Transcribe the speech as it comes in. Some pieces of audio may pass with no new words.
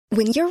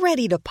When you're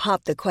ready to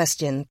pop the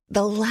question,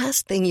 the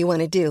last thing you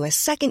want to do is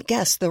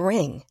second-guess the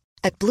ring.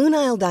 At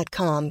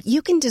BlueNile.com,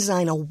 you can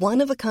design a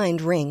one-of-a-kind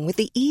ring with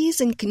the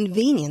ease and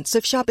convenience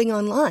of shopping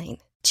online.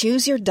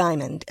 Choose your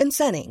diamond and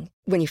setting.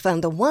 When you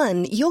find the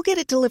one, you'll get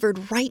it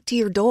delivered right to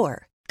your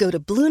door. Go to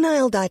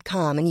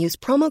BlueNile.com and use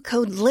promo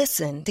code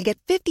LISTEN to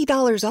get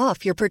 $50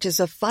 off your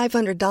purchase of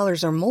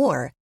 $500 or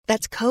more.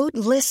 That's code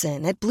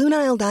LISTEN at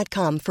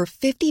BlueNile.com for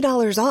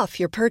 $50 off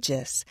your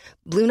purchase.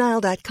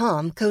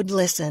 BlueNile.com, code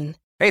LISTEN.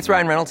 Hey, it's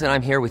Ryan Reynolds, and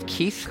I'm here with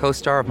Keith,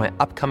 co-star of my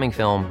upcoming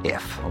film,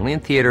 If, only in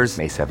theaters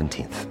May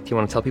 17th. Do you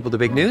want to tell people the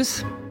big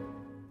news?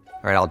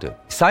 All right, I'll do it.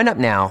 Sign up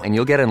now and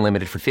you'll get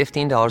unlimited for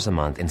 $15 a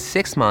month and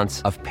 6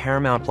 months of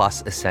Paramount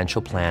Plus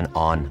Essential Plan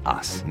on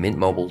us.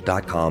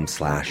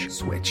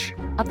 MintMobile.com/switch.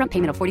 Upfront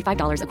payment of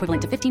 $45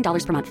 equivalent to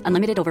 $15 per month.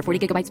 Unlimited over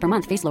 40 gigabytes per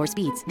month. Face lower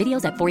speeds.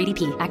 Videos at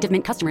 480p. Active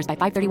Mint customers by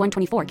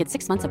 531.24 get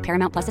 6 months of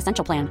Paramount Plus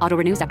Essential Plan. Auto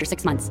renews after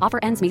 6 months. Offer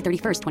ends May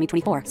 31st,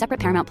 2024. Separate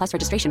Paramount Plus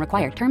registration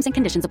required. Terms and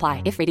conditions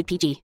apply if rated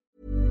PG.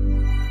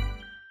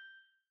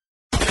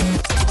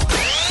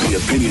 The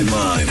Opinion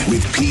Line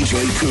with PJ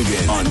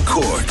Coogan on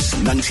Cork's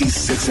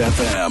 96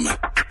 FM.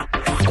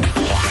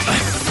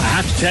 I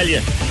have to tell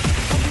you,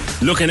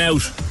 looking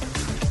out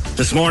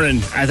this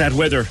morning at that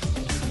weather,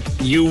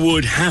 you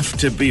would have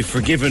to be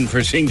forgiven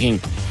for thinking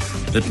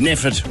that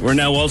Neffet were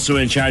now also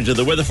in charge of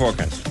the weather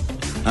forecast.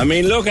 I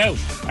mean, look out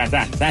at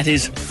that. That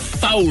is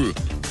foul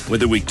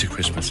with a week to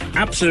Christmas.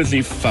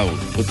 Absolutely foul.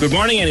 But good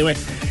morning anyway.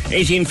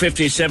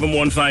 1850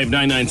 715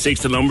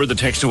 996, the number. The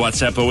text to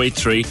WhatsApp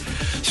 083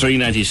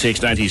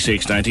 396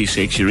 96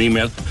 96. Your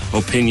email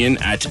opinion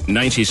at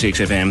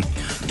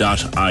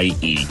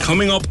 96fm.ie.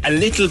 Coming up a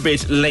little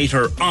bit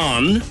later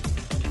on,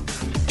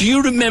 do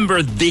you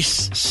remember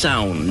this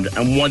sound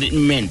and what it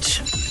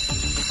meant?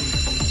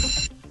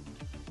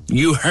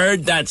 You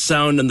heard that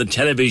sound on the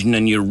television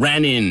and you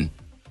ran in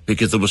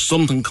because there was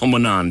something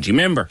coming on. Do you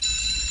remember?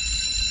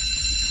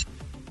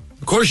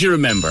 Of course you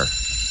remember.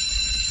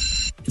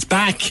 It's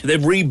back.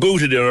 They've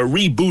rebooted it or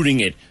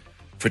rebooting it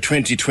for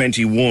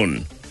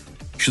 2021.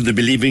 Should they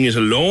be leaving it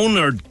alone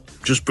or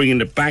just bringing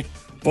it back?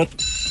 But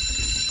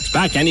it's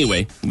back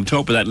anyway. We'll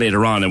talk about that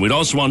later on. And we'd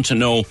also want to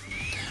know,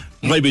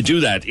 why we do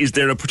that, is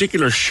there a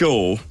particular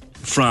show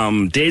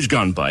from days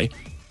gone by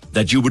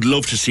that you would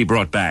love to see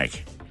brought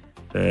back?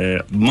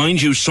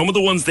 Mind you, some of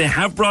the ones they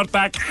have brought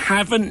back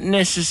haven't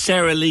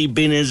necessarily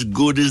been as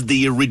good as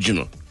the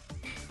original.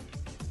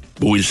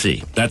 But we'll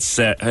see. That's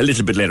a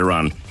little bit later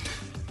on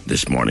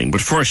this morning.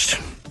 But first,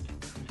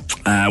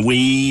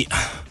 we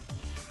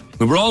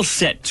were all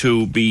set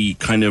to be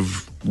kind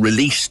of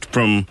released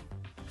from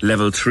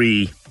level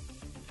 3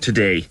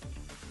 today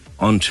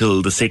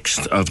until the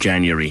 6th of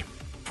January,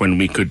 when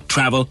we could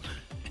travel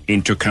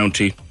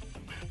inter-county.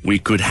 We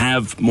could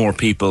have more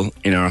people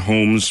in our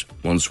homes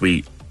once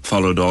we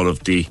followed all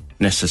of the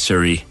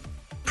necessary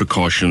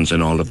precautions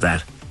and all of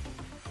that.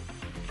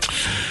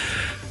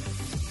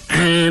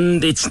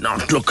 And it's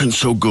not looking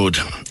so good,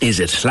 is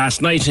it?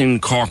 Last night in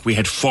Cork we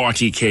had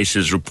 40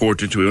 cases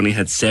reported. We only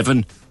had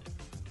 7.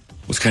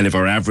 Was kind of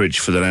our average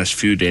for the last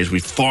few days. We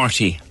had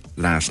 40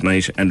 last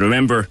night. And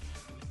remember,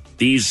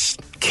 these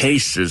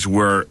cases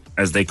were,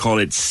 as they call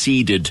it,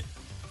 seeded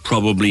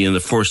probably in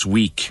the first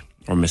week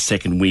or the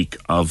second week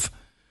of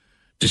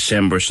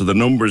December. So the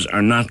numbers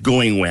are not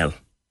going well.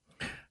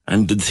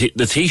 And the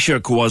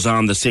Taoiseach was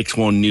on the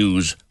 6-1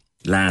 News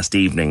last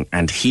evening,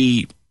 and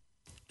he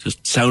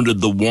just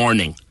sounded the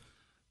warning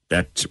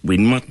that we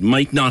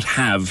might not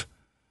have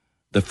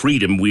the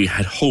freedom we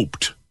had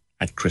hoped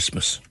at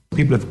Christmas.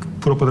 People have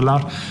put up with a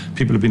lot.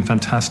 People have been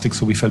fantastic,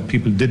 so we felt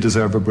people did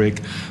deserve a break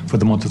for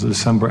the month of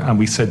December, and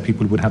we said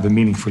people would have a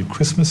meaningful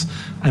Christmas,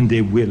 and they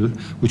will,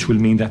 which will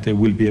mean that they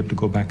will be able to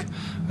go back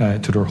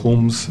to their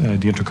homes.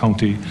 The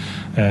inter-county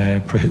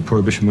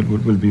prohibition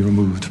will be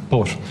removed.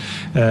 But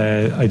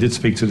I did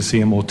speak to the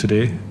CMO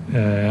today,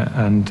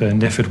 and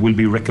Neffet will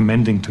be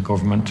recommending to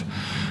government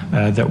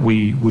that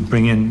we would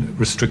bring in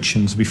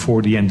restrictions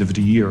before the end of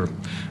the year.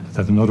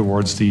 That, in other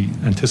words, the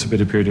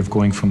anticipated period of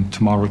going from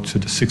tomorrow to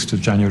the 6th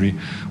of January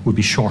would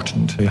be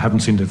shortened. I haven't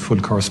seen the full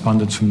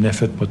correspondence from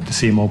Neffet, but the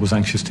CMO was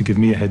anxious to give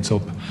me a heads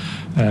up,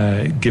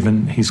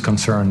 given his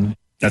concern.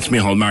 That's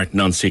Micheál Martin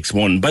on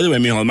 6-1. By the way,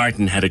 Micheál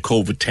Martin had a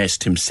COVID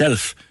test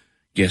himself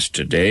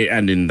yesterday,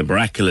 and in the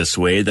miraculous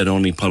way that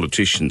only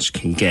politicians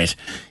can get,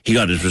 he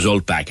got his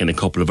result back in a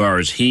couple of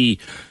hours. He,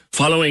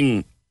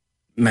 following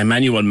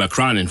Emmanuel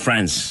Macron in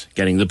France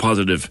getting the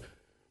positive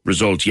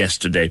result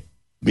yesterday,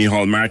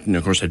 Micheál Martin,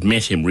 of course, had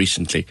met him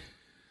recently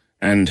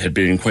and had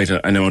been in quite an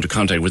amount of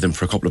contact with him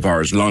for a couple of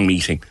hours, long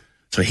meeting.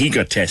 So he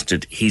got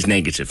tested. He's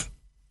negative.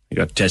 He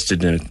got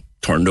tested and it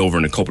turned over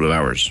in a couple of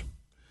hours.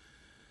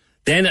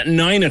 Then at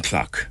 9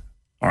 o'clock,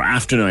 or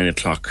after 9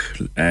 o'clock,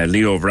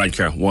 Leo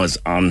Varadkar was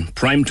on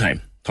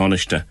primetime.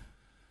 Taoiseach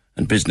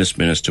and Business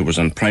Minister was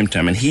on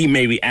primetime, and he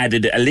maybe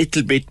added a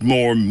little bit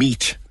more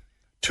meat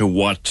to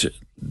what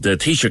the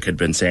Taoiseach had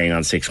been saying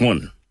on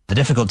 6-1. The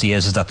difficulty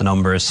is that the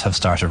numbers have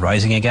started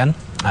rising again,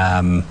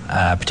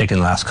 particularly in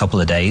the last couple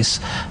of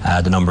days.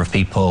 The number of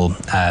people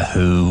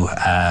who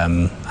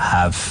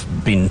have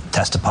been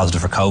tested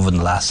positive for COVID in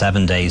the last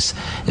 7 days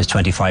is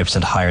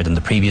 25% higher than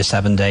the previous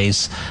 7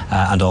 days,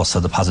 and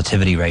also the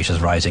positivity rate is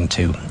rising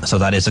too. So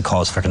that is a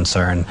cause for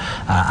concern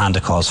and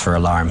a cause for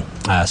alarm.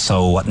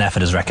 So what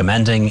NPHET is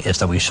recommending is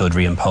that we should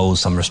reimpose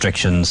some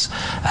restrictions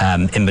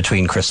in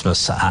between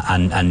Christmas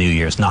and New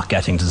Year's, not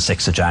getting to the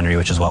 6th of January,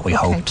 which is what we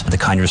hoped. The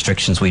kind of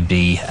restrictions we'd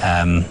be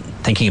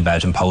thinking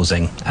about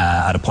imposing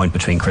at a point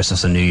between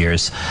Christmas and New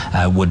Year's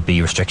would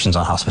be restrictions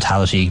on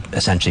hospitality,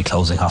 essentially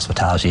closing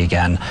hospitality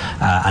again,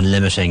 and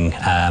limiting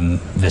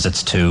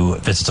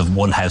visits of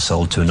one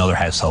household to another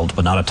household,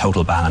 but not a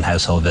total ban on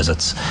household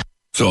visits.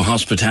 So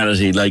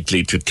hospitality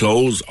likely to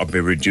close or be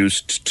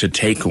reduced to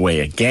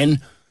takeaway again.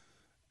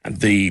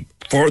 And the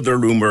further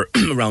rumour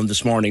around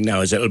this morning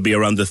now is that it'll be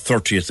around the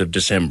 30th of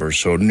December,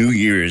 so New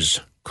Year's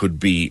could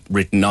be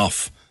written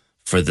off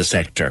for the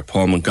sector.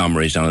 Paul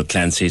Montgomery is down at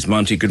Clancy's.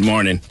 Monty, good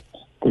morning.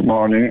 Good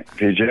morning,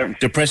 PJ.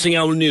 Depressing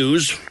old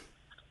news.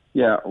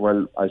 Yeah,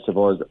 well, I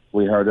suppose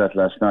we heard that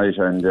last night,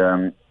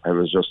 and I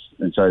was just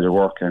inside of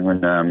work, and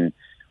when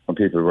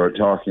people were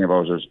talking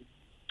about it,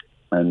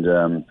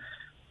 and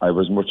I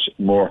was much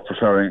more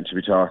preferring to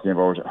be talking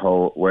about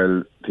how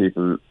well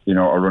people,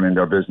 are running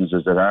their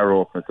businesses that are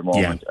open at the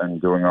moment and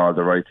doing all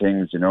the right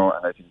things, and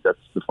I think that's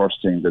the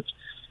first thing that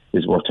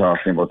is worth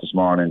talking about this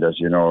morning, that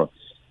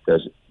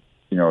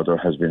there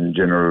has been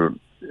general,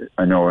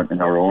 I know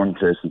in our own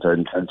place in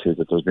Titan County,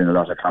 that there's been a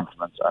lot of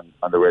compliments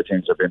on the way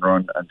things have been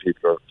run, and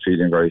people are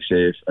feeling very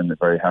safe and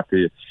very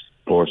happy,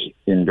 both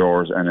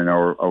indoors and in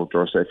our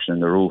outdoor section in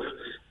the roof.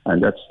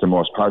 And that's the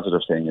most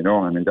positive thing,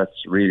 I mean,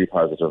 that's really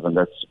positive, and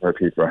that's where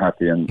people are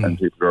happy, and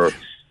people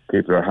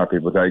are happy.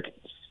 But at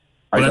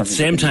the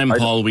same time,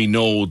 Paul, we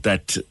know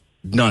that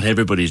not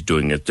everybody's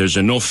doing it. There's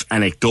enough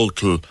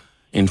anecdotal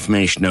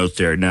information out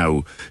there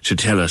now to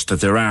tell us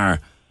that there are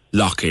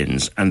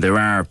lock-ins and there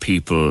are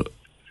people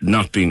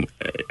not being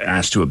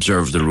asked to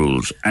observe the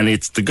rules, and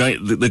it's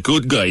the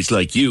good guys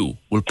like you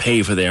will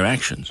pay for their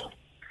actions.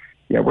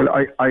 Yeah, well,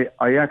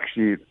 I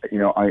actually,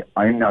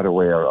 I'm not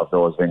aware of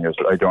those venues,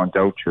 but I don't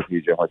doubt you,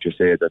 PJ, what you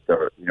say, that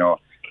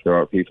there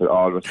are people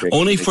always...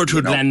 Only for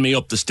to land me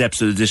up the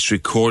steps of the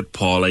district court,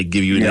 Paul, I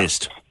give you a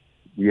list.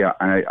 Yeah,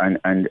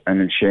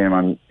 and shame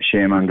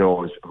on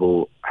those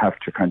who have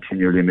to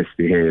continually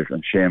misbehave,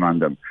 and shame on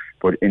them.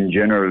 But in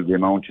general, the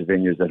amount of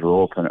venues that are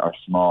open are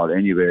small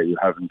anyway.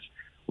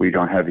 We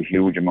don't have a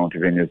huge amount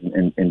of venues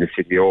in the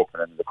city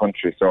open and in the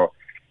country. So,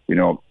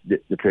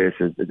 the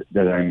places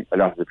a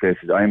lot of the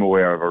places I'm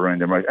aware of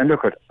around them, right? And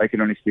look, I can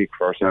only speak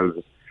for ourselves,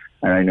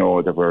 and I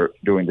know that we're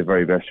doing the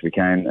very best we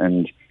can,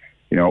 and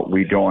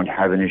we don't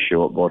have an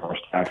issue. Both our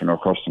staff and our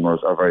customers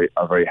are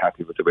very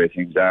happy with the way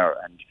things are,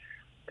 and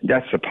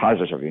that's a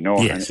positive,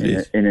 Yes,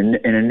 and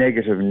in a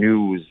negative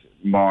news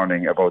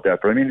morning about that.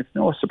 But I mean, it's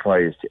no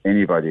surprise to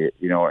anybody,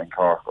 in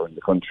Cork or in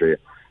the country,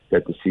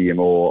 that the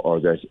CMO or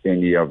that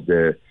any of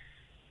the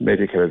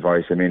medical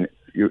advice, I mean,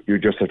 you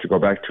just have to go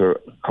back to a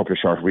couple of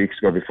short weeks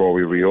ago before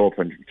we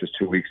reopened, just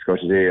 2 weeks ago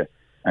today,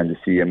 and the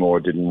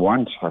CMO didn't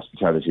want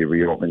hospitality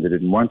reopened. They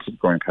didn't want it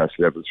going past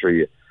level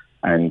 3.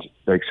 And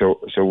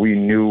so we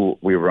knew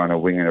we were on a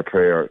wing and a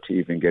prayer to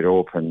even get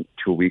open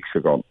 2 weeks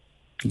ago.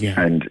 Yeah.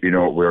 And,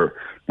 we're,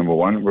 number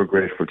one, we're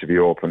grateful to be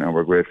open, and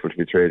we're grateful to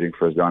be trading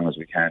for as long as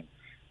we can.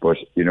 But,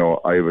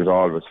 I was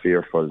always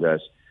fearful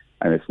that,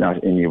 and it's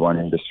not any one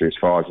industry's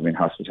fault. I mean,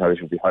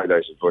 hospitality would be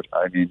highlighted, but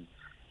I mean,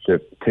 the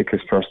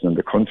thickest person in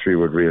the country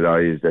would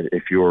realise that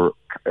if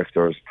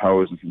there's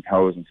thousands and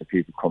thousands of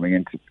people coming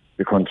into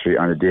the country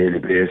on a daily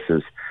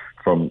basis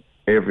from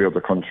every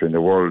other country in the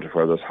world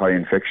where there's high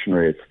infection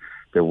rates,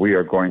 that we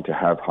are going to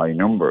have high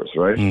numbers,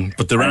 right?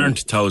 But there aren't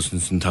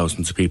thousands and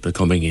thousands of people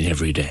coming in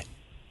every day.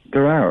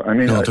 There are. I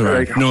mean, no,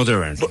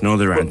 there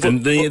aren't.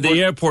 And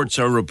the airports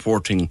are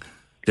reporting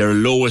their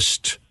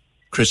lowest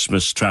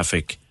Christmas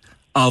traffic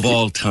of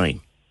all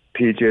time.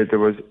 PJ,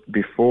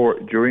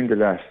 during the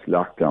last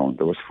lockdown,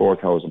 there was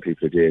 4,000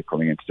 people a day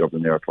coming into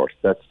Dublin Airport.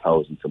 That's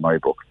thousands in my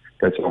book.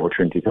 That's over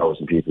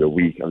 20,000 people a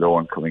week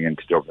alone coming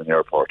into Dublin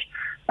Airport.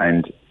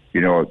 And,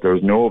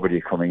 there's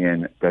nobody coming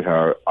in that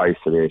are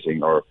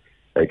isolating, or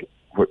like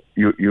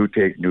you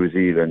take New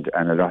Zealand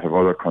and a lot of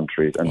other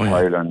countries, and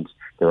Thailand,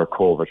 that are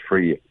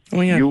COVID-free. Oh,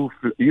 yeah.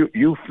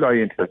 You fly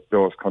into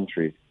those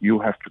countries, you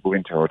have to go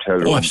into a hotel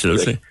room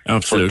absolutely.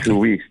 For 2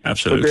 weeks.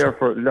 Absolutely. So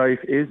therefore,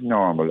 life is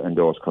normal in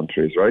those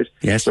countries, right?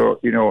 Yes. So,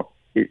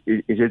 it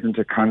isn't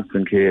a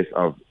constant case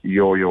of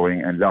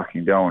yo-yoing and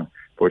locking down,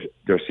 but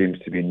there seems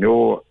to be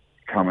no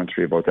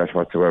commentary about that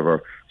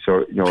whatsoever.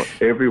 So,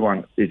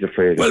 everyone is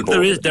afraid of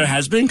COVID. There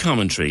has been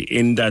commentary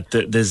in that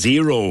the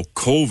zero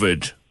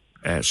COVID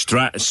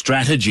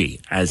strategy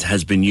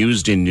has been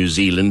used in New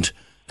Zealand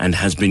and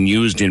has been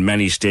used in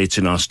many states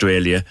in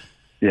Australia,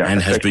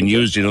 and has been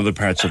used in other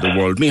parts of the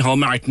world. Micheál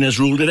Martin has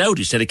ruled it out.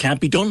 He said it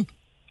can't be done.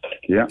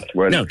 Yeah.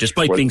 Now,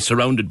 despite being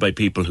surrounded by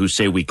people who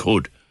say we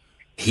could,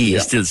 he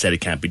has still said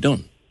it can't be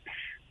done.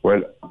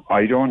 Well,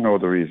 I don't know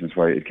the reasons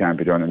why it can't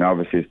be done, and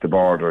obviously it's the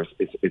borders.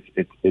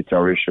 It's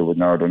our issue with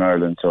Northern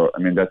Ireland. So I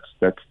mean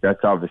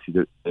that's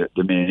obviously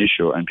the main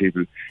issue. And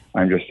people,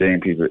 I'm just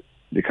saying, people.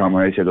 When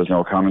I say there's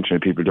no commentary,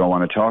 people don't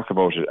want to talk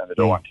about it and they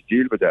don't want to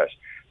deal with that.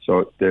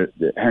 So the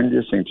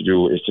handiest thing to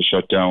do is to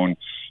shut down.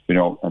 You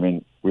know, I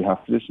mean, we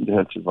have to listen to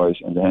health advice,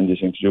 and the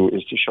handiest thing to do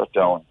is to shut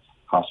down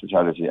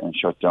hospitality and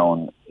shut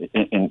down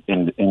in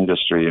the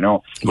industry. You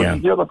know,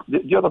 but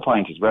the other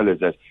point as well is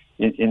that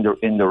in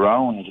the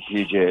round,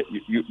 PJ,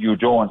 you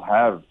don't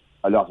have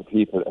a lot of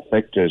people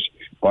affected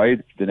by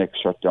the next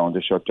shutdown.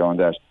 The shutdown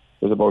that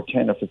there's about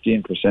 10 or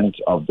 15%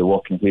 of the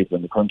working people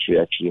in the country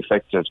actually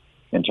affected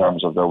in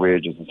terms of their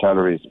wages and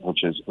salaries,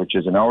 which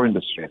is in our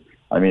industry.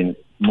 I mean,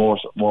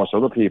 most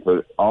other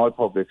people, all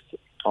public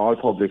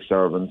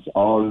servants,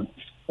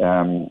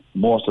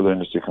 most of the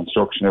industry,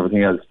 construction,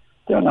 everything else,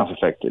 they're not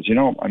affected. You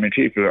know, I mean,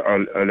 people are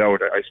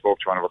allowed. I spoke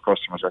to one of our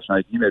customers last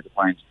night. He made the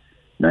point: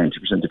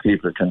 90% of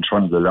people can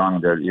trundle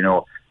along.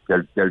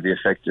 They'll be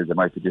affected. They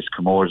might be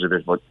discommoded a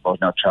bit, but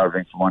not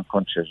travelling from one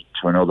country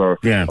to another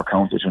or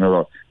county to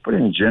another. But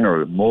in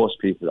general, most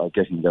people are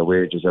getting their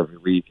wages every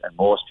week, and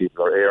most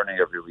people are earning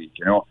every week.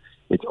 You know,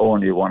 it's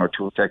only one or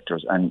two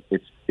sectors, and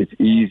it's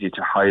easy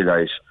to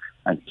highlight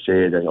and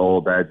say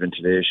that bad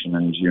ventilation,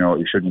 and you know,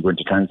 you shouldn't go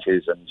into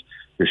fancies and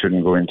you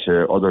shouldn't go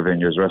into other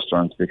venues,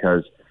 restaurants,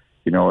 because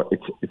you know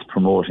it's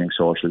promoting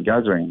social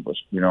gathering. But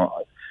you know,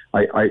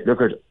 I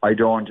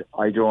don't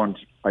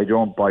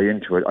buy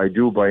into it. I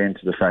do buy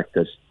into the fact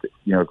that,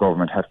 you know,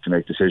 government have to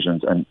make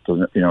decisions, and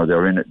you know,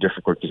 they're in a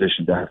difficult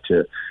position. They have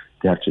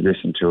to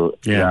listen to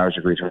a large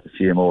degree to what the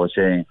CMO is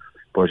saying.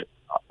 But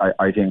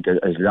I think that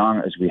as long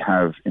as we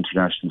have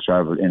international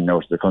travel in and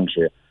out of the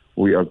country,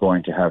 we are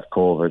going to have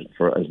COVID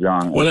for as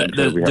long. Well,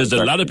 there's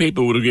a lot of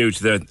people would agree with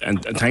that,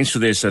 and thanks for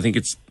this. I think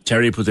it's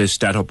Terry put this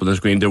stat up on the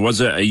screen. There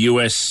was a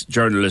US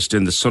journalist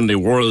in the Sunday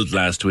World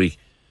last week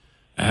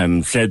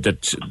said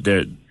that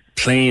the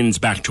planes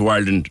back to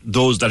Ireland,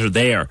 those that are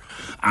there,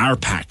 are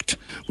packed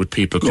with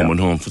people coming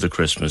home for the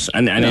Christmas.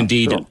 And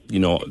indeed, you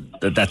know,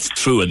 that's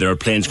true. And there are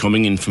planes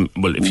coming in from,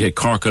 well, if you had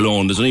Cork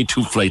alone, there's only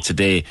 2 flights a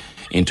day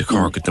into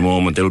Cork at the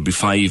moment. There will be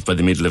 5 by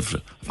the middle of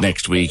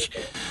next week.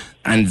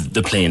 And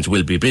the planes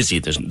will be busy.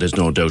 There's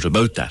no doubt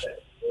about that.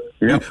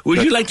 Yeah.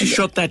 Would you like to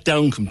shut that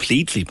down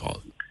completely,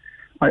 Paul?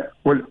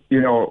 Well,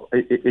 you know,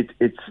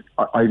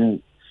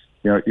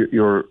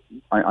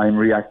 I'm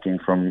reacting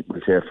from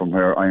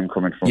where I'm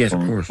coming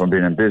from, from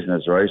being in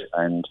business, right?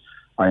 And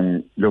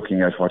I'm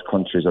looking at what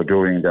countries are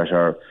doing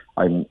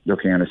I'm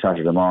looking on a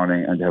Saturday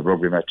morning and they have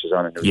rugby matches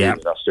on in New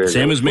Zealand, Australia.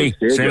 Same as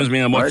me.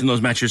 I'm watching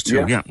those matches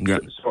too. Yeah.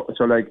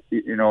 So like,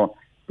 you know,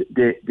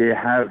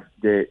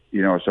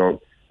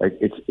 so like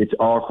it's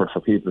awkward for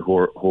people who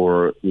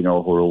are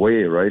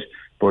away, right?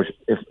 But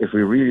if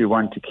we really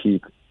want to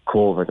keep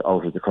COVID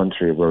out of the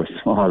country, we're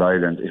a small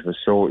island, it was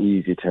so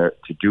easy to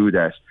do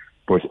that.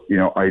 But, you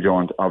know,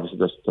 obviously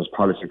there's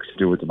politics to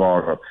do with the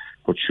border,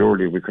 but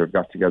surely we could have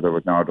got together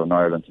with Northern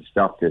Ireland to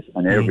stop this,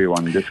 and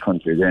everyone in this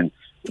country then,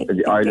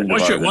 the island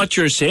What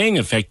you're saying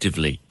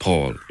effectively,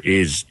 Paul,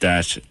 is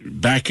that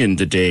back in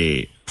the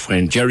day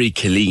when Jerry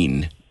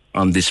Killeen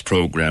on this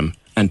programme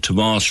and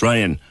Tomas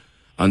Ryan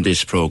on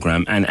this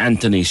programme and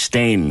Anthony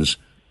Staines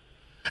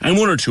and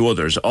one or two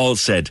others all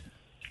said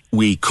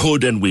we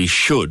could and we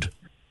should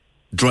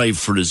drive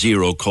for a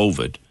zero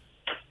COVID.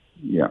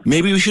 Yeah.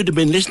 Maybe we should have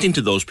been listening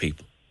to those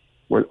people.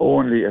 Well,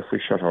 only if we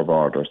shut our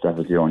borders. That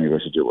was the only way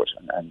to do it.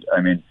 And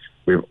I mean,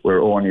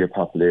 we're only a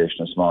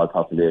small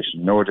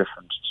population, no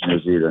different to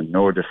New Zealand,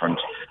 no different.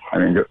 I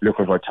mean, look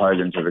at what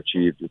Thailand have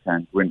achieved. You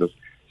can't win. There's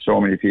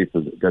so many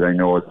people that I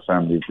know, the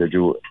families, they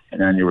do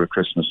an annual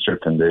Christmas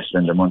trip and they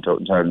spend a month out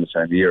in Thailand the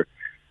same year.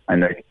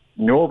 And like,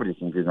 nobody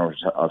can get out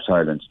of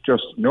Thailand,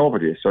 just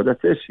nobody. So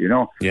that's it, you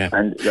know. Yeah.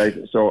 And like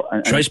so.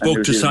 I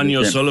spoke to Sonia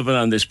O'Sullivan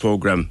on this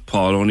programme,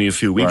 Paul, only a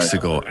few weeks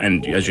ago,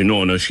 and as you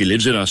know, now she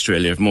lives in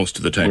Australia most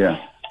of the time. Yeah.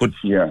 But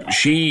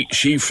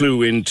she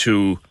flew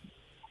into,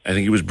 I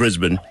think it was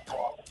Brisbane,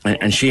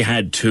 and she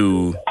had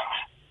to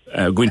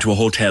go into a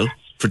hotel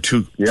for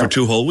two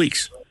whole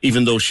weeks,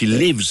 even though she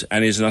lives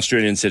and is an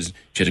Australian citizen.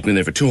 She had to go in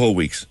there for 2 whole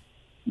weeks.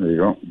 There you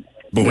go.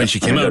 But when she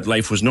came out,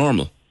 life was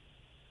normal.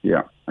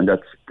 Yeah, and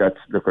that's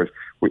because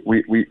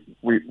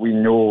we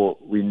know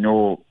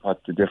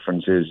what the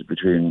difference is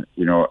between,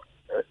 you know,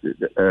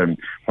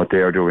 what they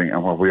are doing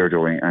and what we are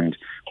doing, and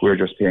we're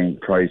just paying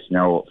the price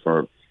now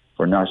for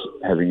not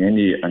having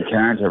any and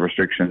can't have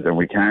restrictions, and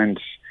we can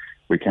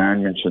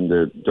mention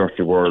the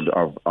dirty word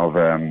of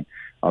an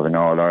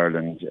All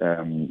Ireland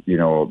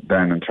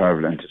ban on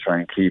travel, and to try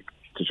and keep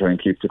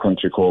the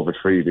country COVID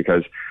free,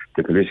 because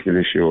the political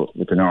issue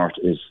with the North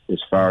is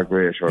far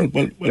greater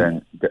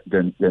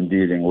than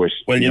dealing with.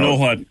 Well, you know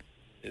what,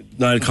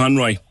 Niall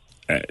Conroy,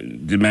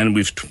 the man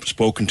we've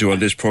spoken to on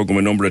this programme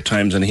a number of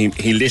times, and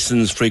he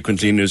listens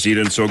frequently in New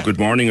Zealand, so good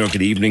morning or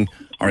good evening,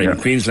 or in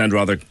Queensland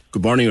rather,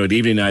 good morning or good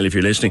evening, Niall, if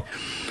you're listening.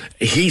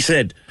 He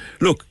said,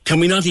 look, can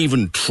we not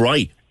even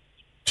try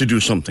to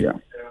do something? Yeah.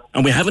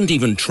 And we haven't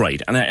even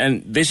tried.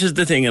 And this is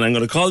the thing, and I'm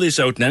going to call this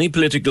out, and any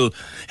political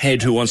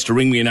head who wants to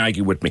ring me and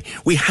argue with me,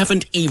 we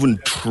haven't even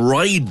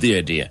tried the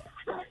idea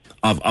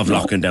of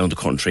locking down the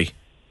country.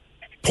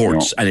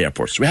 Ports and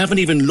airports. We haven't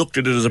even looked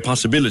at it as a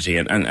possibility,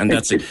 and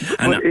that's it.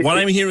 And what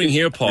I'm hearing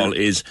here, Paul,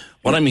 is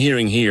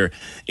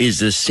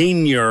a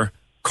senior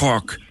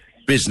Cork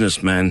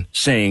businessman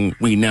saying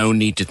we now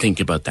need to think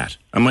about that.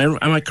 Am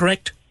I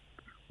correct?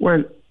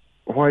 Well,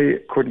 why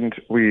couldn't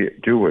we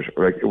do it?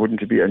 Like, it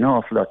wouldn't it be an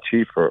awful lot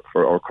cheaper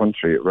for our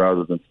country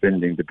rather than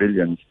spending the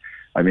billions?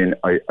 I mean,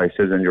 I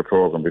said in your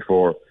programme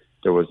before,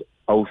 there was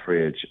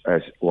outrage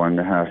at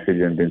 $1.5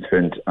 billion being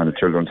spent on a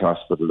children's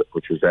hospital,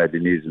 which was badly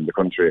needed in the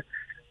country.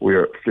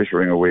 We're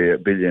flittering away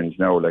billions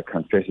now like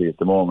confetti at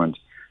the moment.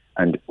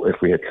 And if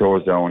we had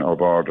closed down our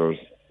borders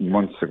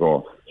months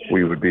ago,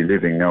 we would be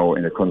living now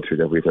in a country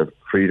that we'd have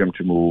freedom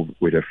to move,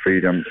 we'd have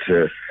freedom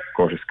to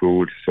go to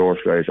school, to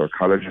socialise, our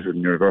colleges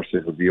and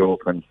universities would be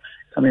open.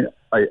 I mean,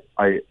 I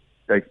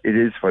like, it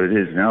is what it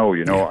is now,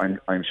 you know.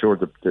 I'm sure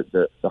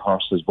the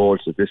horse is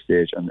bolted at this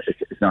stage, and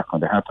it's not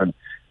going to happen.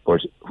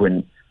 But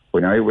when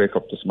I wake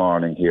up this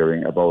morning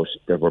hearing about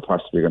that we're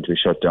possibly going to be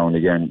shut down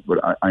again, but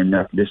I'm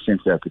not listening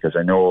to that, because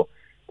I know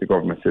the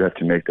government still have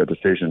to make that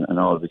decision, and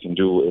all we can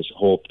do is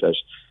hope that,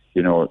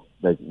 you know,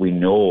 like we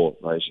know,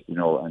 right, you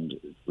know, and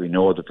we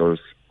know that there's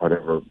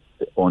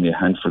only a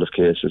handful of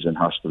cases in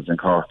hospitals in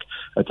Cork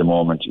at the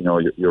moment. You know,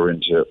 you're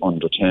into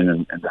under 10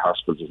 in the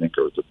hospitals, I think,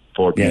 or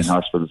 14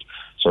 hospitals.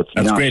 So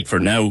that's great for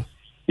now.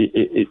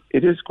 It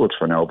is good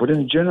for now, but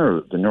in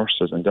general, the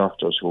nurses and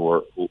doctors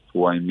who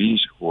I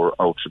meet who are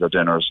out for their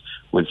dinners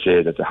will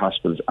say that the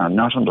hospitals are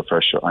not under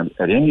pressure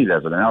at any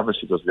level. And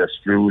obviously, there's less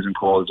flus and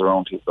colds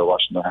around. People are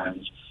washing their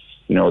hands.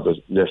 You know, there's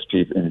less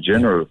people in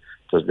general.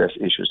 There's less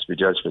issues to be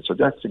dealt with. So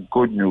that's a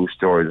good news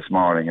story this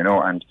morning, you know.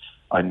 And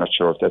I'm not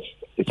sure if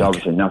it's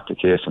obviously not the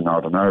case in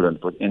Northern Ireland,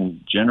 but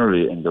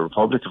generally in the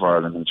Republic of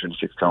Ireland in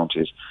 26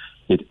 counties,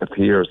 it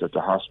appears that the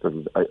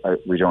hospitals,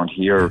 we don't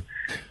hear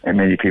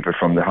many people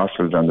from the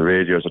hospitals on the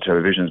radios or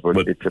televisions, but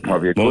it's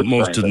probably a good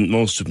sign.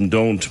 Most of them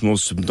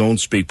don't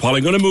speak. Paul,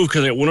 I'm going to move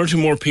because I have one or two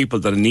more people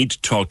that I need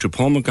to talk to.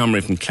 Paul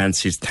Montgomery from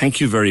Clancy's, thank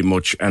you very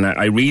much. And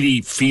I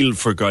really feel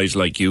for guys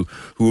like you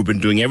who have been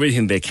doing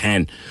everything they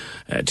can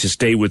to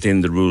stay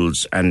within the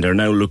rules, and there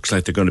now looks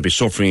like they're going to be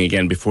suffering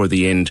again before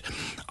the end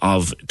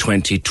of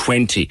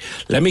 2020.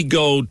 Let me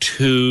go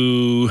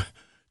to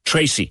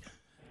Tracy.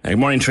 Good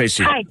morning,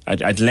 Tracy. Hi.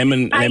 At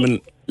Lemon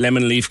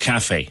Leaf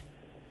Cafe.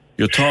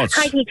 Your thoughts?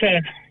 Hi,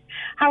 PJ.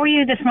 How are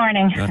you this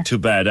morning? Not too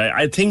bad.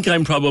 I think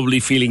I'm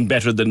probably feeling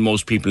better than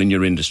most people in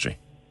your industry.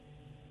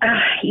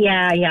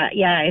 Yeah.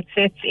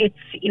 It's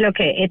look,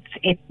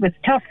 it was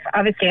tough,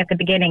 obviously, at the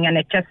beginning,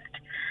 and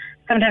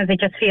sometimes it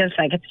just feels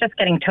like it's just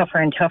getting tougher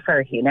and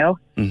tougher, you know.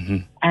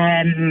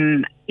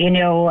 Mm-hmm.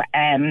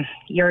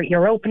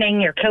 You're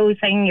opening, you're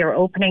closing, you're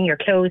opening, you're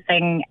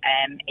closing.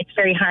 It's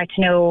very hard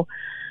to know.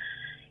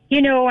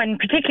 You know, and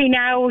particularly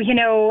now, you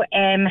know,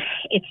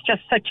 it's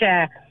just such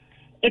a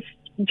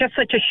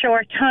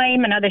short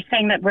time. And they're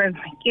saying that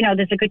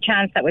there's a good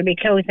chance that we'll be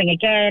closing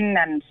again.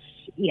 And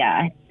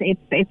yeah,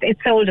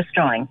 it's soul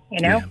destroying,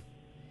 you know?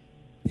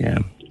 Yeah.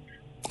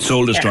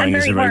 Soul destroying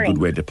is a very good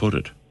way to put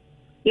it.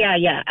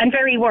 Yeah. And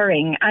very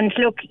worrying. And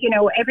look, you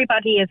know,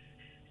 everybody's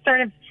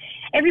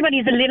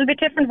a little bit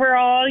different. We're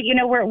all, you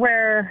know, we're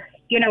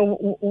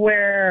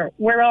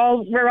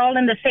all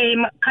in the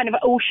same kind of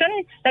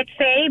ocean, let's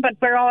say, but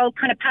we're all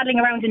kind of paddling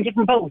around in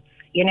different boats,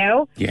 you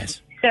know?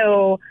 Yes.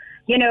 So,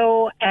 you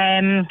know,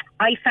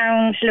 I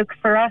found, look,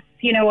 for us,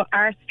 you know,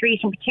 our street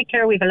in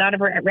particular, we have a lot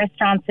of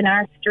restaurants in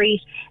our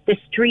street. The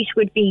street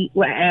was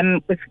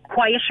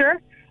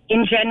quieter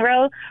in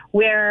general,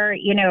 where,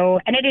 you know,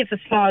 and it is a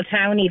small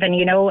town even,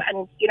 you know,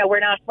 and, you know, we're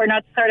not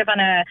sort of on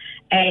a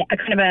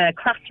kind of a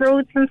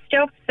crossroads and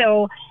stuff.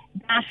 So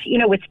that, you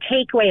know, with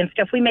takeaway and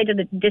stuff, we made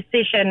a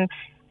decision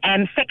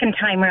second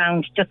time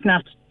around just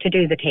not to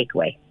do the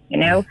takeaway, you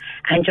know,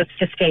 and just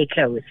to stay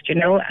closed, you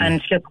know.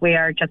 And look, we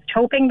are just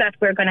hoping that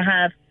we're going to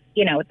have,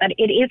 you know, that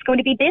it is going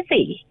to be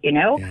busy, you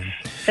know.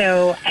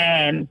 So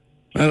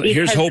well,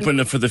 here's hoping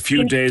that for the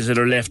few days that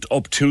are left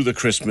up to the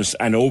Christmas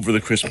and over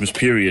the Christmas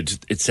period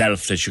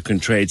itself, that you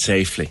can trade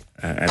safely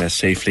and as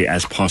safely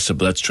as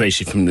possible. That's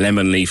Tracy from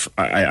Lemon Leaf.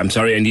 I'm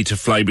sorry, I need to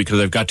fly because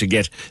I've got to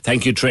get...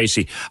 Thank you,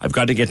 Tracy. I've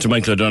got to get to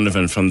Michael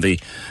O'Donovan from the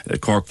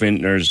Cork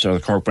Vintners, or the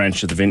Cork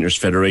branch of the Vintners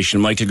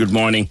Federation. Michael, good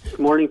morning. Good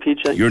morning,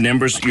 PJ. Your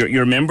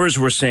members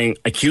were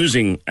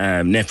accusing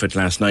Neffet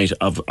last night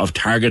of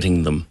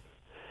targeting them.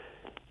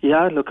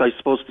 Yeah, look, I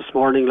suppose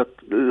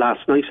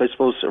last night, I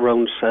suppose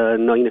around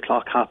 9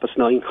 o'clock,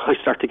 9:30, I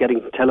started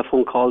getting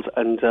telephone calls,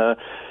 and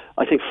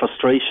I think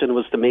frustration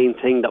was the main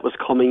thing that was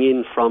coming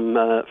in from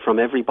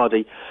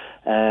everybody.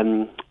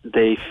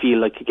 They feel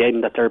like,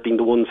 again, that they're being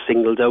the ones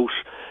singled out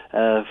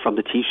from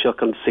the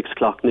Taoiseach on the 6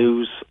 o'clock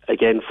news,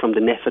 again from the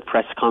Neffet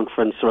press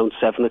conference around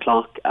 7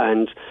 o'clock,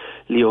 and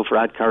Leo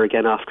Varadkar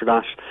again after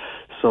that.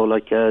 So,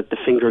 like, the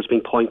finger is being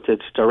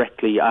pointed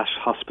directly at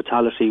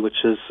hospitality,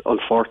 which is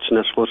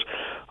unfortunate. But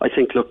I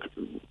think, look,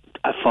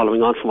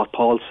 following on from what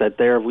Paul said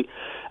there,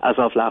 as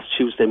of last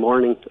Tuesday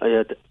morning,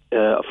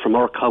 from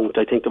our count,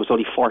 I think there was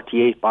only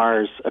 48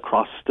 bars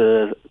across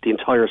the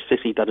entire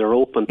city that are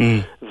open.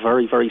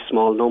 Very, very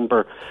small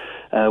number.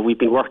 We've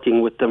been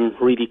working with them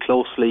really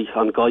closely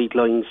on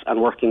guidelines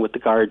and working with the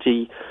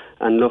Gardaí.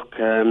 And look,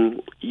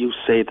 you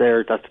say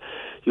there that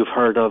you've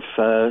heard of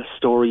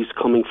stories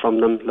coming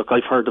from them. Look,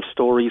 I've heard of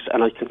stories,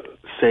 and I can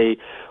say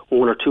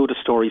one or two of the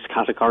stories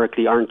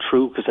categorically aren't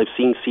true, because I've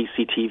seen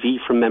CCTV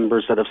from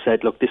members that have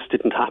said, look, this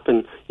didn't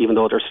happen, even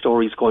though there's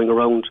stories going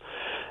around.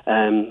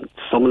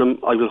 Some of them,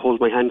 I will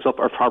hold my hands up,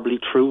 are probably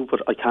true,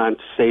 but I can't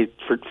say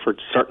for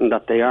certain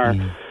that they are.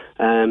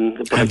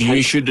 Have you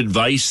issued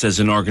advice as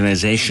an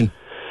organisation?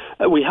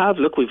 We have.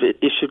 Look, we've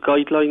issued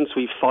guidelines.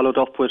 We've followed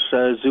up with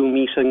Zoom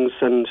meetings,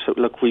 and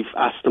look, we've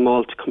asked them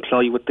all to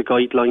comply with the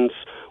guidelines.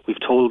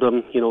 We've told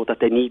them, that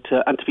they need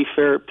to. And to be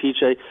fair,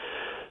 PJ,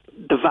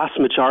 the vast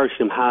majority of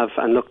them have.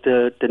 And look,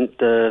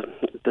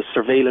 the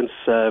surveillance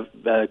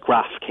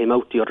graph came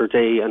out the other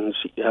day, and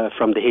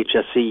from the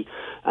HSE,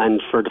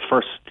 and for the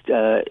first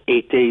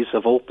 8 days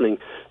of opening,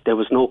 there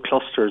was no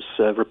clusters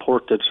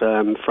reported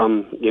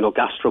from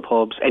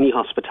gastropubs, any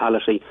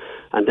hospitality,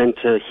 and then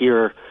to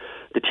hear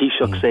the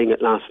Taoiseach saying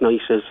it last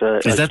night is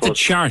that the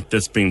chart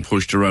that's being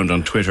pushed around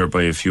on Twitter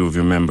by a few of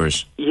your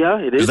members? Yeah,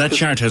 it is. That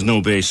chart has no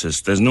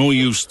basis. There's no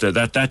use.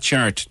 That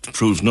chart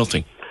proves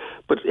nothing.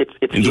 But it's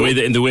in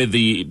the way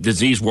the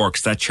disease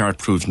works, that chart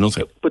proves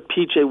nothing. But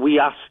PJ, we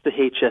asked the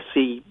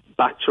HSE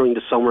back during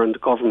the summer and the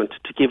government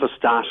to give us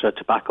data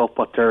to back up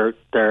what they're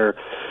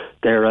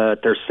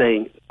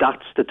saying.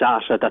 That's the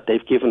data that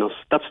they've given us.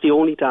 That's the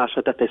only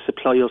data that they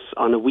supply us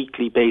on a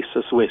weekly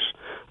basis with.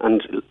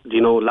 And,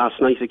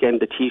 last night again,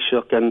 the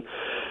Taoiseach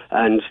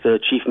and the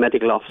Chief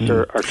Medical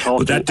Officer are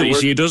talking. But that,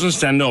 it doesn't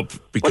stand up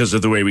because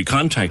of the way we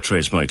contact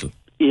trace, Michael.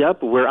 Yeah,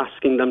 but we're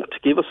asking them to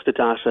give us the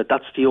data.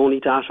 That's the only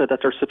data that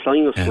they're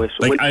supplying us with.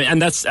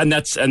 And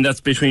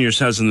that's between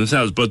yourselves and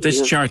themselves. But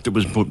this chart that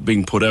was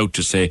being put out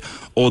to say,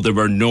 there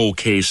were no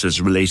cases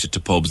related to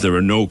pubs, there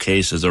are no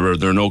cases, or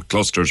there are no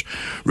clusters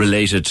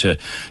related to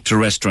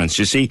restaurants.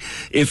 You see,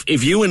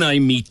 if you and I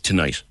meet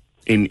tonight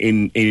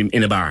in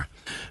a bar,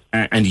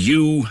 and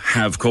you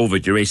have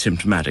COVID, you're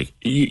asymptomatic,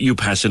 you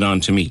pass it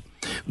on to me.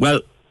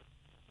 Well,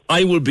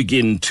 I will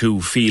begin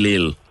to feel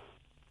ill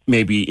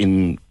maybe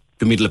in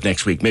the middle of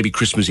next week, maybe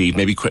Christmas Eve,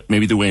 maybe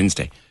the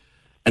Wednesday.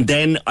 And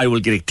then I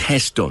will get a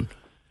test done,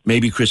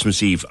 maybe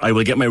Christmas Eve. I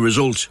will get my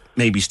result,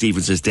 maybe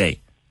Stevens's Day.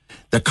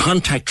 The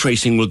contact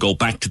tracing will go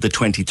back to the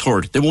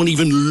 23rd. They won't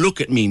even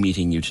look at me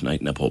meeting you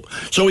tonight in a pub.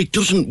 So it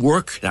doesn't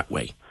work that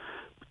way.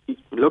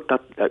 Look,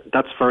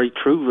 that's very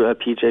true,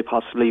 PJ,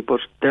 possibly,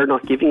 but they're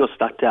not giving us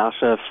that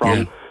data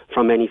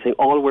from anything.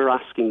 All we're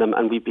asking them,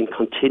 and we've been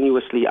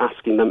continuously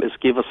asking them, is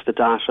give us the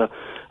data.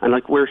 And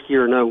we're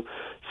here now,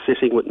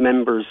 sitting with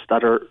members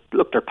that are,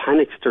 they're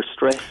panicked, they're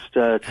stressed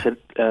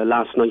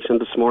last night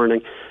and this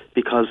morning,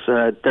 because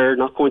they're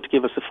not going to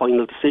give us a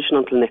final decision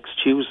until next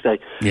Tuesday.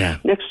 Yeah.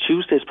 Next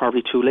Tuesday is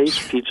probably too late,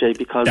 PJ,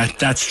 because...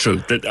 That's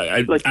true.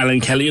 Alan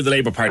Kelly of the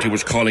Labour Party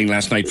was calling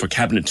last night for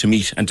Cabinet to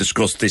meet and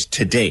discuss this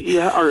today.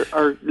 Yeah,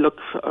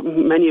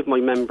 many of my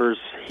members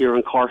here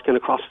in Cork and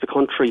across the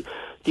country,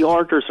 the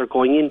orders are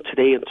going in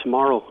today and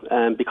tomorrow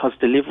because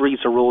deliveries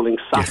are rolling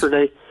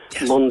Saturday,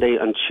 Monday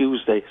and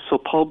Tuesday. So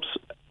pubs...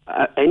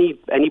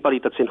 anybody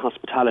that's in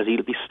hospitality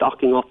will be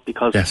stocking up,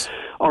 because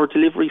our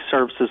delivery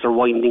services are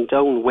winding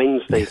down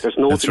Wednesday. There's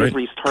no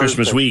deliveries Thursday.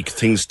 Christmas week,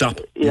 things stop.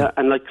 Yeah,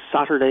 and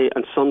Saturday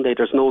and Sunday,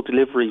 there's no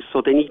deliveries,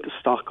 so they need to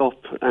stock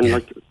up. And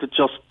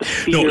the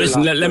fear. No,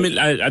 listen.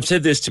 I've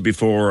said this to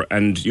before,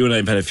 and you and I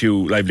have had a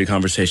few lively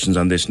conversations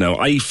on this now.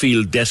 I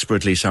feel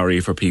desperately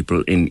sorry for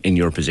people in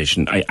your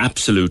position. I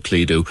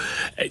absolutely do,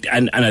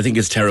 and I think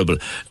it's terrible.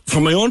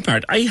 For my own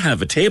part, I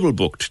have a table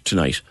booked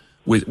tonight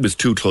with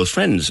two close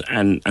friends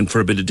and for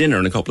a bit of dinner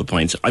and a couple of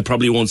pints. I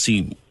probably won't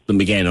see them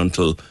again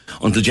until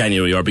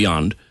January or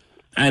beyond.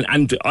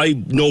 And I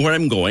know where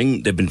I'm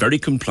going. They've been very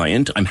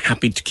compliant. I'm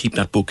happy to keep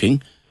that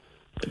booking.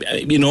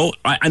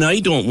 And I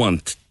don't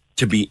want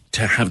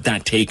to have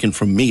that taken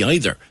from me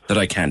either, that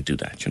I can't do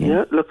that,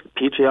 Yeah, look,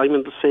 PJ, I'm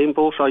in the same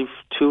boat. I've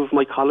two of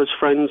my college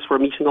friends. We're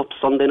meeting up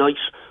Sunday night.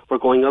 We're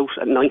going out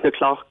at 9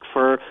 o'clock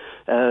for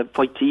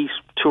bite to eat,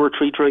 2 or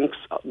 3 drinks.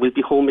 We'll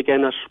be home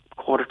again at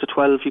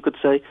 11:45, you could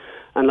say.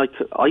 And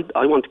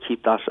I want to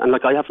keep that. And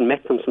I haven't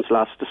met them since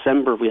last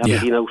December. We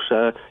haven't been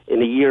out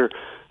in a year.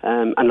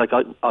 And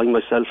I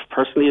myself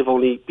personally have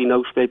only been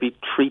out maybe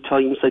 3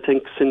 times, I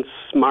think, since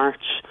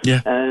March.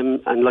 Yeah.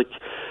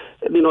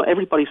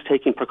 Everybody's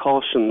taking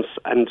precautions,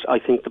 and I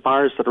think the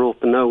bars that are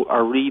open now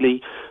are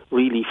really,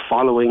 really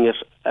following it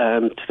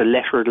to the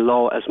letter of the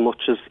law as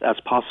much as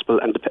possible.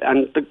 And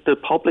the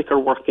public are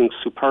working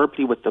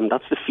superbly with them.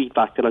 That's the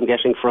feedback that I'm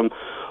getting from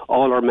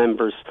all our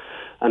members.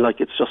 And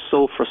it's just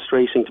so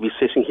frustrating to be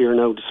sitting here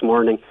now this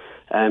morning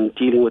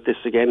dealing with this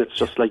again. It's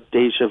just like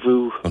deja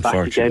vu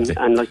back again.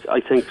 And like,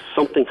 I think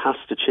something has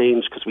to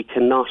change, because we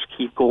cannot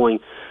keep going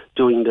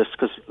doing this,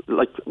 because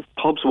like,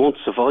 pubs won't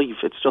survive.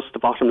 It's just the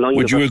bottom line.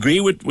 Would you agree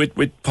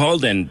with Paul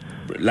then,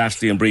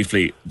 lastly and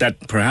briefly,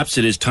 that perhaps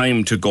it is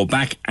time to go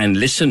back and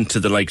listen to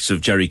the likes of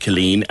Jerry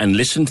Killeen and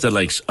listen to the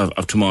likes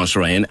of Tomas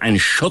Ryan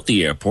and shut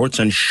the airports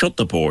and shut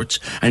the ports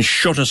and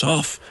shut us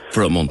off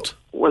for a month?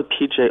 Well,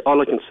 PJ,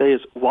 all I can say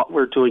is what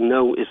we're doing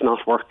now is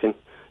not working,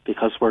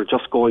 because we're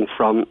just going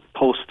from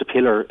post to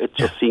pillar. It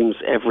just seems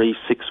every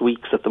 6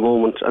 weeks at the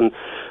moment. And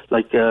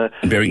like, and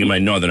bearing in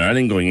mind Northern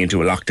Ireland going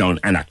into a lockdown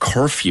and a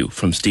curfew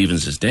from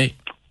Stevens' day.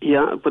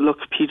 Yeah, but look,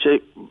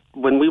 PJ,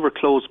 when we were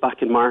closed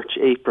back in March,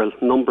 April,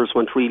 numbers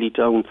went really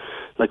down.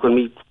 Like when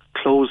we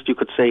closed, you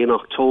could say in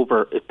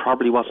October, it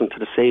probably wasn't to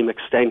the same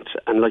extent.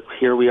 And like,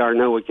 here we are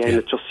now again.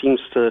 It just seems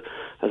to,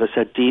 as I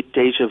said,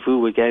 deja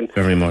vu again.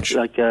 Very much.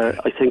 Like,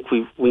 I think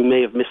we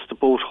may have missed the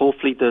boat.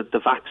 Hopefully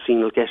the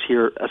vaccine will get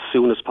here as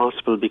soon as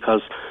possible,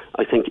 because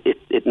I think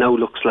it now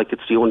looks like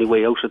it's the only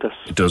way out of this.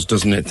 It does,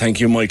 doesn't it? Thank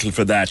you, Michael,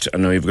 for that. I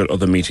know you've got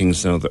other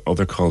meetings and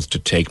other calls to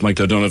take.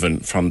 Michael O'Donovan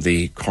from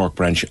the Cork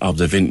branch of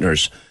the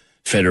Vintners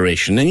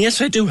Federation. And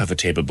yes, I do have a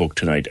table book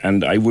tonight,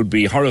 and I would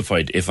be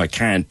horrified if I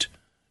can't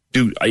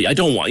I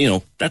don't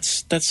want,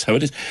 that's how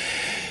it is.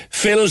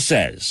 Phil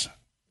says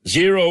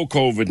 0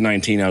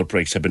 COVID-19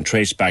 outbreaks have been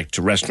traced back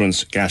to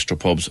restaurants,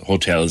 gastropubs,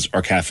 hotels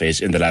or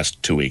cafes in the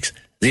last 2 weeks.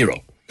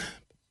 0.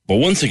 But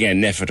once again,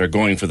 NPHET are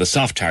going for the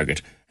soft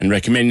target and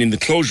recommending the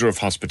closure of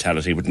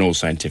hospitality with no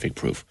scientific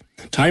proof.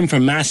 Time for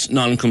mass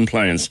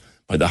non-compliance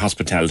by the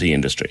hospitality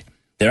industry.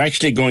 They're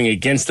actually going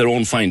against their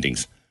own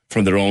findings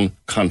from their own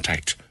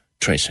contact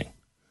tracing.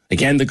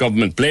 Again, the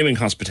government blaming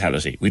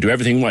hospitality. We do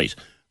everything right.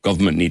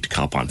 Government need to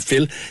cop on.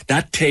 Phil,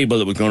 that table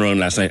that was going around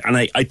last night, and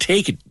I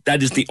take it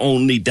that is the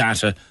only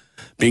data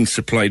being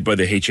supplied by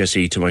the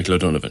HSE to Michael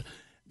O'Donovan.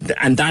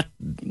 And that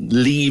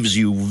leaves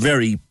you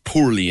very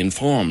poorly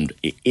informed,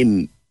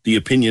 in the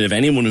opinion of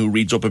anyone who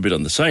reads up a bit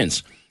on the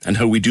science and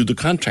how we do the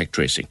contact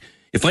tracing.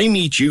 If I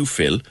meet you,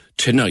 Phil,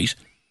 tonight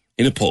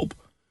in a pub,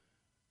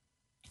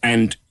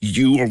 and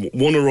you or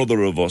one or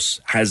other of us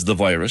has the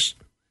virus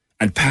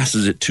and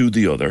passes it to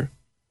the other,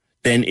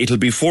 then it'll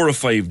be 4 or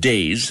 5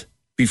 days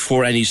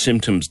before any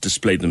symptoms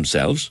display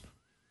themselves,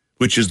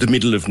 which is the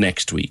middle of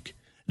next week.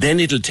 Then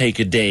it'll take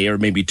a day or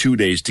maybe 2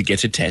 days to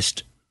get a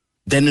test,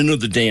 then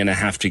another day and a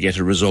half to get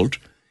a result.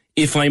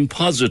 If I'm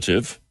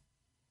positive,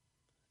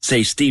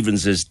 say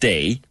Stevens'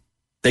 day,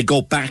 they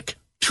go back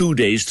 2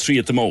 days, 3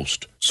 at the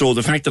most. So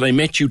the fact that I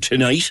met you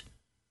tonight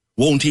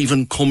won't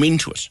even come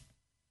into it.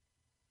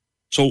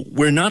 So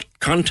we're not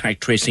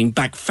contact tracing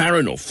back far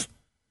enough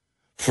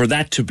for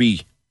that to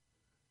be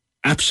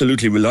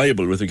absolutely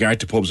reliable with regard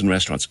to pubs and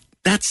restaurants.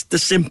 That's the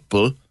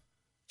simple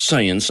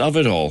science of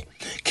it all.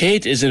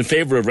 Kate is in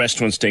favour of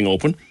restaurants staying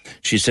open.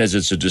 She says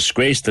it's a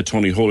disgrace that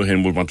Tony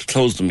Holohan would want to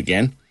close them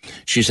again.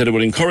 She said it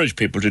would encourage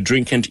people to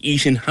drink and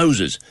eat in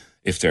houses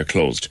if they're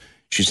closed.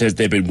 She says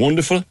they've been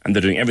wonderful and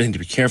they're doing everything to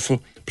be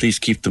careful. Please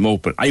keep them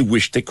open. I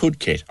wish they could,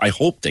 Kate. I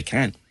hope they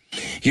can.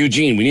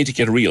 Eugene, we need to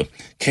get real.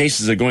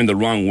 Cases are going the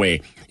wrong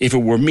way. If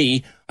it were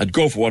me, I'd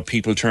go for what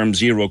people term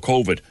zero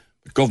COVID.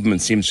 But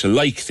government seems to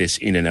like this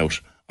in and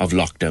out of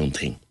lockdown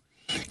thing.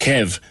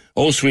 Kev,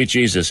 oh sweet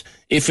Jesus,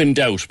 if in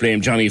doubt, blame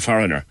Johnny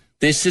Foreigner.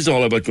 This is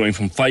all about going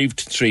from 5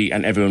 to 3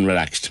 and everyone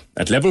relaxed.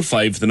 At level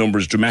 5, the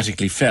numbers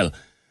dramatically fell.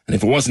 And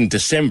if it wasn't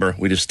December,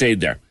 we'd have stayed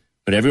there.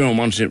 But everyone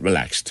wanted it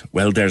relaxed.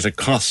 Well, there's a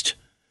cost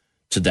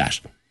to that.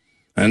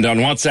 And on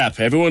WhatsApp,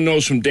 everyone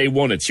knows from day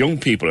one it's young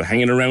people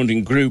hanging around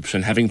in groups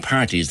and having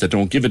parties that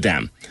don't give a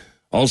damn.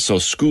 Also,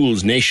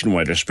 schools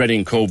nationwide are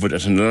spreading COVID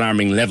at an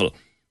alarming level.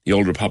 The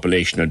older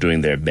population are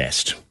doing their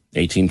best.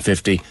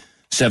 1850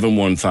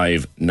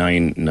 715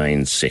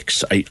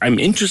 996. I'm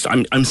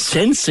interested. I'm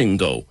sensing,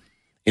 though,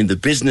 in the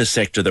business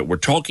sector that we're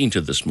talking to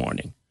this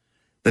morning,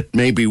 that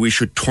maybe we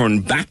should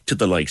turn back to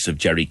the likes of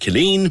Jerry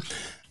Killeen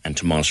and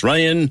Tomas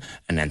Ryan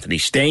and Anthony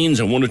Staines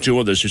and one or two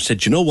others who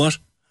said, you know what?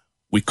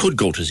 We could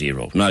go to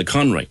zero. Niall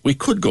Conroy, we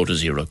could go to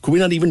zero. Could we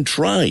not even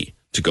try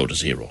to go to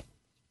zero?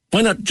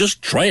 Why not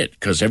just try it?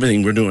 Because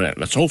everything we're doing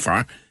so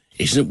far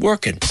isn't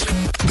working.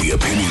 The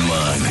Opinion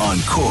Line on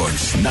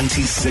Cork's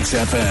 96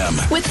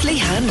 FM. With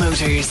Lehan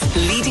Motors,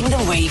 leading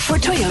the way for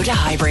Toyota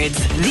hybrids.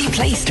 The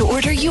place to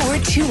order your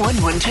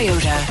 211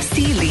 Toyota.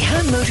 See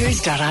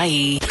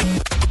lehanmotors.ie.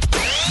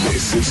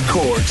 This is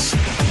Cork's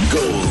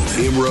Gold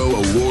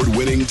IMRO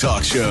award-winning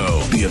talk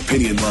show. The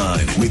Opinion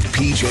Line with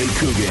PJ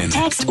Coogan.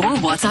 Text or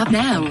WhatsApp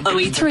now.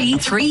 083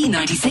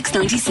 396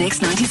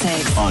 96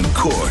 96. On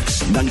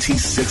Cork's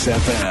 96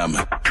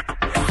 FM.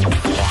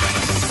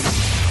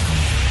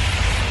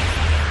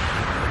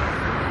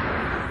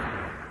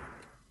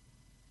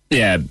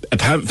 Yeah, a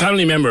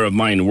family member of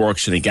mine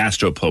works in a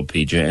gastropub,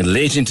 PJ, and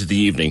late into the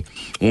evening,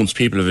 once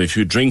people have a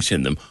few drinks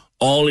in them,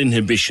 all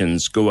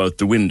inhibitions go out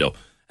the window,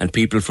 and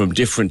people from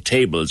different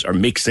tables are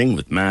mixing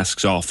with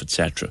masks off,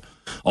 etc.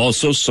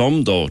 Also,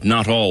 some, though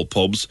not all,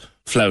 pubs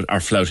are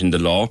flouting the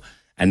law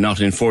and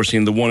not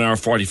enforcing the 1 hour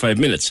 45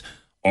 minutes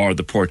or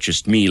the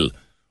purchased meal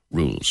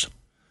rules.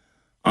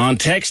 On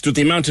text, with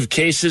the amount of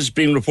cases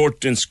being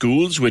reported in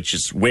schools, which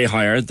is way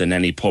higher than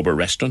any pub or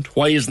restaurant,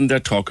 why isn't there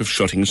talk of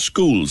shutting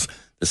schools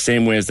the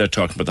same way as they're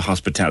talking about the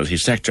hospitality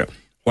sector?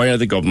 Why are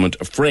the government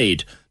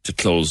afraid to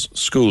close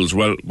schools?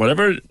 Well,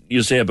 whatever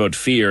you say about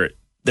fear,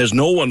 there's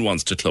no one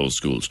wants to close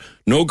schools.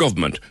 No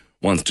government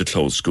wants to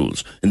close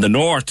schools. In the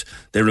north,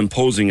 they're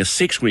imposing a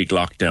 6-week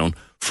lockdown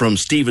from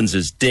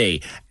Stevens's Day,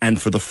 and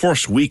for the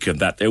first week of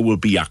that, there will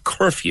be a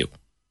curfew.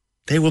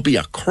 There will be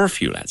a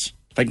curfew, lads.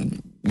 Like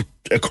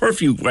a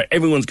curfew where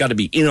everyone's got to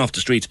be in off the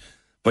streets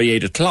by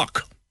 8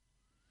 o'clock.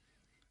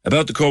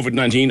 About the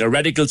COVID-19, a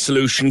radical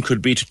solution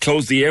could be to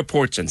close the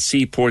airports and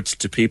seaports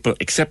to people,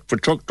 except for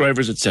truck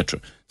drivers,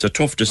 etc. It's a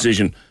tough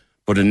decision,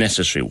 but a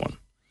necessary one.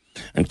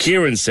 And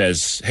Kieran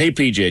says, hey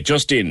PJ,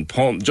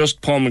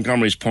 Paul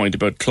Montgomery's point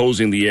about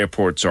closing the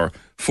airports or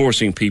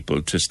forcing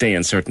people to stay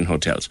in certain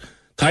hotels.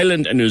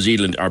 Thailand and New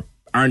Zealand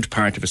aren't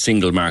part of a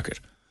single market.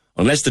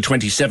 Unless the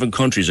 27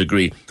 countries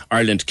agree,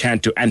 Ireland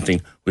can't do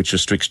anything which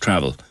restricts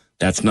travel.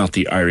 That's not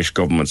the Irish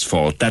government's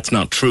fault. That's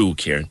not true,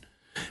 Kieran.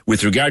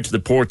 With regard to the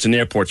ports and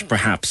airports,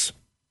 perhaps.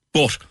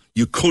 But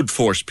you could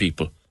force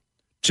people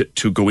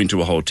to go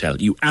into a hotel.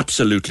 You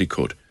absolutely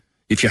could.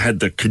 If you had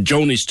the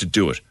cajones to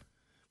do it.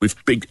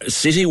 With big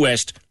City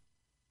West,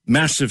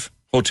 massive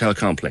hotel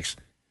complex.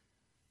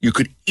 You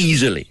could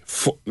easily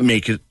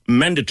make it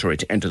mandatory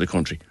to enter the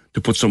country to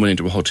put someone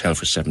into a hotel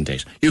for 7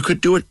 days. You could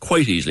do it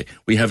quite easily.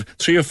 We have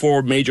 3 or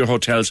 4 major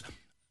hotels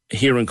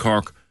here in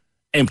Cork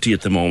empty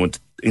at the moment,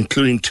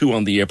 including 2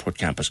 on the airport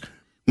campus.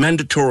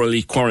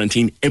 Mandatorily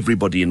quarantine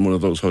everybody in one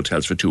of those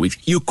hotels for 2 weeks.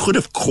 You could,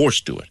 of course,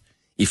 do it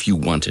if you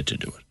wanted to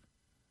do it.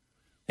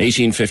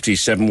 1850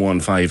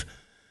 715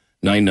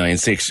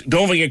 996.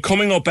 Don't forget,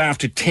 coming up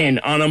after 10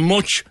 on a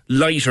much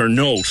lighter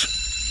note.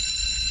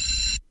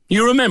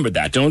 You remember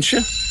that, don't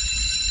you?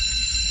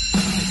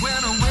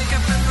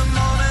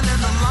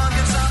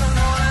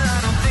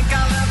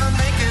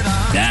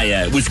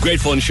 Yeah, it was a great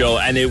fun show,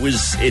 and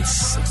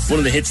it's one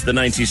of the hits of the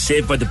 90s,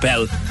 Saved by the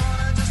Bell.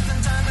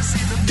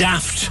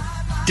 Daft,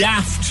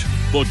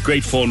 but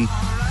great fun.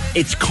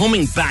 It's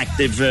coming back.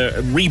 They've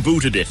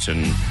rebooted it,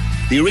 and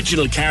the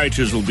original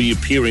characters will be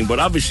appearing, but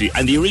obviously,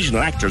 and the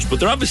original actors, but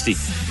they're obviously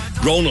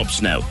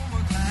grown-ups now.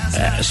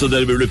 So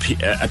they'll be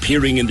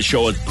appearing in the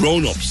show as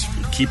grown-ups.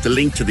 Keep the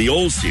link to the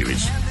old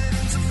series.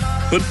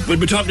 But we'll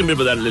be talking a bit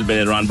about that a little bit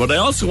later on. But I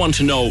also want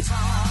to know,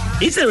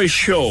 is there a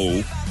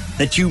show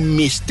that you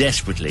miss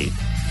desperately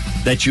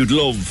that you'd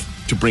love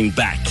to bring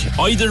back,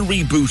 either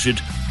rebooted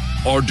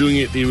or doing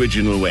it the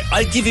original way?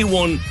 I'll give you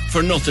one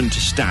for nothing to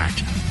start.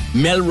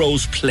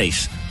 Melrose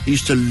Place. I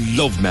used to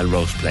love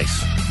Melrose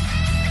Place.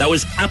 That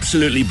was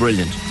absolutely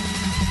brilliant.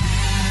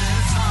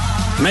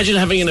 Imagine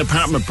having an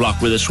apartment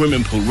block with a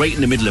swimming pool right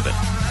in the middle of it.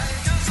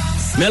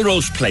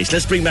 Melrose Place.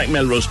 Let's bring back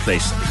Melrose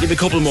Place. I'll give a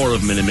couple more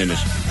of them in a minute.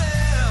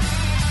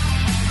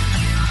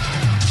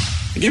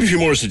 I'll give you a few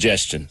more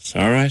suggestions,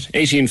 all right?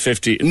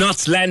 1850.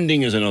 Knots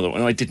Landing is another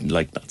one. I didn't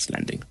like Knots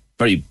Landing.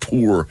 Very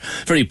poor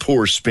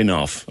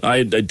spin-off.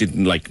 I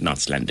didn't like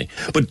Knots Landing.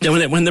 But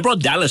when they brought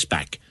Dallas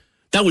back,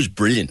 that was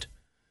brilliant.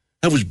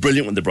 That was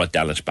brilliant when they brought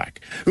Dallas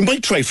back. We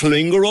might try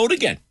Flamingo Road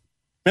again.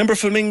 Remember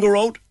Flamingo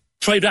Road?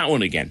 Try that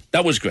one again.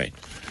 That was great.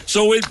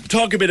 So we'll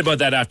talk a bit about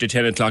that after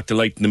 10 o'clock to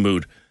lighten the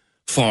mood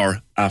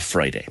for a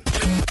Friday.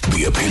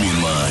 The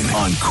Opinion Line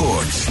on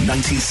Cork's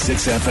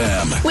 96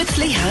 FM. With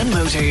Lehan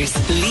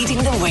Motors, leading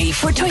the way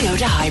for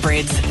Toyota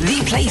hybrids.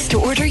 The place to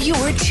order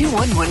your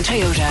 211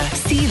 Toyota.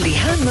 See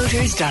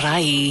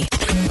lehanmotors.ie.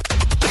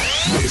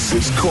 This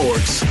is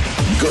Cork's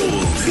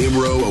Gold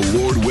Imro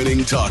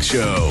Award-winning talk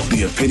show.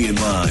 The Opinion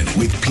Line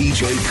with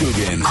PJ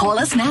Coogan. Call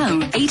us now,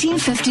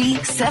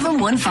 1850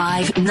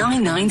 715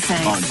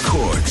 996. On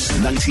Cork's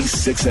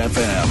 96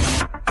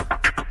 FM.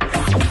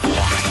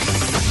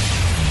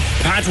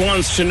 Pat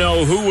wants to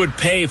know who would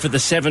pay for the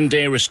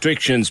 7-day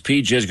restrictions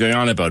PJ is going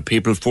on about.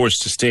 People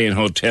forced to stay in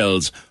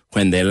hotels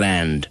when they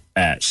land.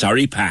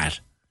 Sorry, Pat.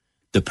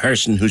 The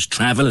person who's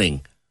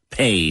travelling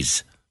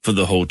pays for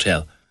the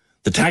hotel.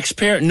 The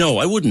taxpayer? No,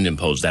 I wouldn't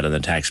impose that on the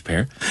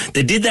taxpayer.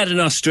 They did that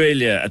in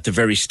Australia at the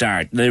very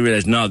start. They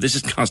realised, no, this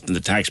is costing the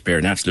taxpayer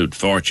an absolute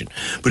fortune.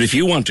 But if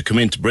you want to come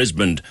into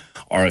Brisbane,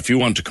 or if you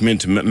want to come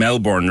into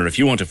Melbourne, or if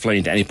you want to fly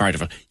into any part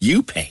of it,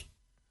 you pay.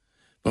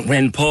 But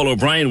when Paul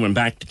O'Brien went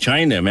back to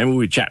China, remember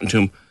we were chatting to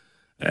him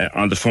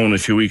on the phone a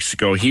few weeks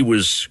ago, he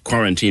was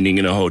quarantining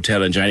in a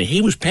hotel in China.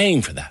 He was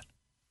paying for that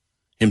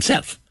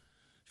himself.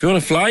 If you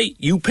want to fly,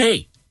 you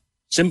pay.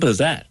 Simple as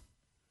that.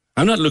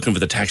 I'm not looking for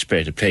the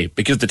taxpayer to pay,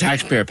 because the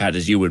taxpayer, Pat,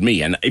 is you and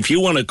me. And if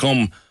you want to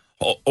come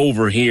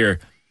over here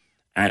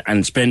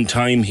and spend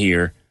time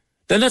here,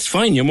 then that's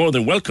fine. You're more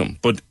than welcome.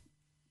 But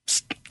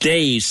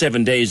stay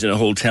 7 days in a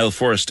hotel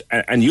first,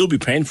 and you'll be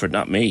paying for it,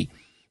 not me.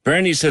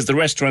 Bernie says the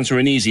restaurants are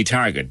an easy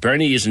target.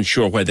 Bernie isn't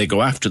sure why they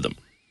go after them.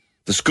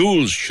 The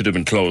schools should have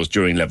been closed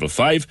during level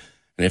 5,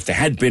 and if they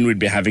had been, we'd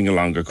be having a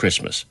longer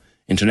Christmas.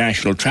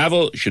 International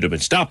travel should have been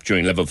stopped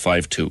during level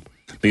 5 too.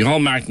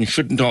 Micheál Martin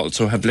shouldn't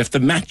also have left the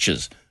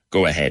matches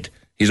go ahead.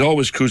 He's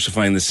always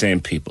crucifying the same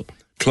people.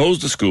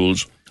 Close the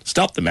schools,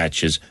 stop the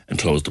matches, and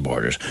close the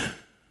borders.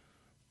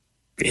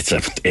 It's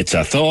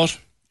a thought.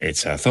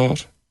 It's a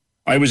thought.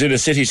 I was in a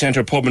city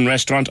centre pub and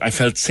restaurant. I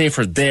felt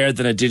safer there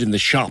than I did in the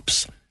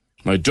shops.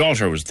 My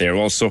daughter was there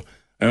also.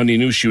 I only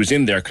knew she was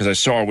in there because I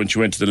saw her when she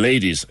went to the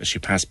ladies as she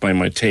passed by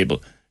my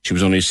table. She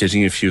was only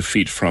sitting a few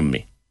feet from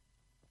me.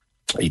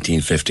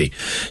 1850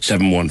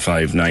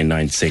 715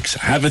 996.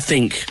 Have a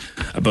think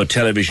about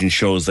television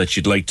shows that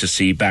you'd like to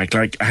see back.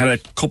 Like, I had a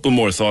couple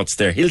more thoughts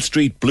there. Hill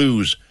Street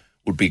Blues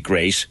would be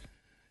great.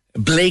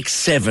 Blake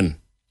 7.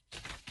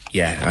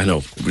 Yeah, I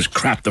know. It was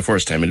crap the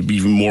first time. It'd be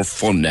even more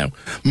fun now.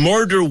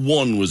 Murder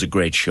 1 was a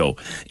great show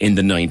in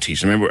the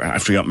 90s. I remember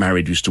after I got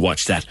married, we used to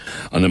watch that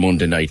on a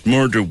Monday night.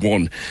 Murder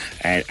 1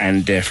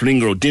 and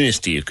Flingro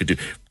Dynasty. You could do.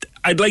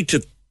 I'd like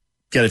to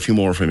get a few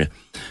more from you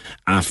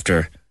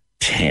after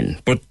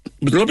 10. But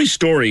with a lovely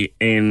story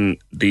in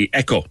the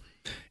Echo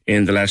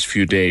in the last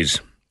few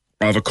days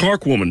of a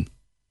Cork woman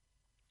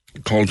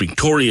called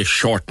Victoria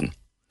Shorten,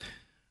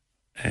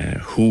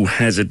 who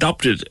has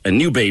adopted a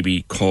new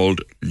baby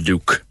called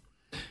Luke.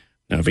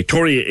 Now,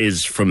 Victoria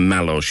is from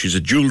Mallow. She's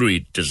a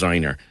jewellery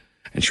designer,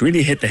 and she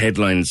really hit the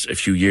headlines a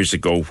few years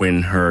ago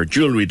when her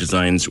jewellery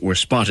designs were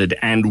spotted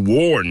and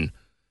worn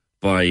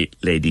by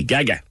Lady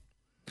Gaga.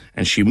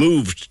 And she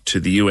moved to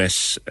the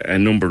US a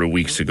number of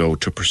weeks ago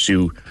to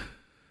pursue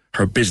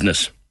her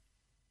business.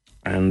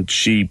 And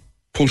she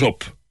put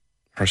up,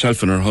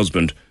 herself and her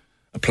husband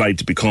applied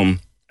to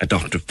become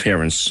adoptive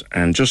parents.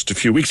 And just a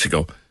few weeks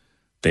ago,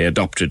 they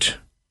adopted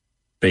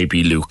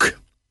baby Luke.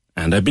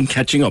 And I've been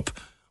catching up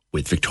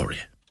with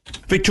Victoria.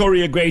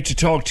 Victoria, great to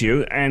talk to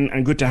you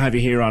and good to have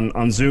you here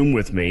on Zoom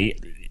with me.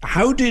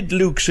 How did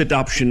Luke's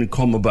adoption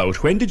come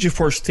about? When did you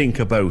first think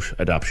about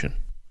adoption?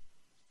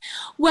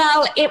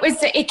 Well,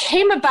 it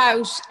came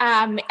about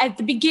at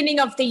the beginning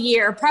of the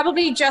year,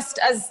 probably just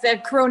as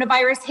the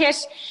coronavirus hit.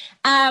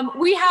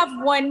 We have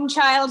one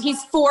child,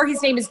 he's 4,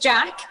 his name is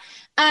Jack.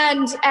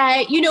 And,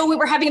 we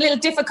were having a little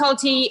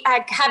difficulty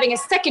having a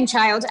second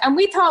child. And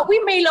we thought we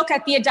may look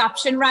at the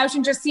adoption route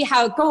and just see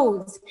how it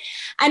goes.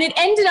 And it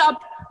ended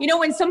up,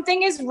 when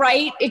something is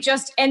right, it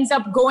just ends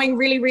up going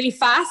really, really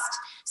fast.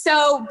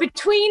 So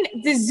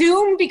between the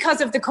Zoom, because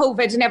of the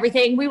COVID and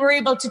everything, we were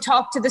able to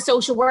talk to the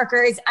social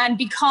workers and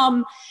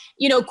become,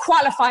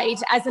 qualified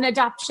as an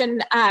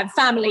adoption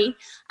family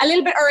a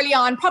little bit early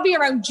on, probably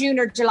around June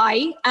or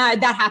July.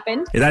 That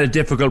happened. Is that a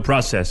difficult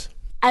process?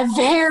 A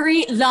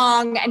very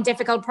long and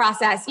difficult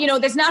process.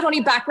 There's not only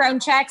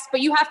background checks,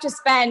 but you have to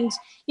spend,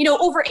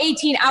 over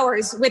 18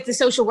 hours with the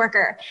social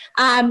worker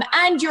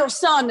and your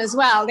son as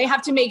well. They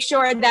have to make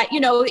sure that,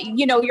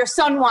 your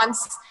son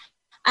wants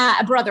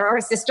a brother or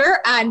a sister,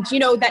 and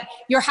that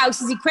your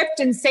house is equipped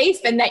and safe,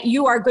 and that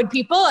you are good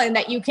people, and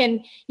that you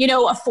can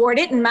afford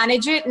it and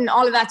manage it and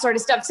all of that sort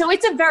of stuff. So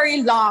it's a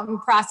very long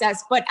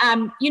process, but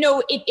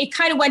it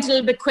kind of went a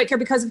little bit quicker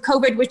because of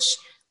COVID, which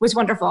was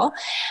wonderful.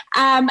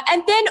 And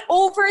then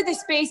over the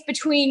space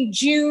between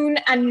June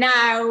and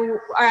now,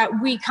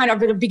 we kind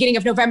of at the beginning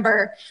of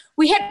November,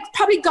 we had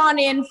probably gone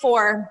in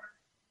for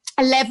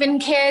 11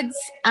 kids,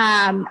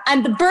 and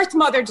the birth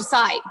mother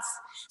decides.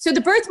 So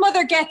the birth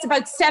mother gets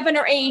about 7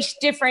 or 8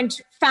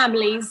 different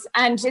families,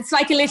 and it's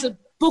like a little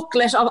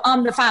booklet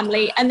on the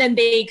family, and then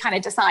they kind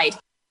of decide.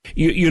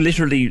 You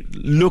literally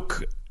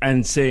look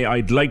and say,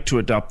 I'd like to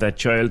adopt that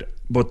child,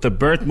 but the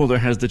birth mother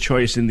has the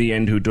choice in the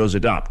end who does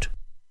adopt.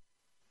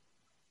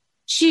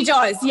 She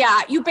does,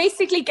 yeah. You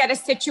basically get a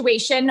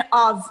situation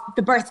of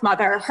the birth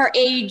mother, her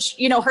age,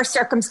 her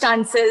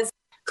circumstances,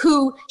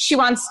 who she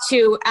wants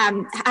to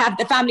have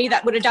the family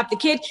that would adopt the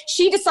kid.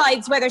 She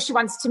decides whether she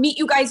wants to meet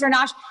you guys or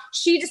not.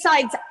 She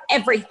decides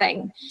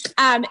everything.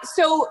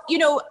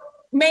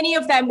 Many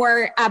of them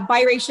were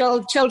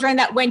biracial children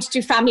that went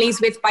to families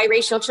with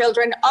biracial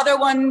children. Other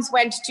ones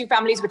went to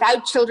families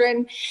without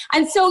children.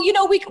 And so,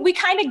 we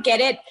kind of get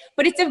it,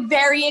 but it's a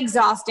very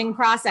exhausting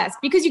process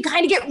because you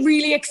kind of get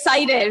really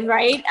excited,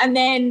 right? And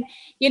then,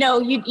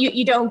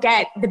 you don't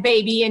get the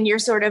baby and you're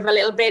sort of a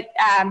little bit,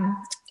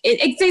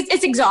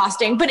 it's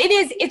exhausting, but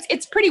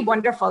it's pretty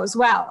wonderful as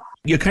well.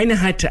 You kind of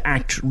had to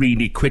act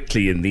really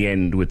quickly in the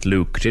end with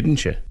Luke,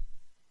 didn't you?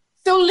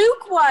 So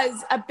Luke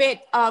was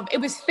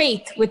it was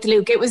faith with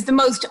Luke. It was the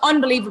most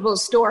unbelievable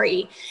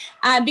story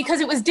because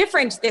it was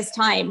different this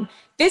time.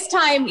 This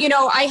time,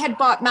 I had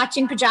bought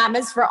matching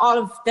pajamas for all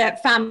of the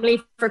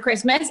family for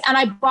Christmas, and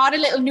I bought a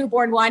little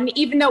newborn one,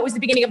 even though it was the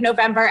beginning of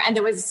November and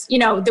there was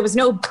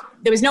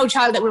no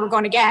child that we were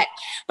going to get.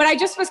 But I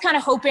just was kind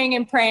of hoping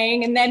and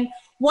praying. And then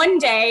one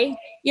day,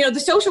 the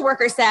social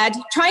worker said,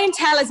 try and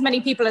tell as many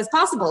people as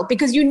possible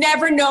because you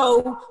never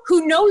know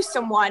who knows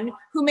someone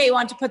who may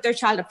want to put their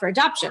child up for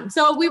adoption.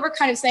 So we were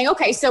kind of saying,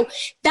 okay, so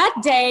that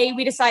day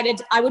we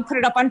decided I would put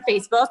it up on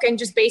Facebook and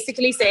just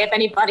basically say if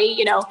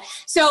anybody,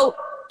 so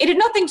it had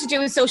nothing to do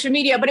with social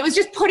media, but it was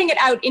just putting it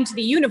out into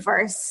the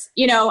universe,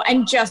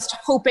 and just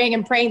hoping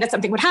and praying that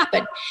something would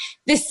happen.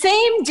 The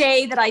same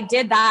day that I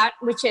did that,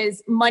 which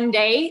is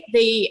Monday,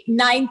 the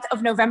 9th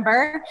of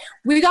November,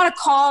 we got a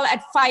call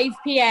at 5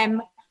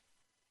 p.m.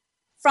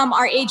 from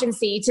our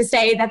agency to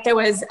say that there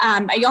was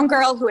a young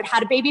girl who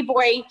had a baby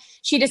boy.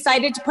 She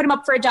decided to put him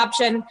up for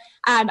adoption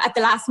at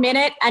the last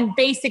minute, and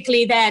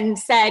basically then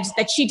said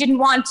that she didn't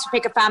want to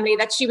pick a family,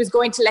 that she was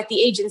going to let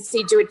the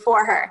agency do it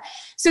for her.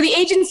 So the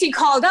agency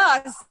called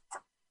us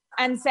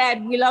and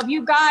said, we love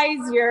you guys,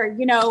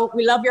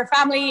 we love your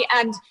family,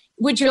 and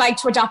would you like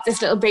to adopt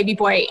this little baby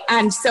boy?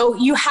 And so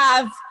you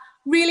have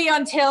really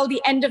until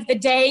the end of the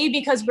day,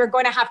 because we're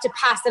going to have to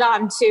pass it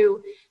on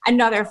to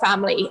another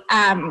family.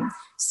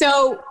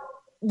 So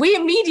we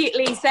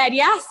immediately said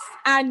yes.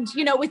 And,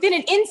 within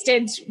an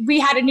instant, we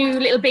had a new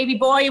little baby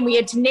boy, and we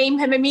had to name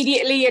him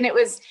immediately. And it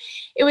was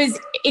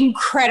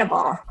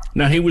incredible.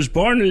 Now, he was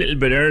born a little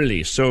bit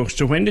early. So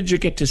when did you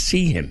get to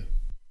see him?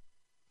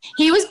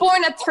 He was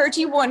born at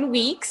 31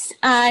 weeks,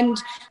 and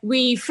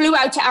we flew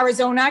out to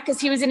Arizona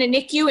because he was in a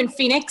NICU in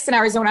Phoenix in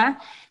Arizona.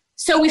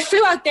 So we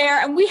flew out there,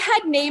 and we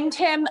had named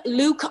him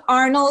Luke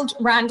Arnold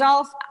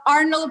Randolph,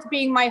 Arnold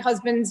being my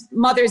husband's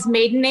mother's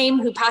maiden name,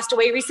 who passed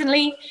away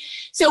recently.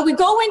 So we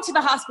go into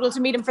the hospital to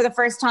meet him for the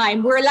first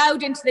time. We're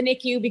allowed into the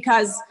NICU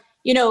because,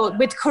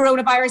 with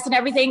coronavirus and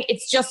everything,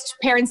 it's just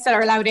parents that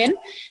are allowed in.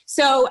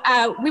 So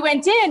we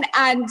went in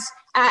and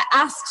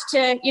asked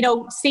to,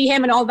 see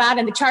him and all that.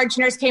 And the charge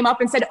nurse came up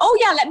and said, oh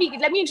yeah, let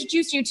me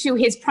introduce you to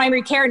his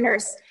primary care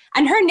nurse.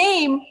 And her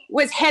name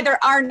was Heather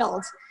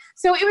Arnold.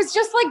 So it was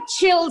just like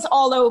chills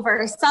all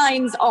over,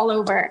 signs all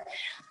over.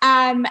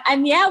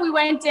 And yeah, we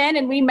went in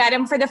and we met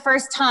him for the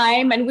first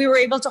time, and we were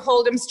able to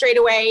hold him straight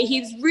away.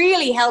 He's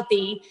really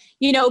healthy,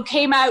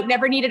 came out,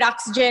 never needed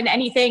oxygen,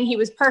 anything. He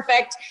was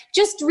perfect,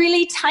 just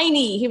really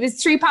tiny. He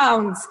was 3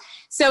 pounds.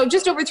 So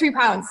just over 3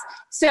 pounds.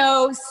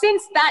 So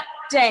since that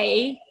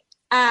day,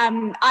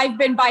 I've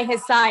been by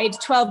his side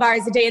 12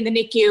 hours a day in the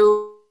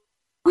NICU.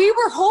 We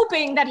were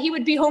hoping that he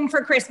would be home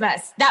for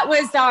Christmas. That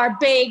was our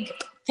big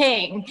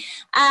thing.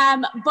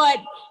 But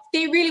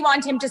they really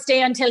want him to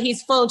stay until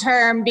he's full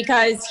term,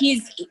 because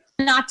he's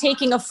not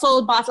taking a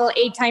full bottle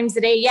 8 times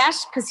a day yet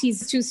because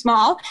he's too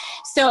small.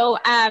 So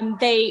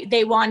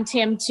they want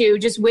him to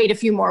just wait a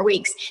few more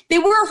weeks. They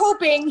were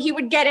hoping he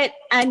would get it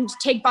and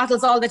take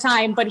bottles all the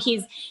time, but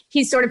he's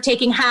sort of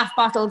taking half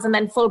bottles and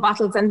then full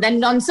bottles and then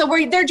none. So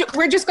we're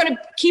just going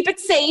to keep it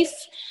safe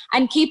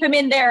and keep him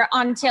in there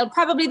until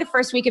probably the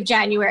first week of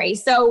January.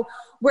 So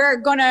we're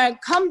going to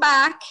come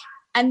back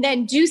and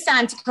then do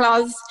Santa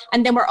Claus,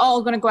 and then we're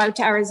all going to go out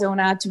to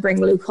Arizona to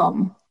bring Luke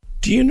home.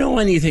 Do you know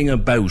anything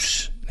about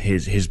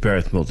his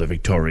birth mother,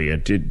 Victoria?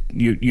 Did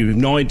you have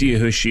no idea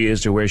who she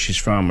is or where she's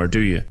from, or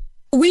do you?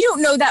 We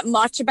don't know that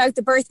much about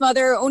the birth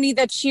mother, only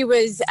that she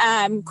was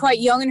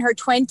quite young in her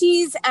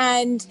 20s,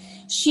 and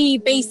she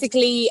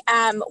basically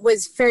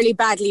was fairly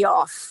badly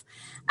off.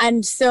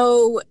 And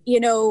so,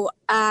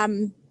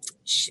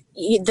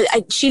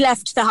 she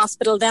left the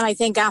hospital then, I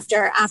think,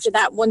 after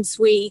that, once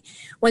we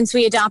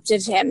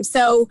adopted him.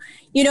 So,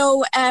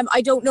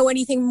 I don't know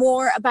anything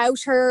more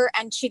about her,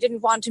 and she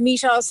didn't want to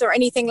meet us or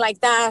anything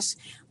like that.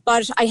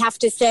 But I have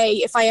to say,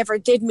 if I ever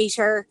did meet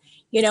her,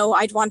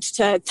 I'd want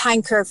to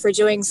thank her for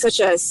doing such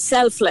a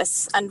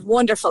selfless and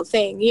wonderful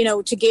thing,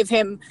 to give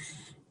him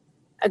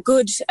a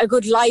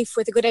good life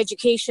with a good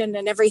education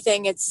and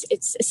everything.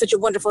 It's such a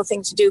wonderful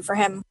thing to do for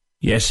him.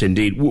 Yes,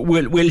 indeed.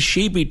 Will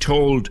she be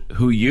told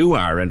who you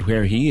are and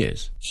where he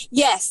is?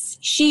 Yes,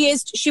 she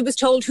is. She was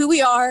told who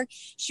we are.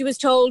 She was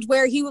told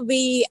where he will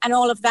be and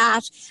all of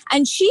that.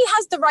 And she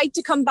has the right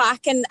to come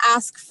back and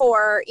ask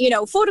for,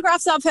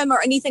 photographs of him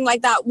or anything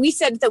like that. We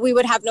said that we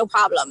would have no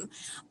problem.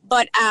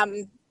 But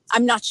I'm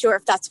not sure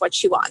if that's what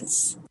she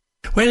wants.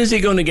 When is he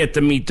going to get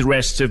to meet the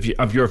rest of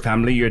your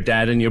family, your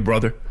dad and your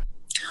brother?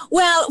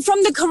 Well,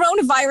 from the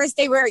coronavirus,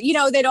 they were,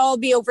 they'd all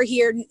be over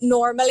here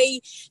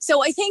normally.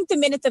 So I think the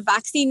minute the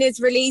vaccine is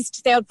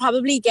released, they'll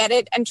probably get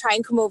it and try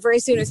and come over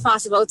as soon as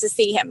possible to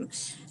see him.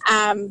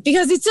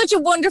 Because it's such a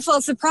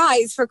wonderful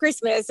surprise for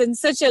Christmas and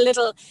such a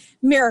little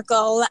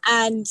miracle.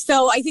 And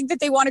so I think that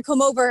they want to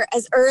come over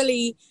as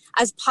early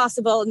as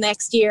possible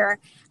next year.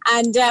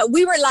 And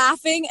we were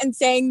laughing and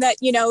saying that,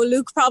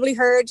 Luke probably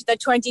heard that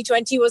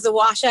 2020 was a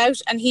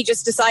washout, and he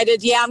just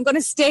decided, I'm going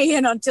to stay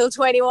in until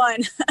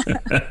 21.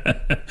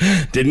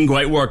 Didn't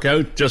quite work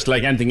out, just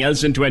like anything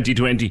else in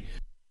 2020.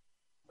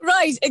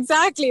 Right,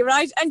 exactly,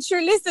 right. And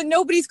sure, listen,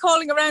 nobody's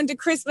calling around at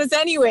Christmas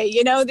anyway,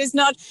 there's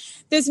not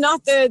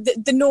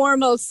the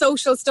normal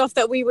social stuff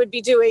that we would be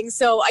doing.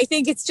 So I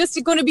think it's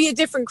just going to be a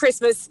different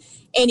Christmas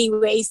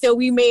anyway. So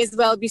we may as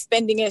well be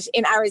spending it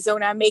in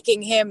Arizona,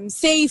 making him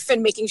safe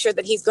and making sure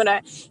that he's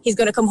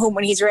gonna come home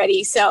when he's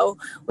ready. So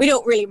we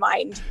don't really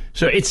mind.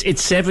 So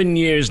it's 7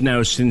 years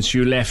now since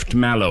you left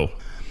Mallow.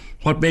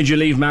 What made you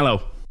leave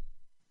Mallow?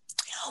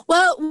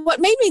 Well, what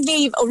made me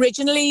leave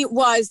originally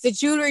was the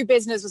jewellery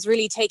business was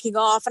really taking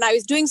off, and I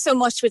was doing so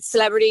much with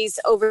celebrities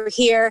over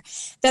here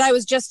that I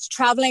was just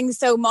travelling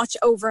so much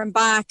over and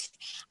back.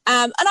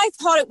 And I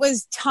thought it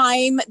was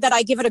time that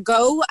I give it a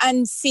go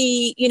and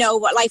see,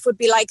 what life would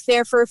be like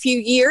there for a few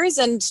years,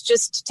 and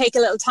just take a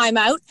little time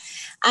out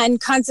and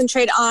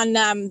concentrate on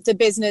the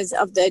business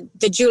of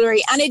the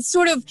jewellery. And it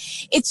sort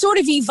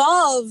of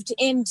evolved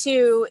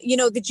into,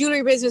 the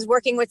jewellery business,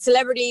 working with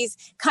celebrities,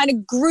 kind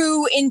of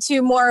grew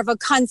into more of a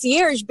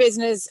concierge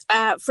business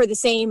for the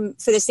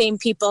same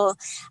people.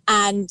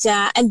 And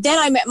then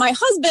I met my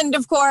husband,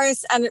 of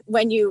course. And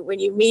when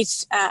you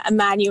meet a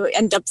man, you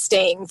end up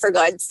staying for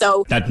good.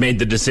 So that made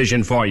the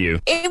decision for you.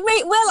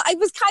 I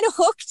was kind of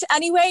hooked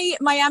anyway.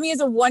 Miami is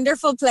a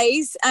wonderful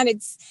place, and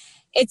it's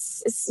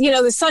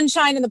the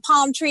sunshine and the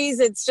palm trees.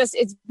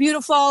 It's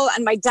beautiful,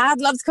 and my dad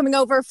loves coming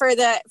over for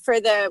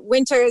the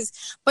winters.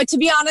 But to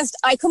be honest,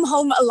 I come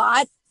home a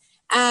lot.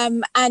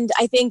 And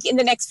I think in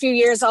the next few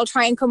years, I'll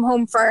try and come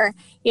home for,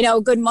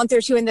 a good month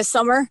or two in the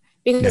summer,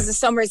 because the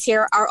summers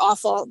here are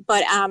awful.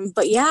 But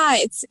yeah,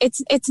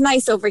 it's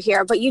nice over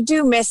here. But you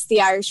do miss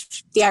the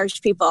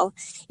Irish people.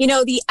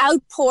 The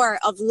outpour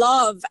of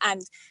love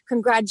and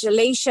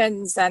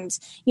congratulations, and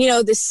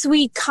the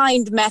sweet,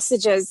 kind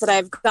messages that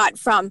I've got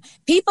from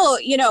people.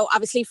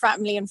 Obviously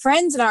family and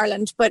friends in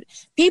Ireland, but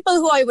people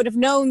who I would have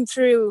known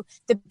through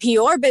the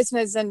PR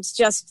business and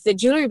just the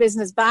jewelry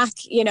business back,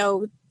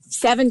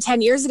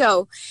 7-10 years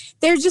ago.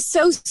 They're just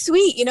so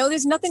sweet.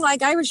 There's nothing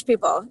like Irish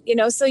people,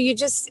 so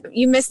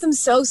you miss them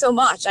so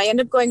much. I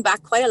end up going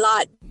back quite a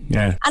lot.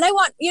 Yeah. And I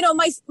want,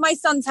 my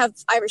sons have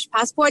Irish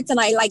passports, and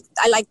I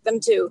like them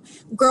to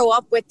grow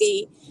up with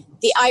the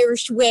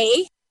Irish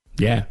way.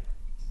 Yeah.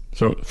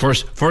 So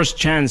first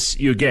chance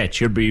you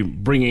get, you'll be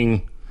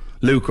bringing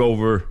Luke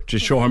over to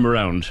show him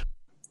around.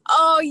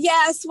 Oh,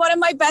 yes. One of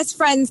my best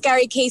friends,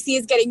 Gary Casey,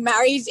 is getting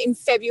married in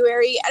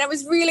February. And I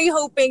was really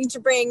hoping to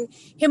bring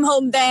him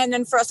home then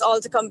and for us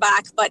all to come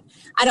back. But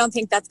I don't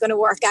think that's going to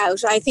work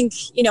out. I think,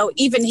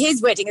 even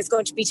his wedding is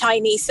going to be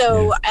tiny.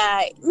 So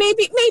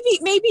maybe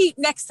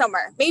next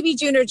summer, maybe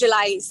June or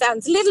July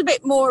sounds a little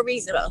bit more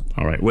reasonable.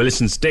 All right. Well,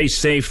 listen, stay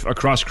safe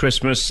across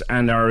Christmas,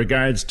 and our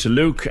regards to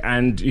Luke.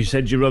 And you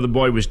said your other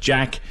boy was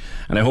Jack.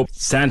 And I hope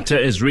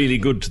Santa is really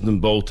good to them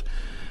both.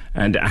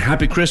 And a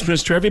happy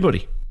Christmas to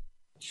everybody.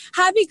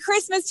 Happy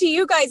Christmas to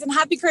you guys, and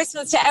happy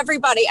Christmas to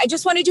everybody. I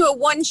just want to do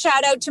one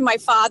shout out to my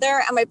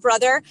father and my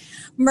brother,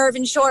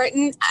 Mervyn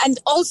Shorten, and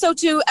also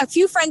to a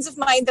few friends of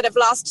mine that have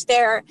lost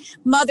their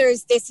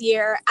mothers this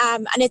year.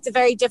 And it's a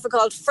very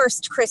difficult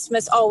first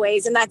Christmas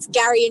always. And that's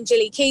Gary and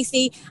Gilly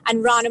Casey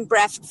and Ron and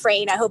Brett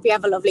Frayne. I hope you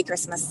have a lovely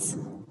Christmas.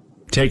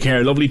 Take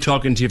care. Lovely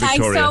talking to you,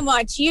 Victoria. Thanks so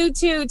much. You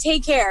too.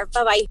 Take care.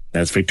 Bye-bye.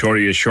 That's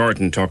Victoria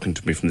Shorten talking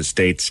to me from the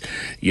States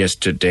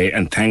yesterday.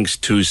 And thanks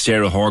to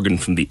Sarah Horgan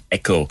from the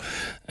Echo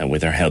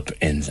with her help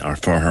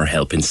for her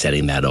help in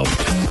setting that up.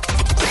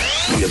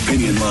 The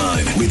Opinion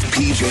Line with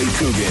PJ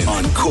Coogan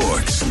on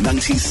Cork's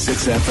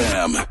 96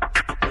 FM.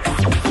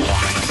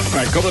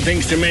 Right, a couple of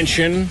things to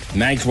mention.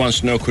 Mags wants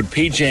to know, could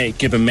PJ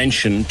give a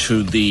mention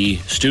to the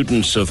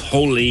students of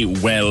Holy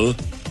Well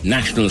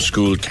National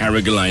School,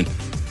 Carrigaline,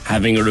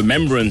 having a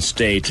Remembrance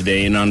Day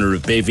today in honour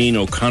of Baveen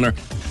O'Connor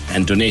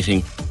and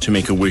donating to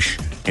make a wish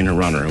in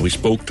her honour. We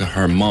spoke to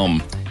her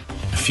mum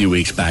a few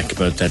weeks back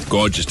about that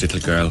gorgeous little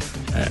girl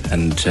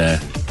and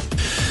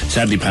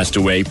sadly passed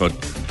away, but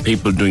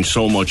people doing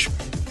so much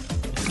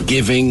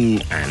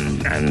giving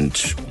and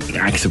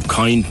acts of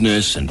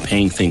kindness and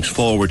paying things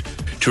forward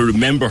to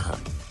remember her.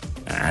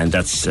 And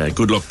that's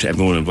good luck to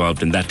everyone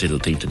involved in that little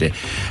thing today.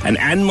 And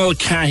Anne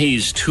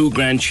Mulcahy's two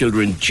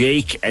grandchildren,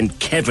 Jake and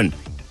Kevin,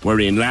 were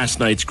in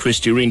last night's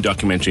Christy Reen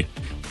documentary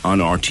on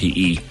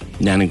RTE.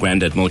 Nan and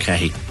Grandad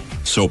Mulcahy,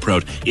 so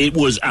proud. It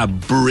was a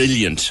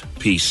brilliant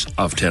piece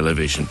of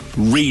television.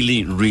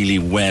 Really, really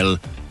well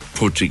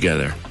put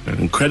together. An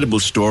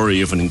incredible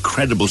story of an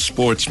incredible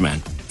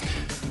sportsman.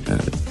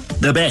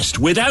 The best,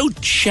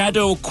 without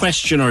shadow,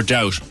 question or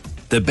doubt,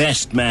 the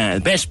best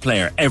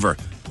player ever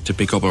to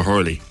pick up a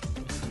hurley.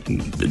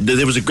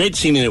 There was a great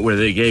scene in it where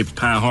they gave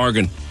Pa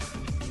Horgan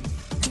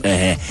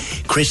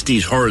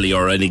Christie's hurley,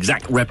 or an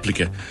exact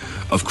replica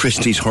of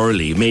Christie's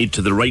hurley, made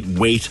to the right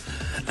weight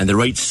and the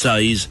right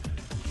size.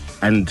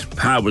 And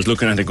Pa was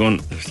looking at it going,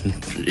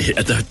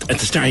 at the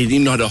start, he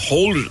didn't know how to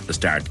hold it at the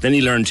start. Then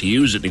he learned to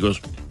use it, and he goes,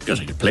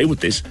 I could play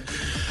with this.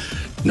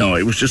 No,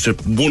 it was just a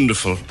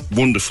wonderful,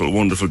 wonderful,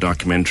 wonderful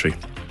documentary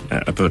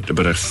about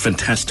a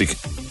fantastic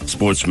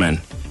sportsman.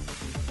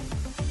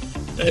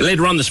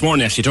 Later on this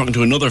morning, actually, talking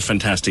to another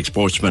fantastic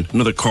sportsman,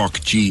 another Cork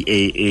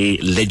GAA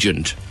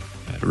legend,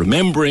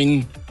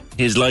 remembering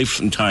his life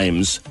and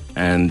times,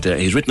 and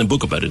he's written a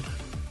book about it.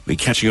 We'll be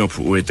catching up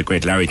with the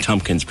great Larry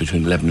Tompkins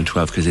between 11 and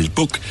 12, because his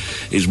book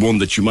is one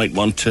that you might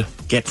want to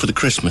get for the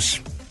Christmas.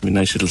 A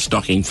nice little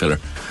stocking filler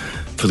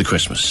for the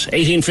Christmas.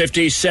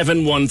 1850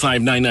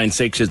 715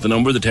 996 is the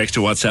number. The text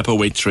to WhatsApp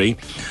 083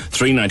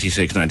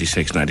 396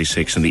 96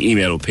 96, and the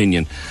email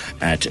opinion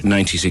at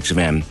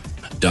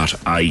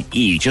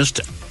 96fm.ie.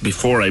 Just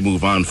before I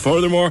move on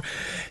furthermore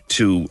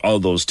to all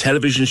those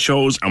television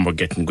shows, and we're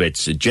getting great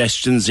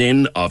suggestions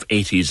in of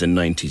 80s and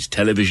 90s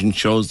television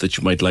shows that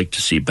you might like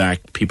to see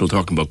back. People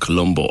talking about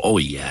Columbo. Oh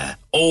yeah.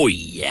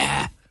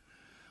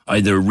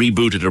 either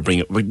reboot it or bring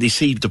it. But you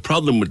see, the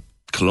problem with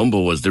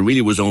Columbo was there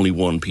really was only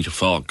one Peter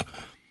Falk.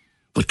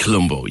 But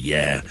Columbo,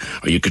 yeah.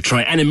 Or you could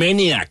try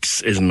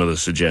Animaniacs is another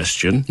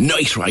suggestion.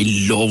 Knight Rider,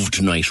 I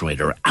loved Knight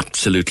Rider.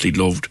 Absolutely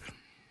loved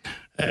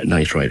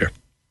Knight Rider.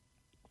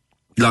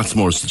 Lots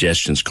more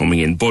suggestions coming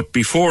in. But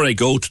before I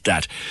go to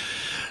that,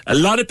 a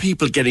lot of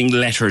people getting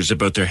letters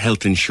about their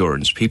health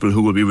insurance, people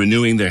who will be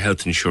renewing their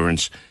health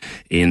insurance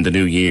in the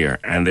new year.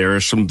 And there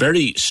are some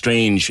very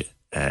strange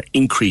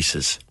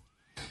increases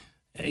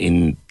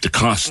in the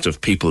cost of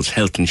people's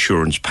health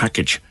insurance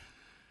package.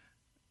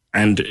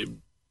 And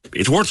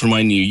it's worth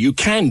reminding you, you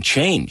can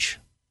change.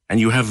 And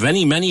you have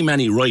many, many,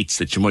 many rights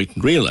that you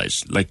mightn't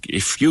realise. Like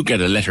if you get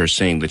a letter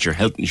saying that your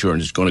health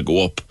insurance is going to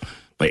go up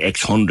by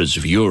X hundreds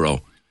of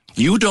euro,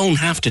 you don't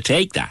have to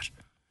take that.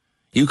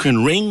 You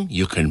can ring,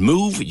 you can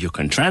move, you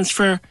can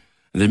transfer.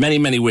 There are many,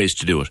 many ways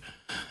to do it.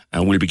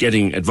 And we'll be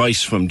getting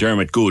advice from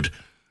Dermot Good,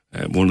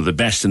 one of the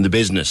best in the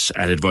business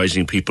at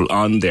advising people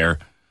on their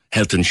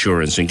health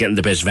insurance and getting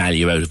the best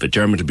value out of it.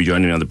 Dermot will be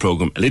joining me on the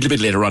programme a little bit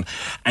later on.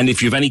 And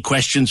if you have any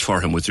questions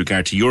for him with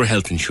regard to your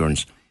health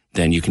insurance,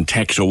 then you can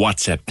text or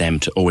WhatsApp them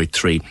to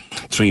 083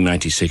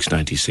 396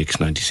 96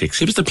 96.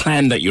 Give us the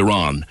plan that you're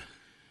on.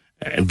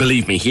 And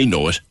believe me, he'll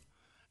know it.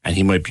 And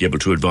he might be able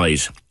to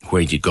advise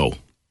where you go.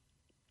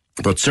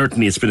 But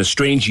certainly it's been a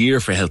strange year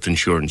for health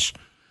insurance.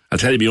 I'll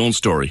tell you my own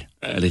story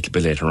a little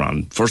bit later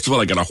on. First of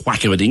all, I got a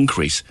whack of an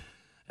increase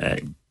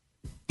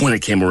when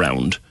it came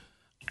around.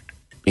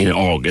 In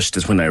August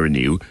is when I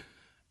renew.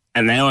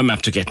 And now I'm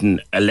after getting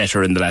a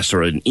letter in the last,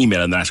 or an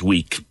email in the last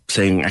week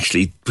saying,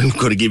 actually, we're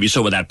going to give you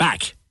some of that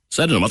back.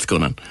 So I don't know what's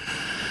going on.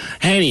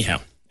 Anyhow,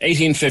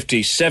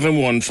 1850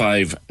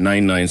 715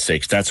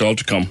 996. That's all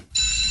to come.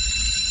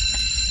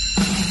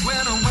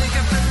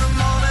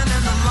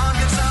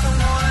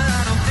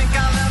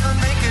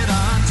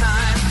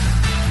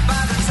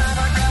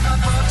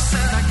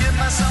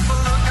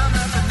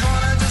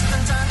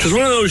 It was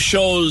one of those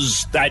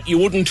shows that you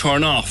wouldn't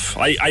turn off.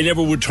 I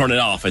never would turn it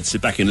off. I'd sit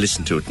back and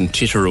listen to it and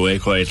titter away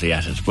quietly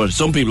at it. But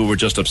some people were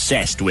just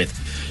obsessed with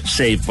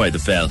Saved by the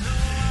Bell.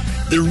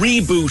 The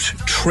reboot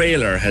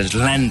trailer has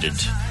landed,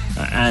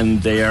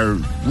 and they are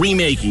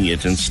remaking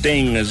it and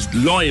staying as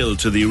loyal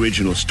to the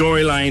original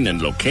storyline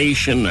and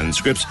location and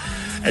scripts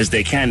as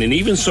they can. And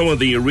even some of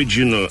the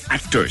original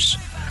actors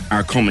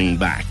are coming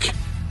back.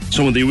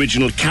 Some of the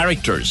original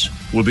characters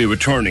will be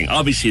returning.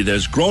 Obviously,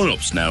 there's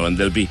grown-ups now, and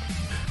they'll be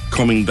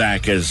coming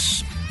back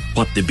as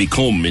what they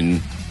become in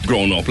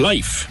grown-up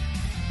life.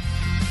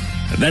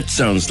 And that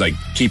sounds like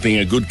keeping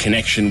a good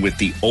connection with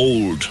the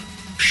old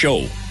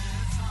show.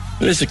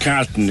 Melissa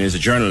Carlton is a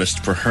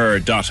journalist for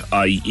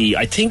her.ie.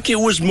 I think it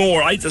was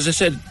more, as I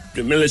said,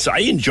 Melissa, I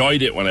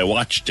enjoyed it when I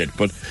watched it,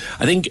 but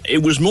I think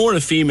it was more a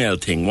female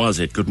thing, was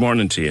it? Good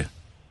morning to you.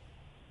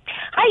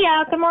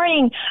 Hiya, good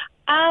morning.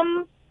 I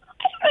don't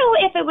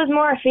know if it was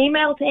more a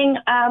female thing.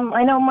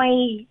 I know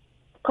my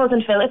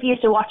cousin Philip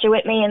used to watch it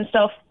with me and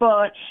stuff,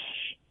 but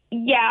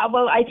yeah,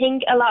 well, I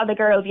think a lot of the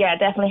girls,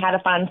 definitely had a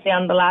fancy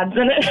on the lads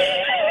in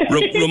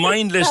it.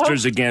 Remind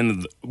listeners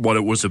again what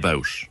it was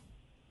about.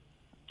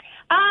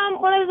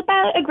 Well, it was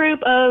about a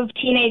group of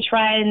teenage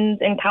friends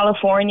in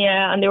California,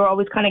 and they were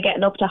always kind of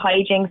getting up to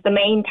hijinks. The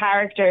main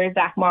character,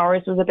 Zach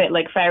Morris, was a bit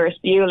like Ferris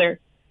Bueller,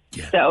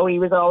 so he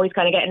was always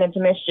kind of getting into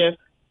mischief.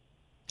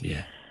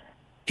 Yeah,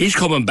 he's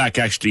coming back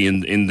actually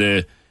in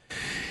the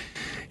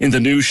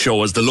news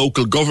show as the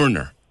local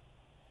governor,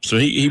 so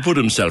he put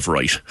himself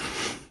right.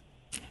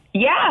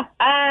 Yeah,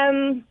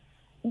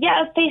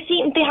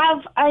 they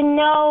have, I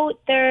know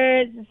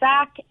there's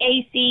Zach,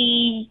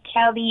 AC,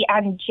 Kelly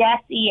and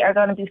Jesse are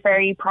going to be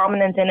very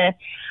prominent in it,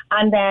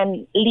 and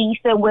then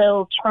Lisa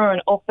will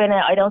turn up in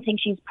it. I don't think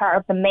she's part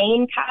of the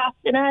main cast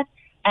in it,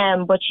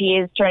 but she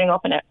is turning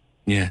up in it.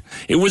 Yeah,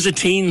 it was a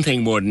teen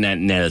thing more than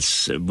anything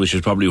else, which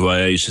is probably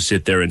why I used to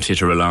sit there and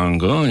titter along,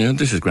 go, oh yeah,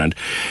 this is grand.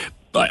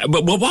 But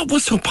what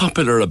was so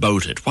popular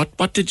about it?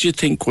 What did you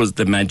think was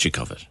the magic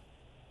of it?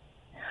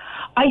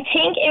 I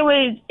think it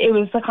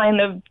was the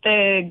kind of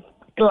the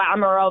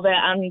glamour of it,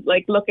 and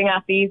like looking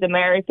at these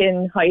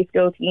American high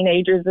school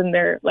teenagers in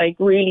their like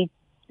really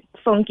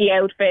funky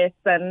outfits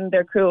and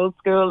their cool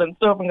school and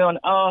stuff, and going,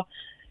 oh,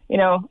 you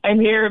know, I'm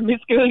here in my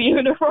school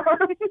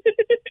uniform.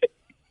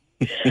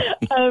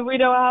 We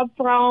don't have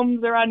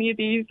proms or any of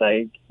these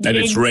like and things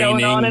it's raining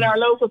going on in our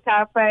local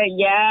cafe.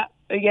 Yeah,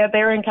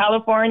 they're in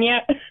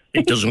California.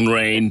 It doesn't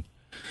rain.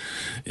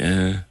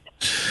 Yeah.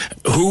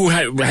 Who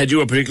had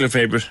you a particular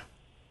favourite?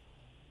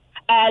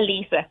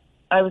 Lisa.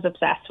 I was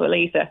obsessed with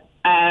Lisa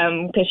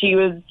because she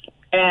would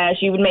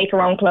make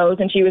her own clothes,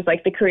 and she was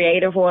like the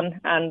creative one,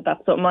 and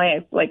that's something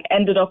I like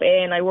ended up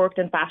in. I worked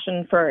in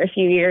fashion for a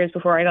few years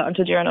before I got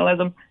into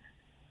journalism.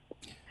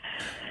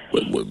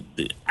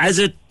 As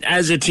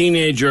a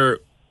teenager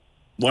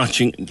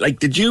watching,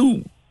 like,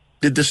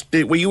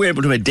 were you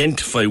able to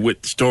identify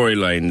with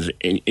storylines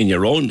in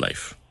your own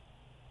life?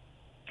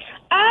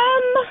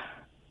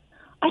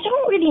 I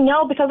don't really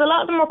know, because a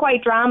lot of them were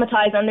quite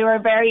dramatised and they were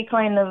very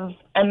kind of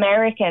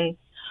American.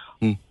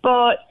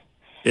 But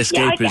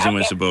escapism,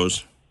 I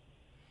suppose.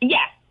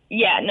 Yeah,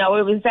 yeah, no,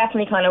 it was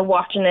definitely kind of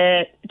watching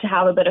it to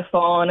have a bit of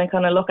fun and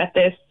kind of look at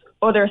this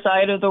other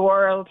side of the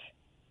world.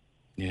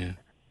 Yeah.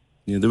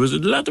 Yeah, there was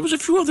a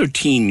few other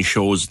teen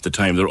shows at the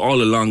time. They're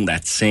all along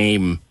that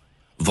same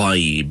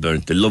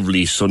vibe, the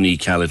lovely sunny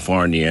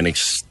California and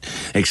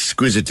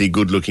exquisitely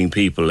good-looking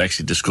people,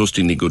 actually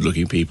disgustingly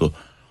good-looking people.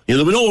 You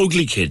know, there were no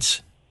ugly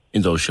kids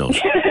in those shows.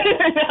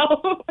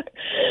 No,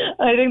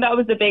 I think that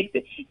was the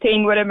big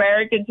thing with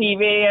American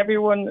TV.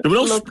 Everyone there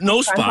were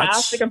no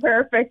fantastic spots. And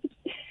perfect.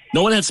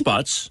 No one had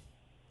spots.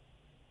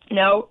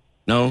 No,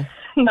 not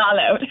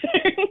allowed.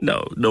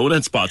 No one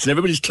had spots, and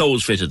everybody's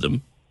clothes fitted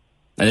them,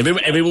 and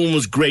everyone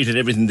was great at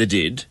everything they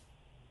did.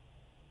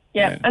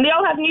 Yeah, and they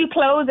all have new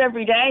clothes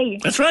every day.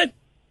 That's right.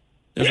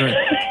 There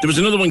was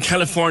another one,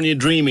 California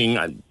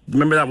Dreaming.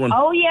 Remember that one?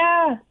 Oh,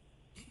 yeah.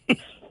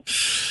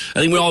 I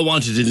think we all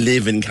wanted to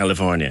live in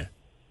California.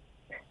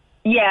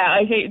 Yeah,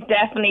 I think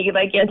definitely.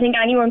 Like, I think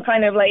anyone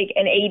kind of like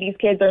an 80s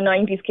kids or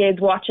 90s kids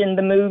watching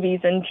the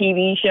movies and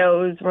TV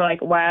shows were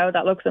like, wow,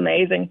 that looks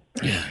amazing.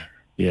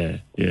 Yeah.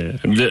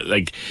 And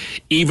like,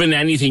 even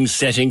anything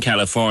set in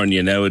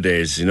California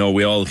nowadays, you know,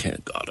 we all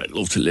God, I'd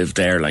love to live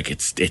there. Like,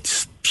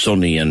 it's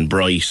sunny and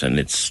bright,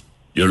 and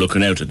you're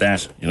looking out at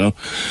that, you know.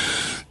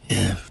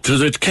 Yeah. So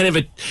it's kind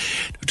of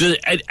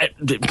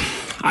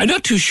I'm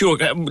not too sure.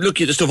 Look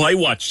at the stuff I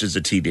watched as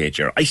a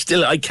teenager. I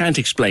can't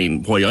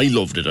explain why I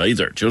loved it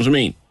either. Do you know what I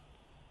mean?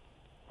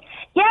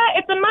 Yeah,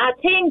 it's a mad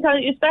thing,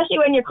 especially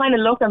when you're kind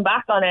of looking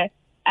back on it.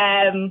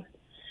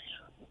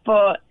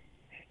 But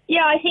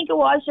yeah, I think it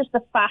was just a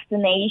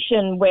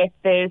fascination with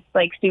this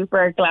like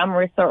super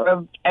glamorous sort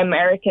of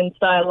American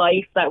style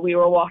life that we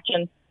were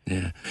watching.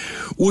 Yeah.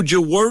 Would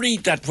you worry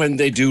that when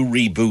they do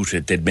reboot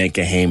it, they'd make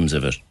a hames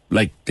of it,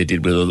 like they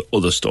did with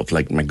other stuff,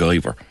 like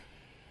MacGyver?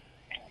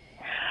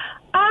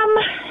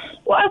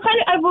 Well,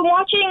 I've been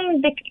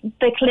watching the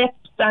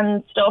clips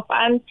and stuff,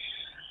 and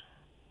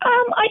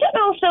I don't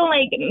know if they'll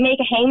like make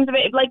a hames of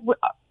it. Like,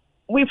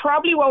 we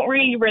probably won't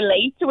really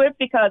relate to it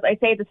because I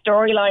say the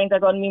storylines are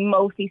going to be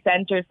mostly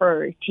centered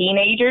for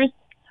teenagers,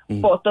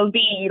 but there'll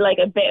be like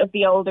a bit of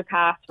the older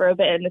cast for a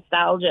bit of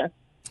nostalgia.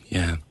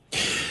 Yeah.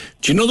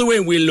 Do you know the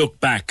way we look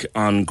back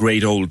on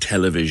great old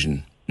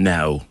television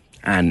now,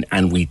 and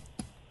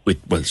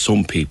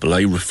some people,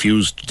 I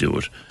refuse to do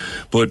it,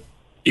 but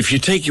if you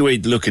take away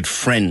the look at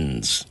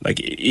Friends,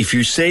 like if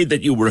you say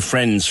that you were a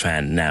Friends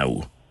fan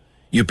now,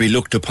 you'd be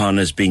looked upon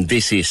as being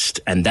this-ist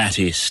and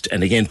that-ist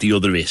and against the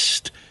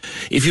other-ist.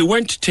 If you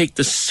weren't to take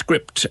the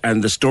script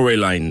and the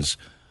storylines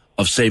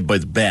of Saved by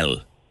the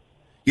Bell,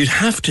 you'd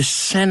have to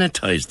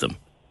sanitize them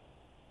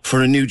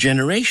for a new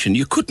generation.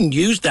 You couldn't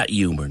use that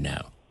humour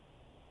now.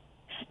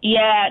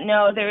 Yeah,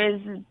 no, there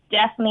is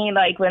definitely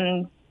like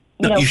when...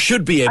 You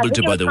should be able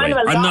to, by the way.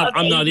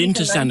 I'm not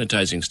into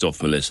sanitizing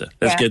stuff, Melissa.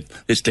 Let's get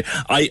this.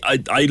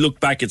 I look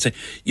back and say,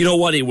 you know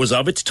what? It was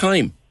of its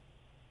time.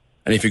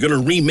 And if you're going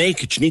to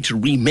remake it, you need to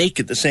remake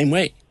it the same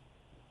way.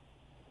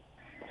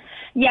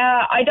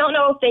 Yeah, I don't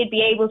know if they'd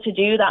be able to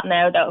do that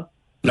now, though.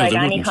 No, like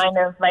any kind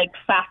of like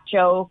fat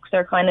jokes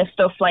or kind of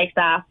stuff like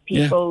that,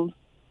 people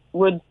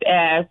would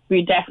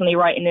be definitely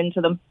writing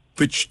into them.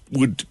 Which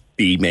would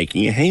be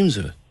making a hames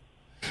of it.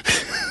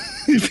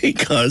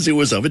 Because it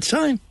was of its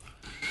time.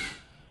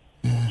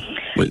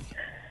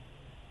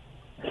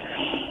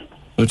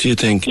 What do you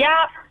think?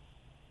 Yeah.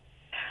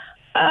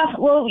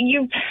 Well,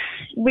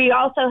 we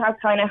also have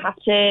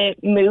to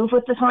move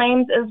with the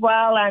times as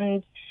well,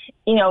 and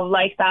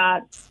like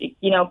that.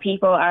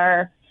 People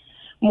are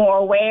more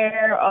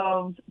aware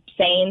of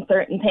saying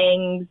certain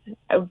things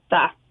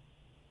that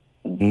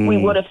we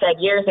would have said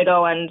years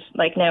ago, and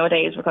like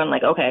nowadays we're kind of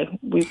like, okay,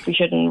 we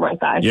shouldn't write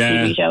that into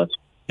TV shows.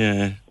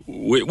 Yeah.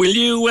 Will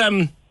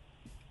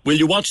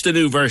you watch the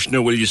new version,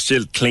 or will you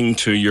still cling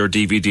to your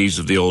DVDs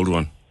of the old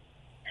one?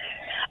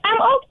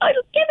 I'll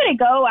give it a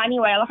go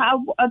anyway.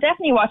 I'll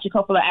definitely watch a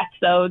couple of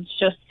episodes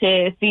just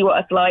to see what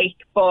it's like.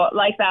 But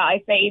like that,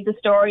 I say the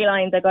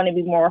storylines are going to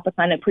be more for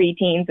kind of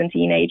preteens and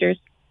teenagers.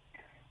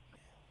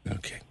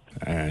 Okay.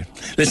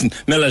 Listen,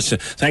 Melissa,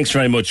 thanks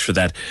very much for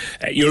that.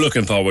 You're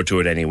looking forward to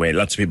it anyway.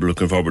 Lots of people are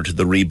looking forward to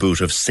the reboot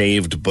of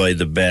Saved by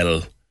the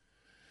Bell.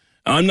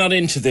 I'm not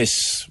into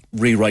this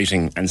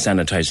rewriting and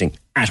sanitizing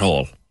at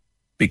all.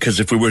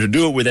 Because if we were to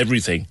do it with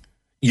everything,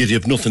 you'd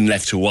have nothing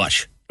left to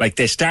watch. Like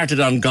they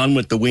started on Gone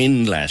with the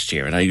Wind last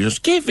year, and I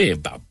just give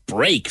it a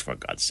break, for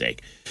God's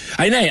sake.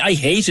 I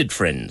hated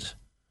Friends.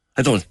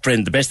 I thought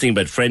the best thing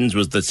about Friends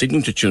was the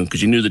signature tune,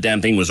 because you knew the damn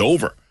thing was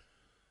over.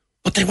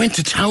 But they went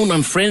to town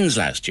on Friends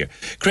last year.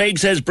 Craig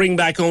says, bring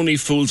back Only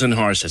Fools and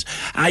Horses.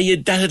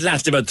 That had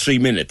lasted about 3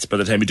 minutes by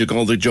the time he took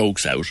all the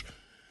jokes out.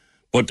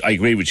 But I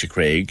agree with you,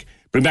 Craig.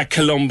 Bring back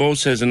Columbo,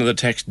 says another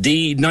text.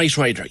 D, Knight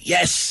Rider.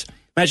 Yes!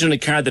 Imagine a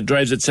car that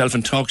drives itself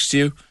and talks to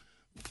you.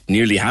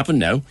 Nearly happened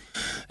now.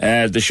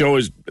 The show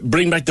is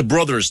bring back The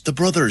Brothers. The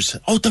Brothers.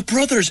 Oh, The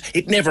Brothers.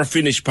 It never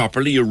finished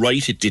properly. You're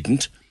right, it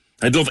didn't.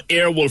 I'd love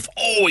Airwolf.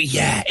 Oh,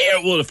 yeah,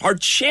 Airwolf. Hard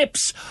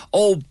Chips.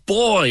 Oh,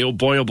 boy, oh,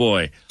 boy, oh,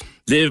 boy.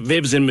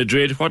 Viv's in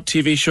Madrid. What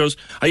TV shows?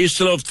 I used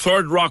to love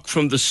Third Rock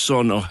from the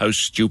Sun. Oh, how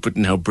stupid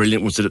and how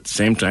brilliant was it at the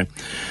same time.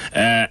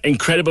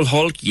 Incredible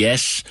Hulk,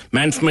 yes.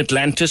 Man from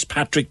Atlantis,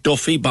 Patrick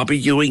Duffy, Bobby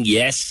Ewing,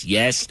 yes.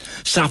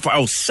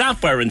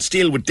 Sapphire and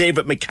Steel with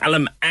David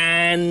McCallum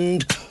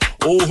and...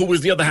 Oh, who was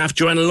the other half?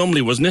 Joanna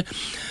Lumley, wasn't it?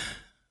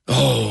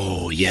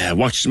 Oh, yeah,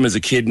 watched them as a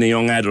kid and a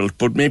young adult,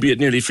 but maybe at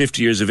nearly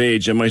 50 years of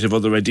age I might have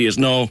other ideas.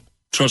 No,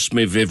 trust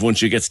me, Viv,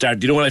 once you get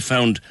started. You know what I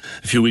found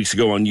a few weeks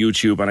ago on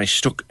YouTube? And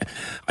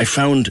I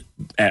found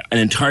an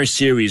entire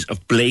series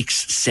of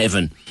Blake's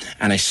 7,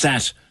 and I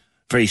sat,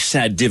 very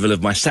sad divil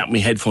of my, sat with my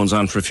headphones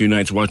on for a few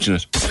nights watching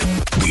it.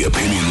 The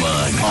Opinion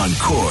Line on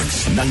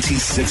Cork's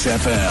 96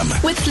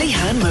 FM. With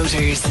Lehan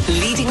Motors,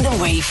 leading the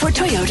way for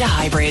Toyota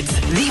hybrids.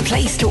 The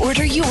place to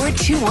order your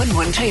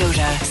 211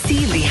 Toyota.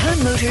 See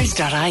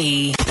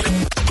lehanmotors.ie.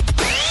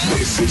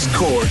 This is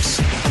Cork's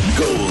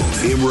Gold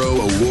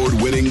Imro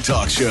Award-winning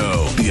talk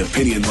show. The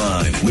Opinion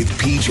Line with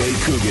PJ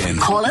Coogan.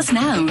 Call us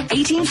now,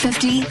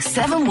 1850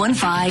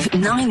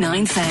 715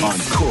 996. On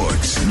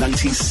Cork's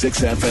 96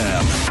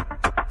 FM.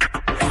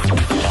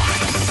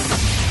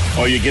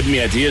 Oh, you're giving me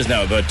ideas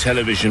now about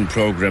television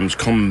programmes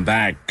coming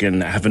back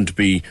and having to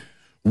be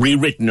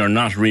rewritten or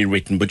not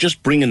rewritten, but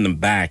just bringing them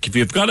back. If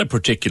you've got a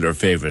particular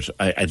favourite,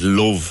 I'd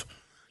love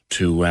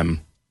to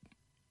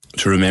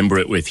remember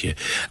it with you.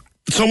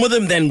 Some of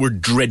them then were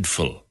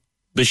dreadful.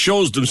 The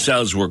shows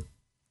themselves were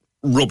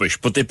rubbish,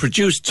 but they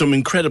produced some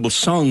incredible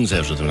songs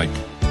out of them. Like,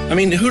 I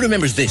mean, who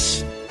remembers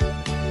this?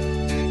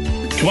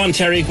 Come on,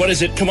 Terry, what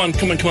is it? Come on.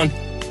 Come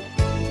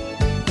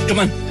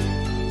on.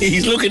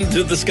 He's looking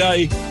to the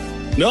sky.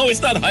 No,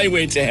 it's not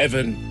Highway to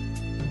Heaven.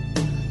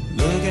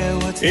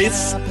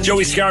 It's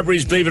Joey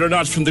Scarberry's Believe It or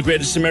Not from The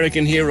Greatest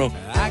American Hero,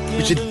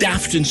 which is a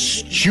daft and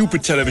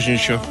stupid television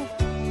show.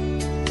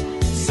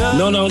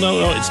 No.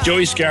 It's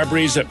Joey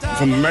Scarberry's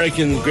from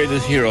American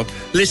Greatest Hero.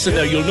 Listen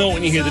now, you'll know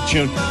when you hear the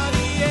tune.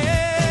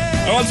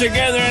 All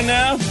together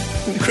now,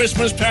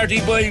 Christmas party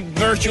by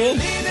Virtual.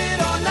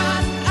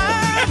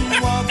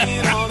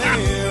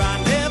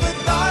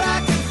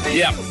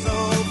 Yeah,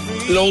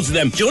 loads of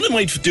them. Do you know what I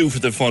might do for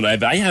the fun? I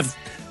have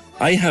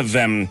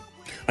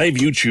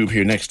YouTube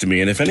here next to me,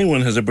 and if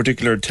anyone has a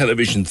particular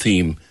television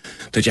theme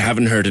that you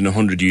haven't heard in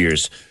 100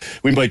 years,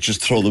 we might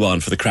just throw them on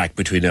for the crack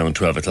between now and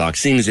 12 o'clock,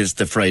 seeing as it's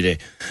the Friday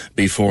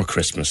before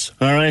Christmas.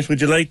 All right, would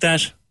you like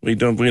that?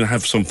 We'll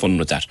have some fun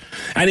with that.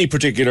 Any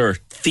particular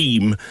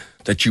theme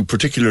that you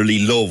particularly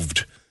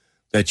loved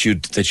that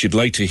you'd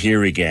like to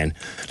hear again?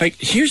 Like,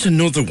 here's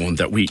another one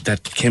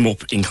that came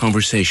up in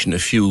conversation a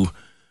few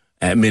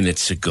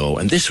minutes ago,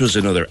 and this was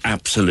another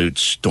absolute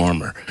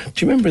stormer.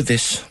 Do you remember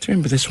this?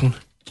 One?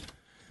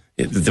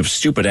 The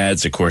stupid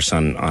ads, of course,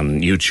 on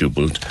YouTube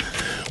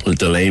will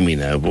delay me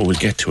now, but we'll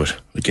get to it.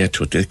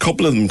 A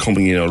couple of them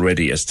coming in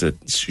already as to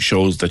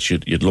shows that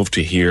you'd love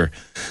to hear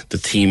the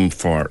theme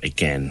for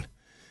again.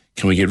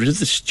 Can we get rid of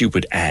the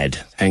stupid ad?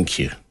 Thank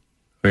you.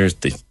 Where's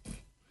the... Here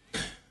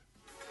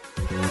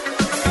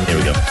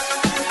we go.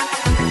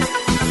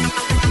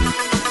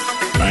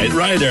 Right,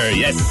 Ryder,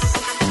 yes.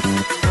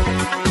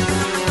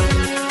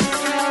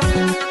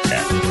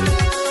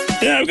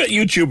 Yeah, I've got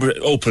YouTube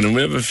open, and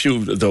we have a few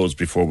of those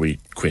before we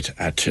quit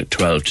at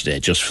 12 today,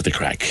 just for the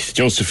crack.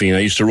 Josephine, I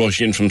used to rush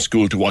in from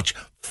school to watch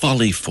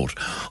Follyfoot.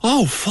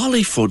 Oh,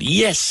 Follyfoot,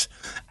 yes,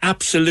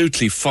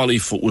 absolutely.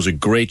 Follyfoot was a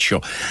great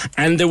show.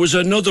 And there was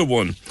another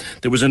one.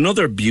 There was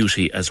another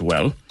beauty as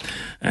well,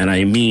 and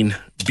I mean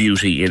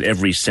beauty in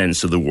every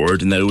sense of the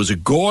word, and that it was a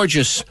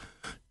gorgeous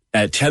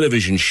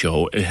television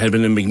show. It had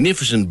been a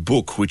magnificent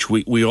book, which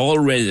we all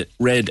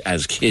read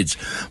as kids.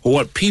 But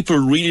what people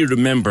really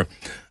remember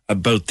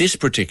about this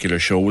particular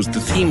show was the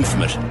theme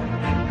from it.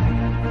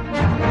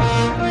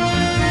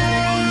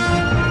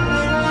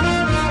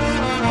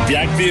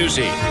 Black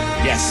Beauty,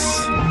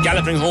 yes.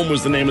 Galloping Home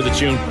was the name of the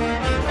tune.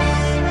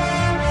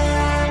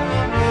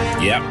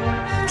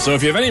 Yeah. So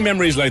if you have any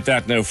memories like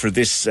that now for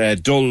this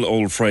dull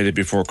old Friday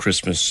before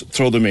Christmas,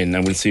 throw them in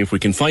and we'll see if we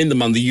can find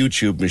them on the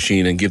YouTube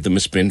machine and give them a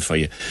spin for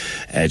you,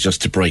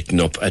 just to brighten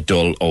up a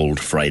dull old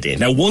Friday.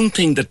 Now, one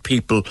thing that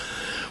people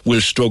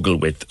will struggle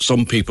with,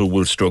 some people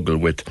will struggle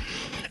with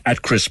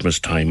at Christmas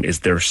time, is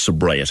their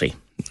sobriety.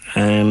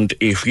 And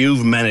if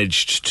you've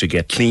managed to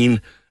get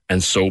clean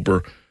and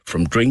sober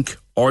from drink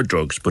or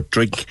drugs, but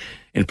drink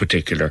in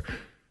particular,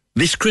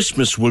 this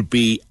Christmas will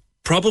be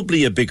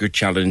probably a bigger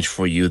challenge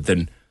for you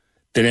than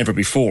ever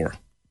before,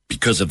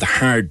 because of the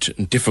hard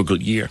and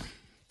difficult year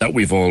that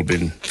we've all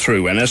been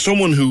through. And as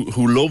someone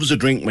who loves a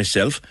drink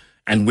myself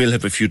and will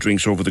have a few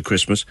drinks over the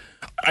Christmas,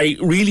 I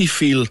really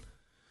feel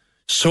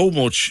so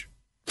much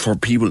for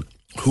people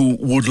who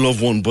would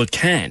love one but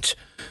can't,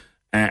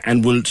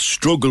 and will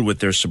struggle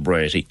with their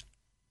sobriety,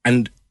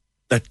 and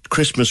that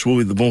Christmas will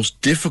be the most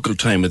difficult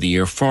time of the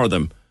year for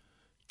them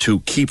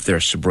to keep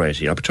their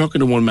sobriety. I'll be talking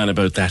to one man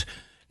about that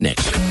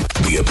next.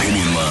 The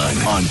Opinion Line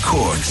on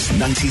Cork's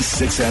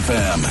 96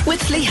 FM.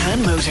 With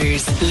Lehan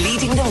Motors,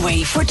 leading the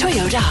way for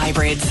Toyota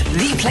hybrids.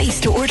 The place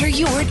to order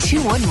your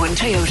 211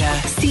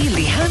 Toyota. See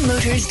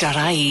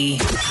lehanmotors.ie.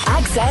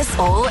 Access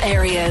all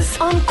areas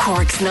on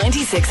Cork's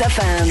 96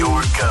 FM.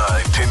 Your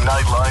guide to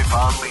nightlife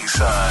on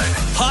Leaside.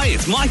 Hi,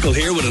 it's Michael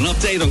here with an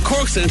update on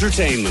Cork's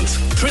entertainment.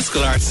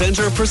 Triskel Arts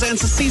Centre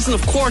presents a season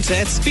of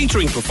quartets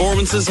featuring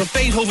performances of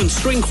Beethoven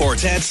string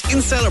quartets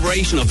in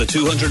celebration of the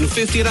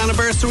 250th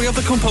anniversary of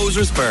the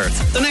composer's birth.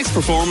 The next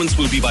performance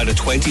will be by the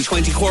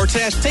 2020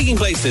 Quartet, taking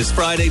place this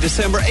Friday,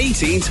 December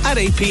 18th at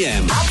 8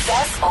 p.m.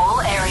 Access all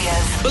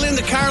areas.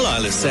 Belinda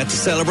Carlisle is set to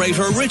celebrate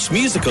her rich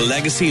musical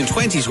legacy in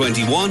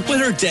 2021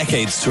 with her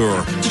Decades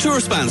Tour. The tour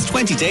spans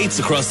 20 dates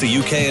across the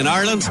UK and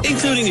Ireland,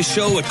 including a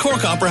show at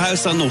Cork Opera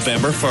House on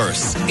November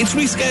 1st. It's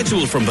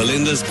rescheduled from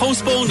Belinda's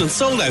postponed and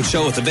sold-out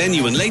show at the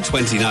venue in late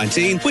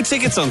 2019, with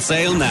tickets on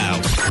sale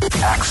now.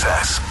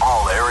 Access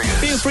all areas.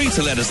 Feel free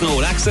to let us know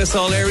at Access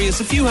All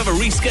Areas if you have a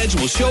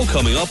rescheduled show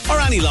coming up or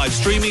any live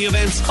streaming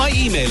events by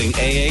emailing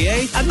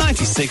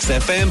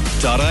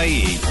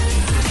aaa@96fm.ie.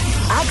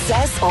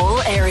 Access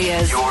all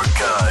areas. Your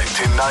guide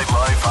to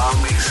nightlife on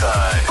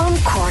Leaside. On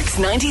Cork's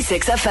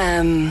 96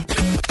 FM.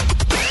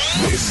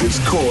 This is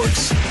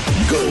Cork's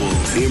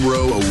Gold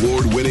Imro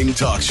Award-winning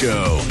talk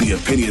show. The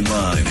Opinion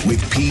Line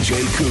with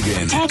PJ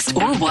Coogan. Text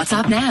or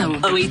WhatsApp now.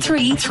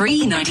 083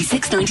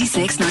 396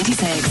 96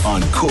 96.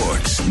 On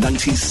Cork's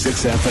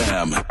 96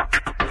 FM.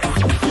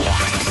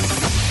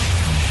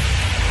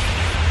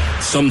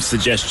 Some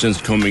suggestions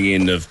coming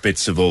in of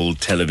bits of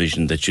old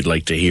television that you'd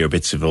like to hear,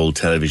 bits of old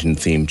television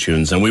theme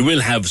tunes, and we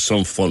will have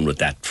some fun with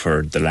that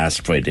for the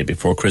last Friday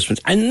before Christmas.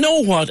 And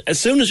know what?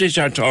 As soon as we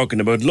start talking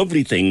about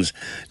lovely things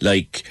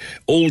like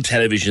old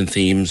television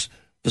themes,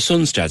 the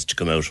sun starts to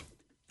come out.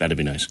 That'd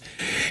be nice.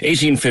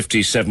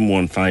 1850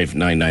 715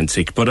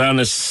 996. But on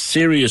a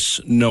serious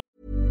note,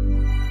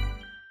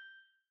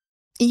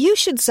 You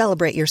should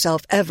celebrate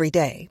yourself every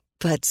day,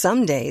 but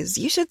some days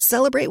you should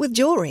celebrate with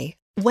jewelry.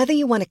 Whether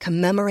you want to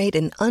commemorate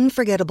an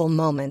unforgettable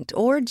moment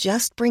or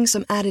just bring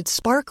some added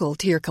sparkle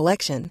to your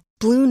collection,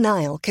 Blue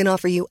Nile can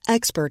offer you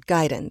expert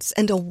guidance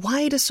and a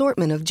wide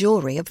assortment of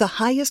jewelry of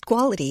the highest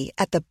quality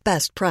at the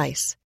best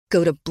price.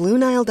 Go to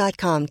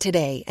BlueNile.com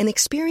today and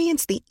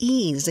experience the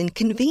ease and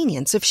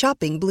convenience of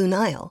shopping Blue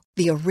Nile,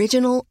 the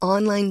original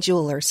online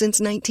jeweler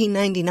since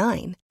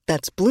 1999.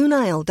 That's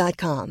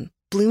BlueNile.com.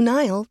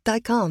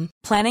 BlueNile.com.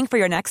 Planning for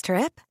your next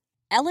trip?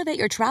 Elevate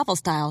your travel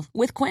style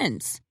with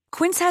Quince.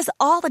 Quince has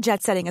all the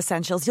jet-setting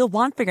essentials you'll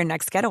want for your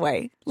next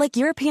getaway, like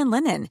European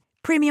linen,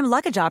 premium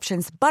luggage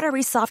options,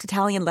 buttery soft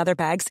Italian leather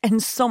bags,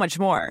 and so much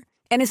more.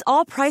 And is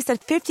all priced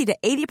at 50 to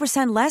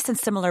 80% less than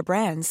similar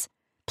brands.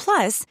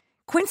 Plus,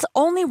 Quince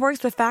only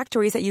works with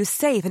factories that use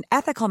safe and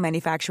ethical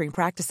manufacturing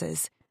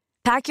practices.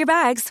 Pack your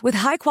bags with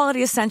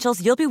high-quality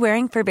essentials you'll be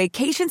wearing for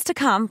vacations to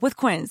come with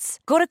Quince.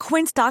 Go to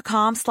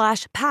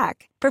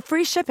quince.com/pack for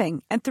free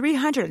shipping and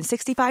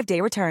 365-day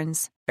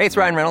returns. Hey, it's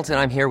Ryan Reynolds, and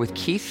I'm here with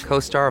Keith,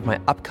 co-star of my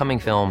upcoming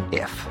film,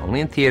 If,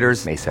 only in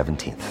theaters May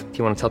 17th. Do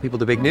you want to tell people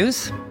the big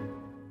news?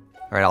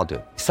 All right, I'll do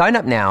it. Sign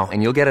up now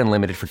and you'll get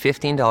unlimited for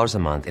 $15 a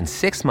month and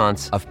 6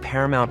 months of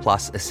Paramount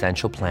Plus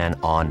Essential Plan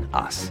on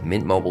us.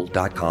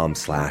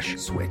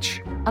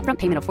 MintMobile.com/switch. Upfront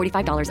payment of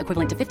 $45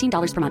 equivalent to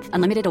 $15 per month.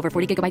 Unlimited over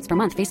 40 gigabytes per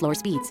month. Face lower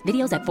speeds.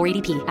 Videos at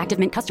 480p. Active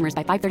Mint customers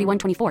by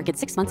 531.24 get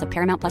 6 months of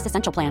Paramount Plus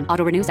Essential Plan.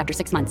 Auto renews after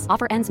 6 months.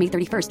 Offer ends May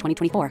 31st,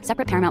 2024.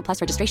 Separate Paramount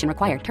Plus registration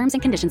required. Terms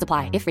and conditions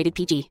apply if rated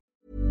PG.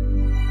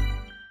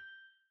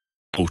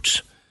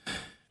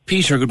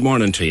 Peter, good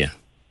morning to you.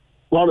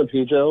 Morning,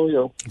 PJ. How are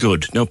you?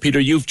 Good. Now, Peter,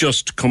 you've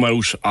just come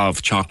out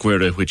of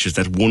Chalkwera, which is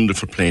that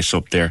wonderful place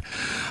up there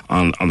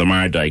on the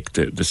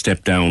Mardyke, the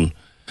step-down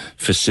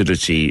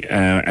facility.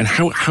 And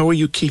how are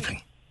you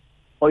keeping?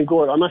 I'm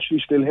good. I'm actually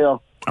still here.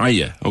 Are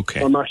you?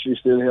 Okay. I'm actually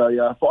still here,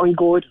 yeah. But I'm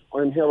good.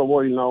 I'm here a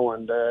while now,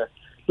 and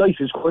life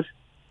is good.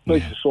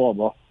 Life is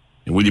sober.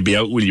 Will you be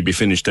out? Will you be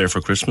finished there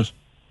for Christmas?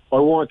 I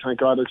won't, thank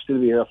God. I'll still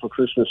be here for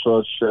Christmas. So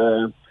it's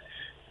a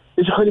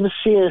kind of a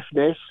safe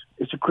net.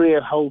 It's a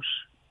great house.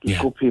 There's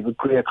good people,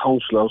 great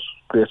counsellors,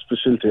 great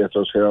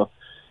facilitators here.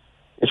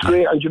 It's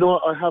great, and you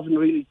know, I haven't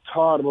really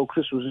thought about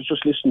Christmas. I was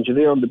just listening to you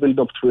there on the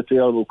build-up to it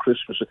there about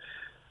Christmas.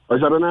 I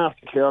was at an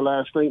article here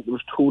last night. There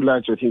was 2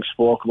 lads, I think,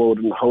 spoke about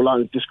it and how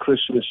long this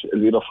Christmas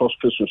will be the first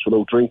Christmas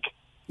without drink.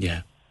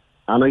 Yeah.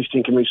 And I was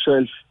thinking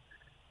myself,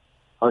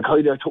 I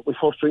took my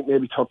first drink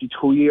maybe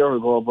 32 years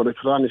ago, but I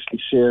could honestly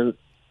say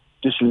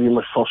this will be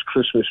my first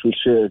Christmas, we'll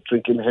say,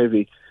 drinking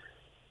heavy.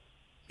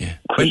 Yeah.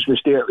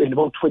 Christmas Day, in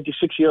about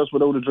 26 years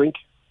without a drink.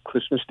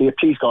 Christmas Day,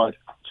 please God,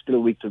 still a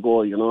week to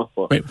go, you know.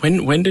 But wait,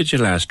 when did you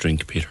last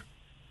drink, Peter?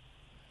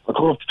 I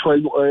come up to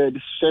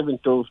the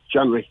 7th of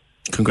January.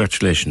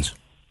 Congratulations.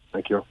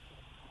 Thank you.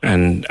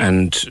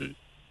 And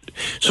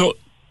so,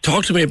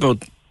 talk to me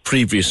about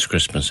previous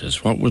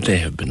Christmases. What would they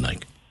have been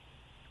like?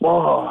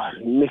 Oh,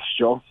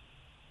 mixture.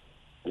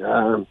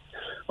 I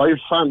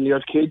have family, I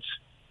have kids.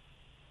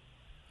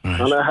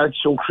 Right. And I had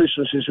some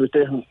Christmases with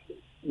them,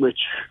 which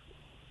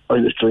I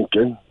was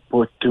drinking,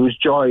 but there was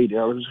joy there.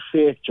 There was a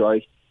fake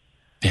joy.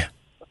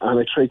 And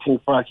I try to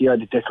think back,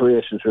 the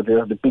decorations were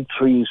there, the big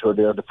trees were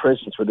there, the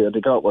presents were there, they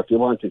got what they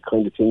wanted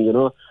kind of thing,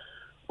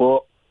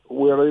 But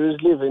where I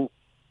was living,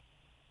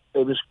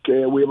 it was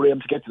we were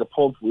able to get to the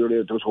pub, there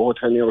was a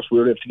hotel near us, we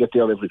were able to get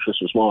there every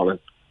Christmas morning.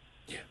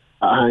 Yeah.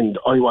 And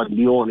I wasn't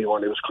the only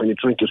one, it was kind of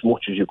drink as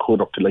much as you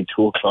could up to like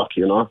 2 o'clock,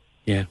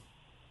 Yeah.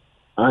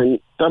 And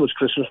that was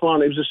Christmas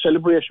morning. It was a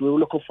celebration. We were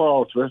looking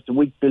forward to it. The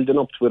week building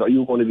up to it. Are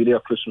you going to be there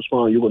Christmas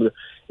morning?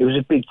 It was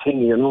a big thing,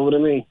 you know what I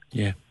mean?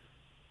 Yeah.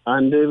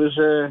 And it was,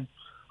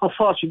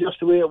 unfortunately, that's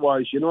the way it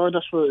was.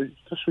 That's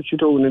what you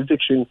do in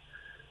addiction.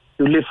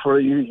 You live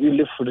for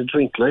the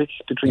drink, like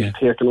the drink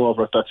taking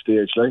over at that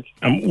stage, like.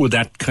 And would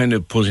that kind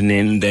of put an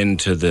end then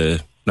to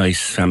the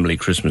nice family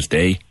Christmas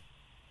day?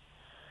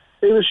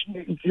 It was,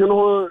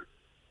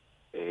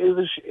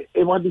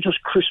 it wasn't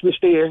just Christmas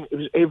Day, it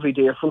was every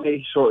day for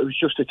me, so it was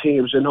just a thing,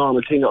 it was a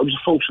normal thing. I was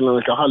a functional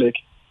alcoholic.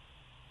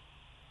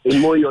 In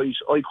my eyes,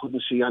 I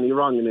couldn't see any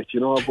wrong in it,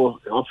 but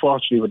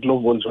unfortunately with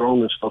loved ones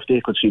around and stuff,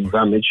 they could see the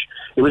damage.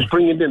 It was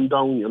bringing them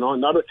down,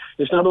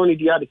 it's not only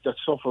the addict that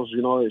suffers,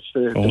 it's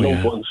the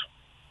loved ones.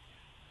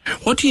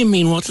 What do you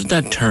mean, what does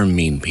that term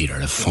mean, Peter,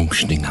 a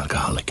functioning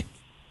alcoholic?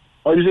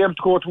 I was able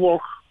to go to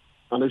work,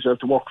 and I was able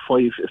to work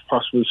 5, if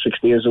possible, 6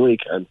 days a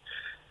week, and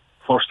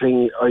first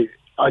thing,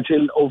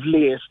 until of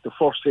late, the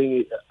first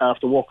thing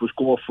after work was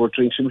go for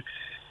drinks. It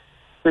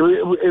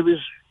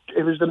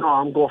was the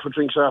norm, go for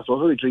drinks after. I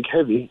was only drink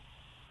heavy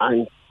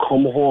and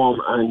come home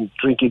and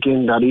drink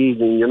again that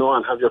evening,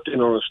 and have your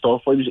dinner and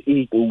stuff. I was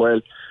eating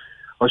well.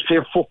 I was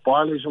playing football,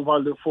 I was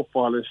involved in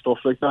football and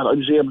stuff like that. I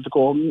was able to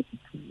go,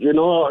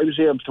 I was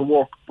able to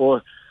work.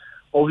 But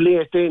of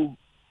late then,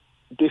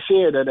 they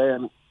say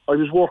that I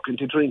was working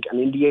to drink,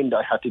 and in the end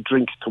I had to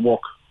drink to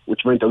work,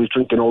 which meant I was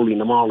drinking early in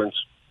the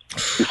mornings.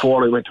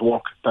 Before I went to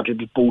work, that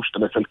little boost,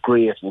 and I felt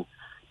great, and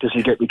this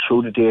will get me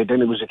through the day. Then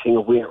it was a thing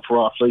of waiting for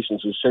off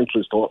licenses,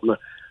 Centrals to open at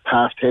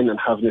 10:30 and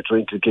having a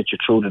drink to get you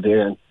through the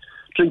day. And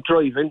drink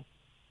driving,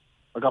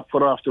 I got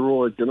put off the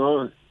road,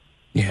 all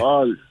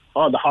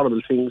the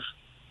horrible things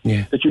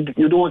that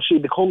you don't see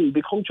become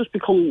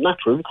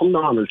natural, become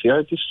normal.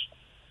 Yeah,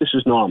 this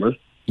is normal.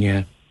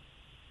 Yeah,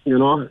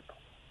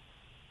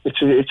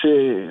 it's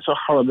a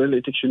horrible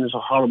addiction. It's a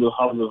horrible.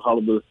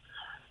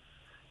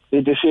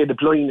 They say the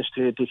blindness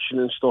to addiction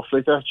and stuff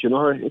like that,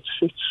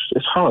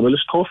 it's horrible,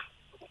 it's tough.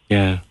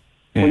 Yeah.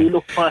 When you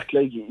look back,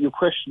 like, you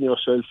question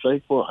yourself,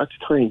 like, well, at the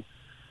time,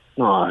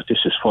 no,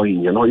 this is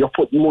fine, you're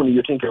putting money,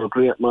 you think you're a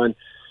great man,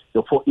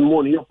 you're putting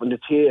money up on the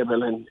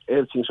table and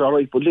everything's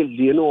alright, but little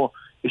do you know,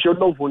 it's your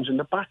loved ones in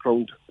the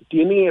background, the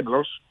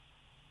enablers,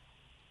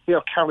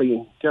 they're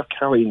carrying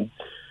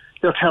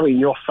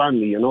your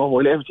family,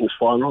 while everything's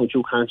falling around,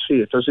 you can't see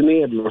it. There's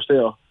enablers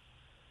there,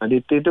 and they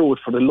do it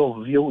for the love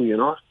of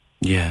you,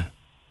 Yeah.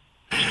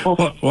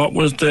 What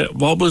was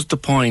the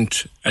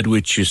point at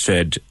which you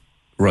said,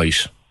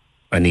 right,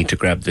 I need to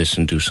grab this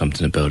and do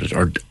something about it?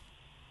 Or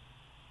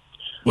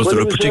was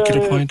there a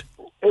particular point?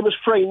 It was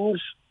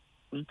friends,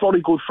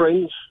 very good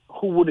friends,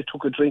 who would have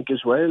took a drink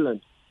as well,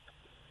 and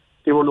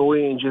they were no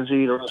angels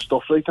either and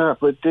stuff like that,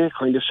 but they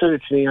kind of said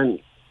it to me, and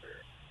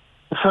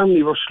the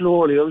family were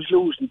slowly, I was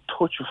losing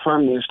touch with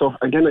family and stuff,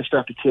 and then I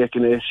started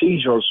taking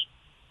seizures.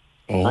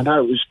 Oh. And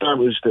that was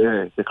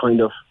the kind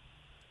of,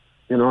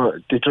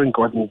 the drink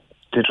wasn't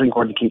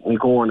keeping me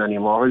going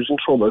anymore. I was in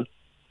trouble.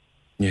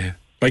 Yeah.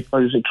 I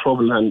was in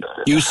trouble, and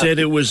you said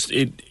it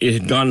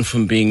had gone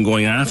from being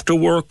going after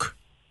work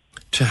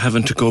to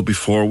having to go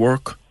before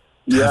work,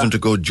 to having to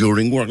go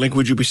during work. Like,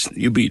 would you be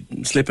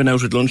slipping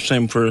out at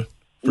lunchtime for a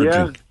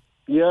drink?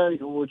 Yeah,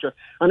 you would.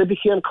 And it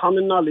became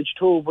common knowledge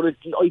too. But I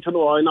don't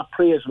know. I'm not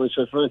praising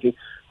myself or anything.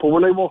 But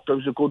when I worked, I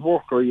was a good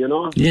worker.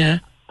 Yeah.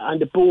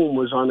 And the boom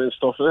was on and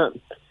stuff like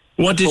that.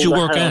 What did you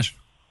work at?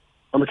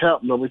 I'm a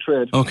carpenter by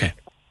trade. Okay.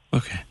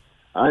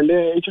 And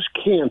it just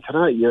came to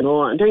that,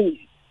 And then,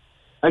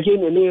 again,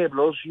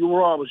 enablers, you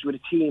were always with a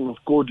team of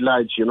good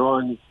lads,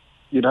 and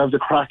you'd have the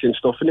crack and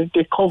stuff, and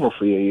they'd cover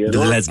for you, Did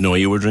the lads know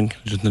you were drinking?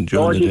 They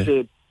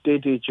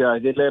did, yeah.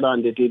 They let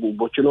on they didn't.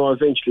 But,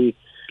 eventually,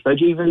 like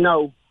even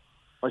now,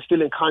 I'm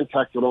still in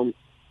contact with them,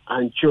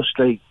 and just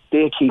like,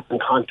 they keep in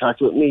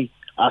contact with me,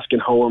 asking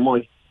how am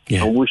I,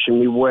 and wishing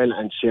me well,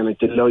 and saying I'm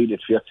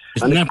delighted for you.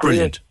 Isn't that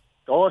brilliant?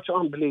 Oh, it's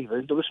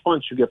unbelievable. The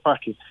response you get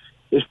back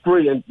is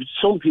brilliant.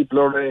 Some people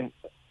are,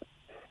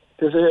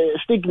 there's a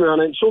stigma on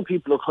it. Some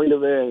people are kind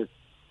of, they're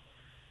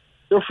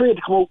afraid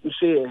to come out and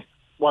say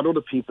what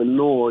other people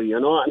know,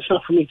 And it's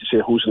not for me to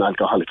say who's an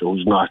alcoholic or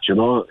who's not,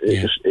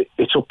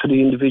 It's up to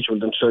the individual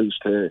themselves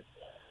to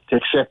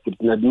accept it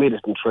and admit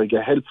it and try to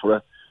get help for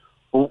it.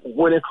 But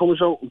when it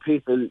comes out and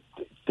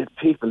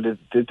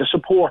the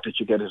support that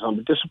you get is on,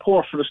 the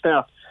support for the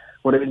staff,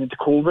 when I went into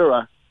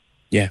Coomvera,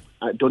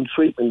 done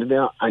treatment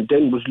there, and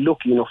then was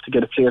lucky enough to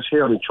get a place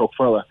here in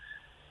Chuckfella.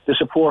 The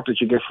support that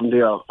you get from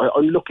there,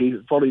 I'm lucky.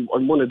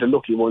 I'm one of the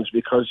lucky ones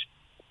because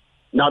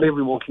not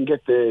everyone can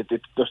get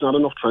there's not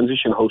enough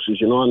transition houses,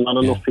 and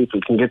not enough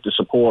people can get the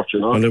support,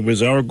 Well, it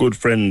was our good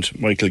friend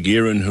Michael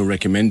Gearan who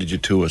recommended you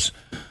to us.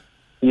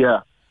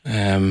 Yeah.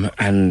 And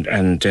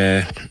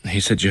he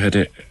said you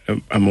had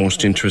a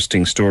most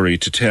interesting story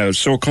to tell.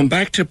 So come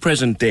back to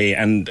present day,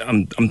 and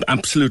I'm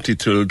absolutely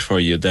thrilled for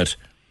you that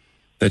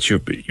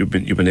you've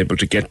been able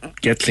to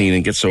get clean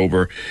and get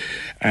sober,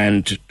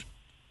 and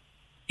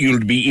you'll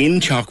be in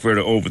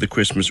Chalkverde over the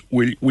Christmas.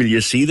 Will you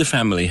see the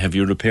family? Have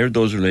you repaired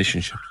those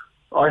relationships?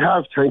 I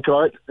have, thank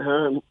God.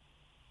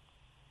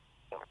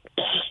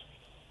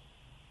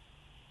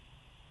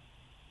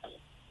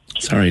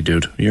 Sorry,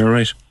 dude. You all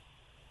right?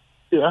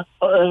 Yeah.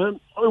 I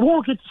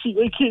won't get to see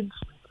my kids.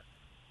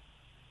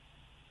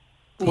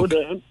 But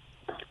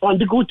on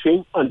the good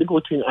thing,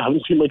 I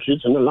haven't seen my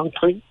kids in a long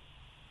time.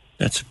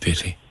 That's a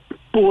pity.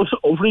 But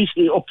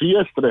recently, up to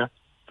yesterday,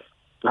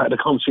 I had a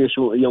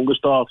conversation with my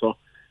youngest daughter,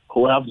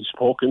 who I haven't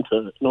spoken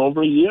to in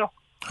over a year.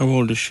 How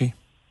old is she?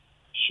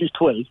 She's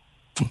 12.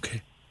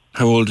 Okay.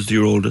 How old is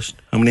your oldest?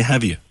 How many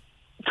have you?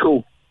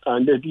 2.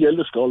 And the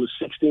eldest girl is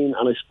 16,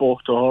 and I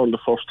spoke to her the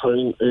first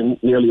time in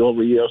nearly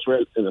over a year as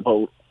well, in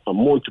about a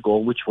month ago,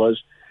 it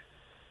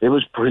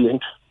was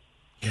brilliant.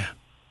 Yeah.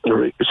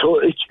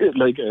 So I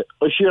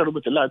shared it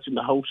with the lads in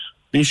the house.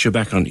 At least you're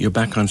back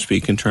on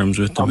speaking terms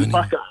with them. I'm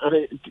back,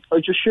 and I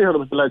just shared it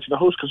with the lads in the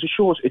house because it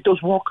shows it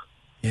does work.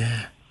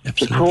 Yeah,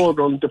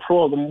 absolutely. The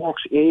program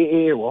works.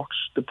 AA works.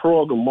 The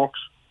program works.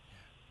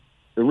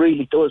 It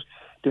really does.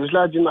 There was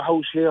lads in the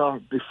house here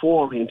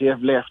before me, and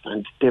they've left,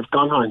 and they've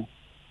gone on,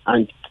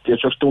 and they're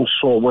just doing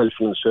so well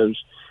for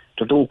themselves.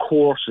 They're doing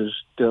courses.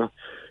 They're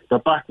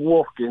back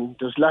working.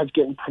 There's lads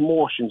getting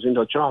promotions in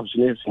their jobs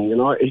and everything. You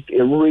know, it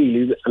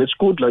really, and it's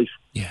good life.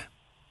 Yeah,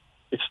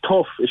 it's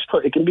tough.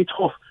 It can be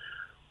tough,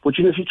 but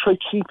you know, if you try to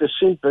keep it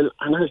simple,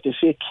 and as they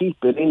say,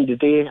 keep it in the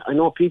day. I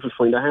know people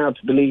find it hard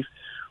to believe,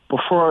 but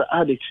for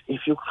addicts,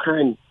 if you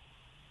can,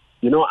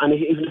 you know, and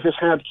even if it's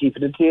hard to keep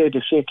it in the day,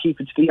 they say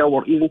keep it to the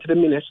hour, even to the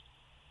minute.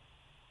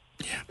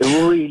 Yeah.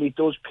 It really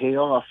does pay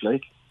off.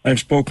 Like, I've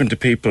spoken to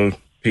people,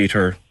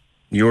 Peter.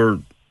 Your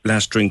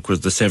last drink was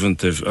the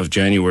 7th of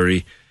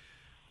January.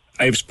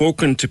 I've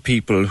spoken to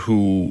people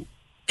who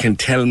can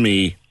tell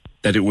me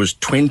that it was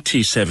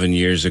 27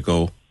 years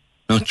ago,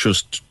 not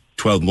just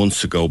 12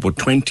 months ago, but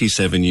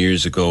 27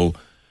 years ago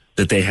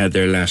that they had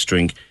their last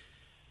drink.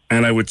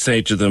 And I would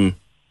say to them,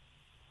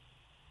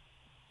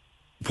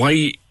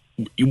 why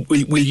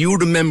will you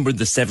remember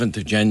the 7th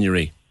of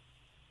January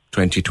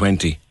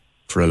 2020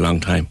 for a long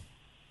time?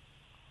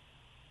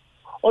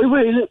 I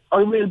will,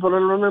 but I'll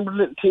remember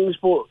little things,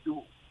 but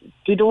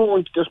they don't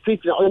want, there's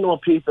people, I know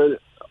people,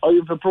 I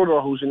have a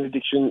brother who's in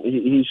addiction,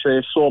 he's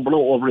sober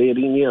now over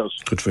 18 years.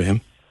 Good for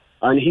him.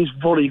 And he's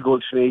very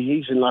good to me.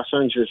 He's in Los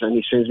Angeles, and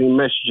he sends me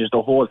messages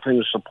the whole time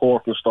of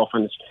support and stuff,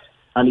 and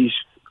he's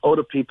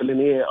other people in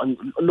here.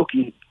 I'm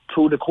lucky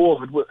through the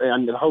COVID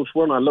and the house,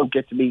 we're not allowed to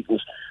get to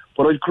meetings,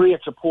 but I've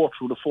great support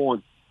through the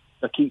phone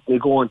that keep me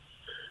going.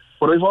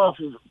 But I've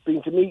often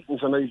been to meetings,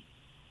 and I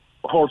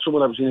heard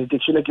someone that was in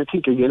addiction. Like, I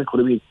think again, it could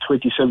have been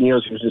 27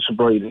 years he was in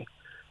sobriety.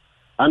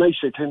 And I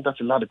said to him,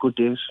 that's a lot of good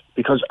days,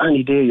 because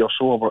any day you're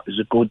sober is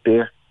a good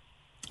day.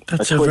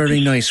 That's a very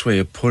nice way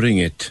of putting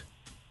it.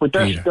 But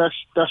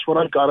that's what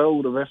I got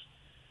out of it.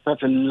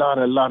 That's a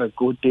lot of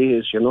good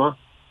days, you know.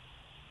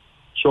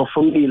 So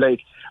for me,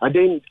 like, and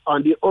then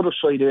on the other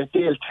side of it,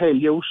 they'll tell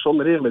you, some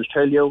of them will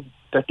tell you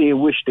that they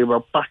wish they were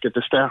back at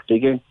the start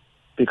again,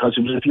 because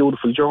it was a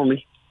beautiful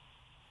journey.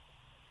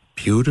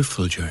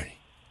 Beautiful journey.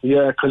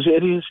 Yeah, because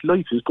it is.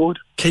 Life is good.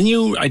 Can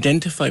you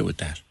identify with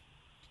that?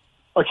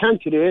 I can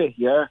today,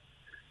 yeah.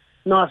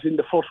 Not in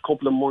the first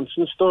couple of months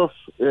and stuff.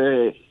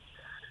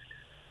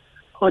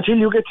 Until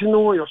you get to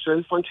know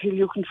yourself, until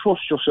you can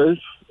trust yourself,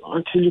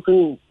 until you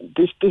can...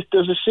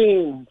 There's a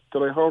saying that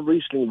I heard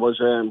recently was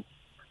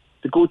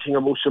the good thing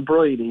about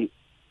sobriety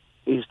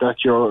is that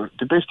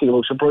the best thing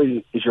about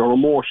sobriety is your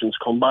emotions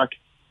come back.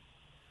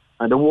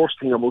 And the worst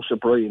thing about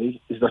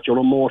sobriety is that your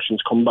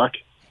emotions come back.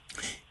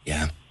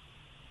 Yeah.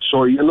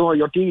 So, you know,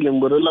 you're dealing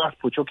with a lot,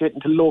 but you're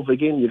getting to love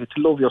again. You get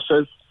to love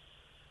yourself.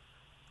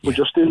 But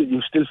you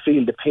still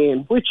feel the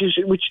pain, which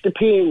the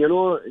pain, you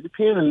know, the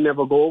pain will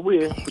never go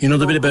away. You know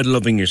the bit about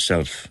loving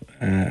yourself,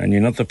 and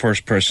you're not the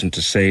first person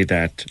to say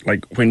that.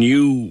 Like when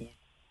the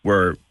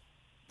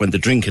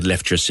drink had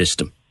left your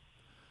system,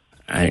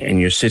 and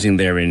you're sitting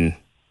there in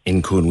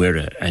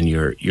Coonwira, and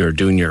you're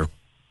doing your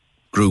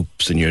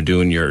groups and you're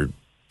doing your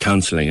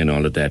counselling and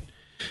all of that.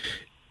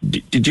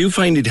 Did you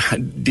find it?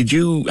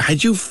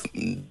 Had you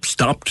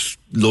stopped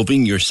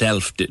loving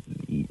yourself?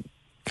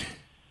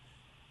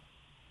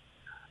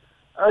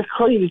 I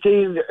kind of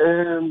did.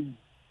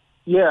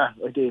 Yeah,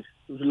 I did.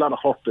 There was a lot of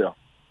hurt there.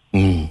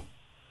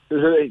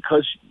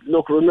 Because,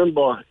 look,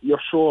 remember, you're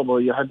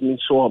sober, you hadn't been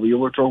sober, you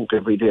were drunk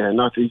every day.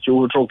 Not that you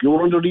were drunk, you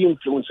were under the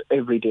influence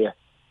every day.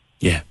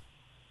 Yeah.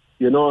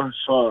 You know,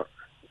 so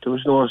there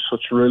was no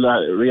such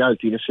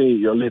reality to say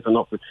you're living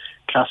up with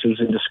castles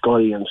in the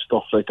sky and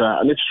stuff like that.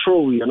 And it's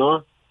true, you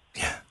know.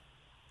 Yeah.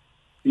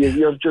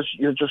 You're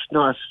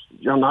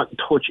not in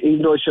touch.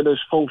 Even though I said I was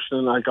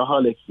functioning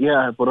alcoholic,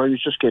 yeah, but I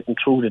was just getting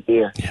through the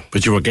day. Yeah,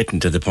 but you were getting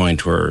to the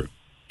point where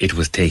it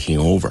was taking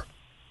over.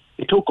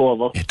 It took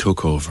over. It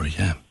took over,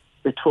 yeah.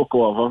 It took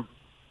over.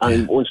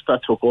 And once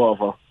that took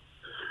over,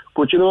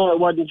 but you know, it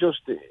wasn't just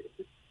it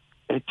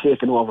had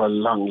taken over a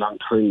long, long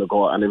time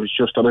ago, and it was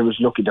just that I was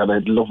lucky that I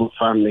had a loving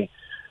family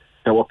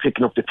that were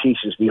picking up the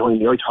pieces behind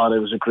me. I thought I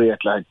was a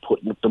great lad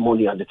putting up the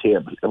money on the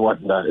table. It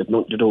wasn't that. It had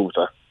nothing to do with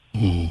that.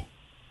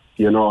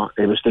 You know,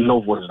 it was the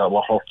loved ones that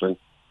were hurting.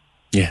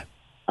 Yeah.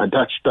 And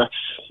that's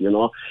you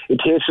know, it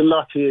takes a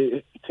lot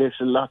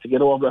to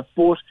get over that.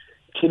 But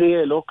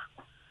today, look,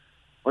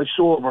 I'm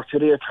sober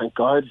today, thank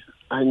God,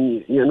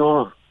 and you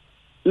know,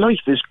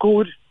 life is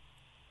good.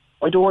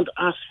 I don't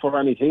ask for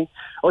anything.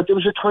 There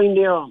was a time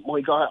there,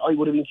 my God, I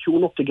would have been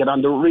queuing up to get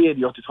on the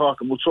radio to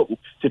talk about something,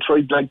 to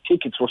try blank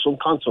tickets for some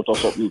concert or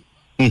something.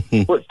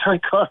 But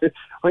thank God,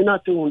 I'm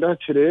not doing that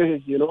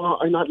today, you know.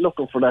 I'm not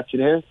looking for that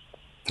today.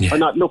 Yeah. I'm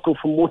not looking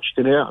for much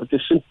today, the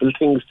simple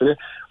things today.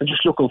 I'm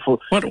just looking for...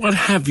 What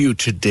have you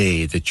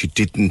today that you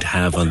didn't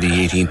have on the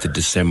 18th of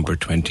December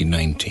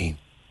 2019?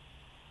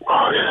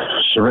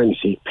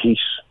 Serenity, peace.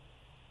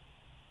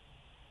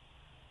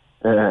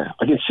 I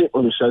can sit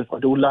with myself. I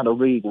do a lot of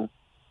reading.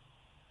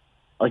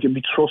 I can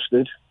be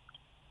trusted.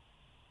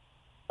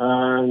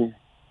 My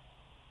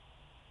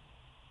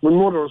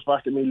mother was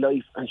back in my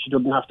life and she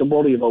doesn't have to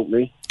worry about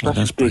me.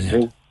 That's a big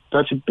thing.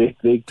 That's a big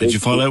thing. Did you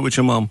fall out with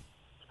your mum?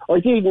 I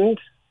didn't.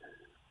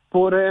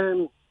 But,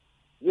 you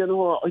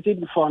know, I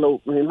didn't fall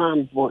out with my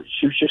mum, but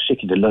she was just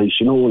sick of the lies,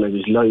 you know, when I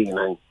was lying.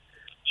 And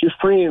she was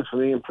praying for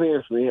me and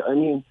praying for me. I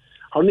mean,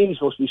 her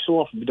knees must be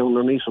sore to be down on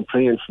her knees and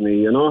praying for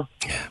me, you know?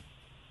 Yeah.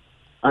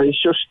 And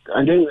it's just,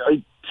 and then I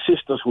had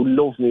sisters who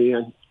love me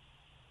and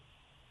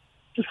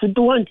just would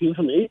do anything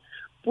for me.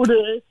 But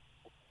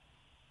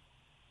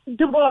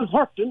they were all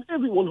hurting.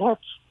 Everyone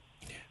hurts.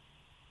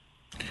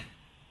 Yeah.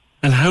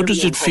 And how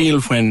does it feel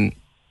when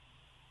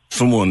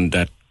someone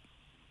that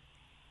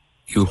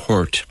you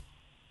hurt?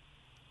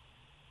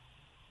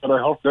 That I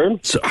hurt them?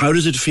 So how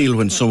does it feel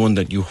when someone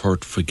that you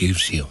hurt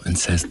forgives you and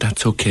says,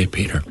 that's okay,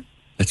 Peter,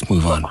 let's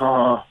move on?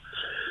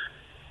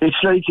 It's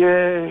like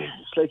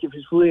if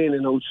it's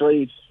raining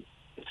outside,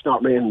 it's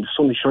not raining, the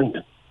sun is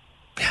shining.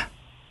 Yeah.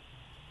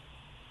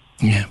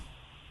 Yeah.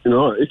 You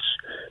know, it's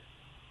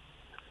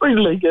like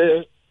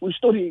we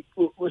study,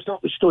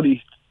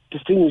 the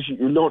things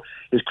you learn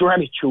is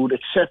gratitude,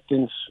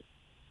 acceptance.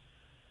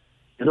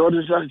 You know,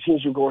 there's a lot of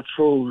things you go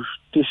through,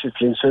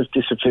 discipline,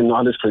 self-discipline,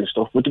 all this kind of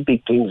stuff. But the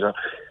big things are,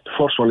 the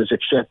first one is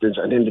acceptance,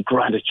 and then the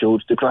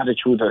gratitude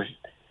that,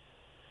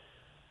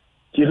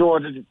 you know,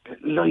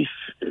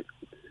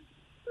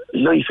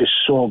 life is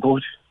so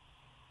good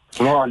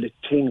for all the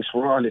things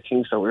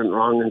that went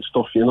wrong and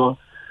stuff, you know,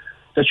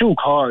 that you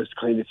caused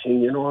kind of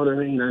thing, you know what I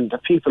mean? And the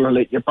people are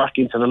letting you back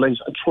into their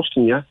lives and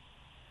trusting you.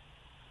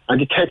 And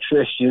the text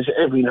messages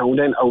every now and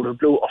then out of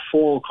blue, or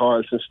phone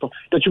calls and stuff,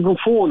 that you can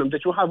phone them,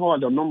 that you have all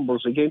their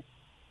numbers again.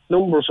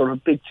 Numbers are a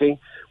big thing,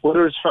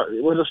 whether it's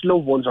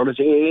loved ones or it's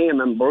AA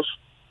members.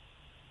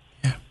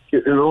 Yeah.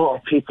 You know,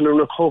 or people in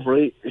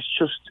recovery. It's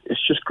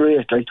just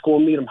great. Like, to go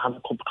and meet them, have a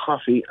cup of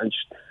coffee, and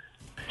just,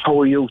 how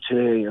are you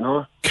today, you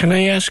know? Can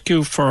I ask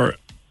you for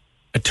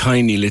a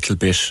tiny little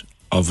bit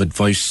of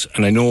advice?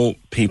 And I know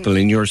people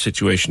in your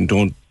situation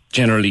don't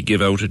generally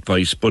give out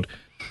advice, but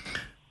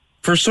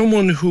for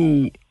someone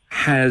who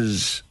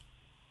has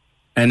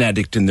an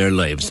addict in their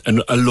lives,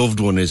 and a loved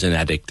one is an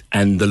addict,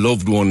 and the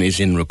loved one is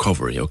in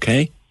recovery,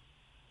 okay?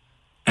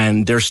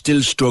 And they're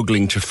still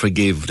struggling to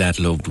forgive that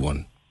loved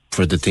one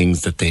for the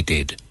things that they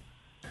did.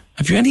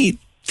 Have you any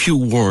few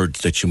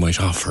words that you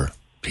might offer,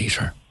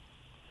 Peter?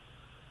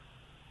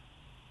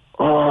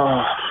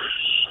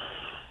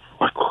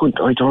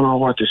 I don't know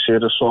what to say.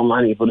 There's so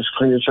many, but it's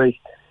kind of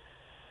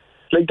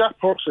like that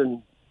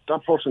person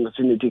that's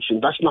in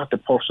addiction, that's not the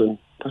person.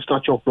 That's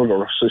not your brother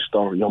or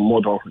sister, your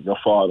mother, your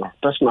father.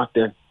 That's not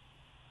them.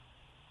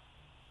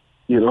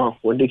 You know,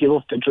 when they give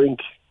up the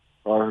drink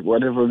or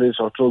whatever it is,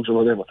 or drugs or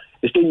whatever,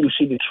 it's then you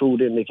see the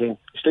truth in again.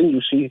 It's then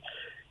you see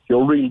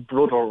your real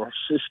brother or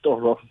sister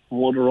or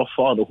mother or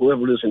father,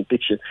 whoever it is in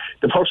addiction.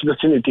 The person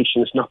that's in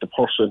addiction is not the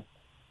person.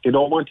 They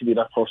don't want to be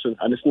that person,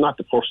 and it's not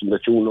the person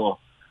that you know.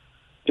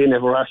 They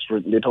never asked for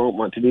it, and they don't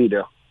want to be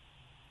there.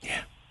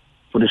 Yeah.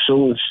 But as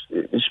soon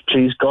as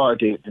please God,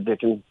 they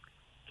can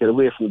get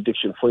away from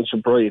addiction, find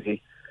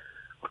sobriety,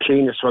 or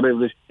cleanness,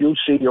 whatever it is, you'll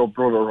see your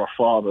brother or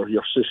father,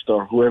 your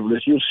sister, whoever it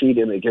is, you'll see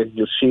them again.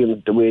 You'll see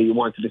them the way you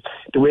wanted it,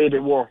 the way they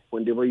were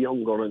when they were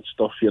younger and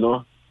stuff, you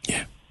know?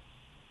 Yeah.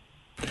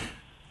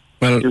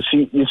 Well, you'll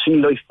see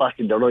life back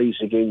in their eyes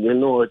again. You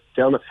know, it's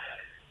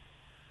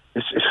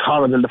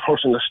horrible. The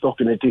person that's stuck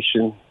in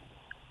addiction,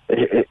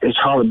 it's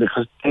horrible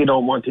because they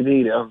don't want to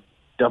be there.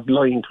 They're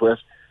blind to it.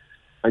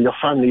 And your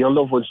family, your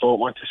loved ones don't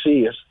want to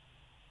see it.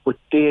 But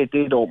they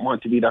don't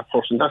want to be that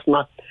person. That's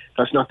not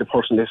the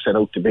person they set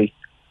out to be.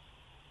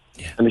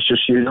 Yeah. And it's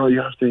just, you know,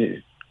 you have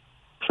to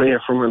pray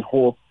for them and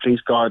hope,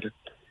 please God, that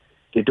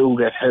they do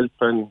get help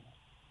and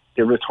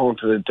they return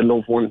to the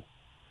loved one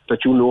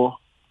that you know.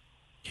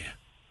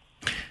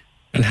 Yeah.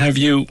 And have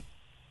you,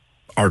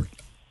 or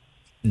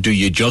do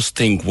you just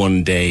think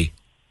one day,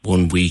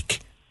 1 week,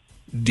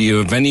 do you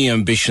have any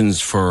ambitions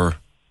for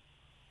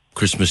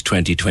Christmas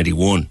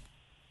 2021?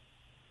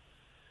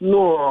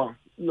 No,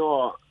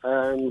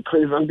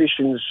 kind of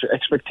ambitions,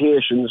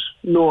 expectations,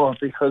 no,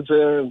 because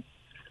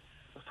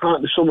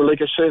someone,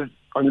 like I said,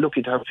 I'm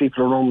lucky to have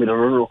people around me that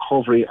are in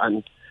recovery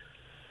and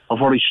are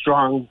very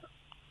strong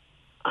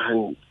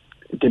and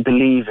they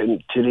believe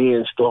in today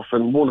and stuff.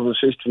 And one of them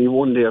says to me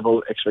one day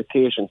about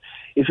expectation.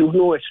 If you have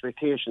no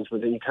expectations,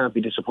 well, then you can't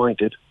be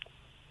disappointed.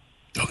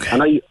 Okay.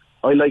 And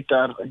I like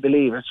that. I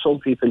believe that some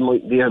people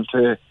might be able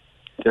to,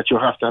 that you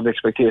have to have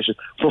expectations.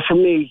 But for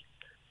me,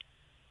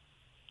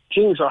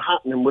 things are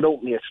happening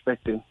without me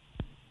expecting.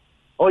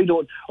 I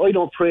don't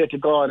pray to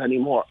God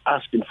anymore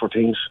asking for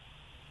things.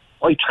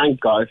 I thank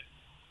God.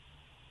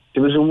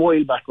 There was a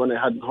while back when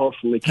I hadn't heard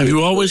from my kids. Have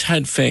you always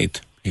had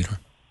faith, Peter?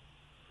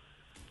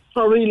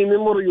 Not really. My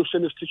mother used to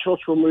send us to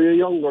church when we were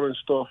younger and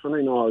stuff, and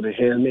I know the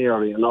Hail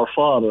Mary and our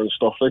Father and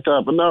stuff like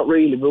that, but not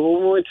really. But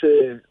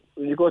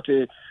when you go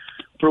to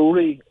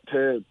Brewery,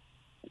 to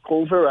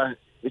Convera,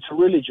 it's a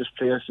religious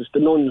place. The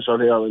nuns are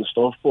there and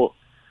stuff, but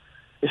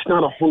it's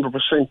not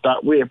 100%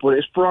 that way, but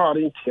it's brought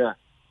into you.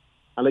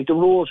 And like the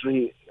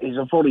Rosary is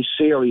a very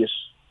serious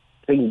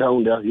thing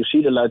down there. You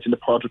see the lads in the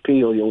Padre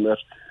Pio unit,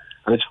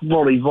 and it's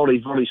very, very,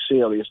 very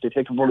serious. They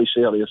take it very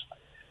serious.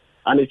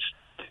 And I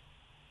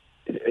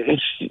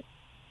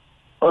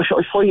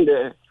find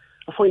a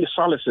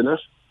solace in it.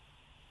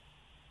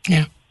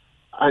 Yeah.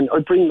 And I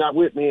bring that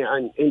with me,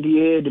 and in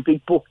the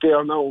big book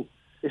there now,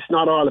 it's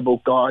not all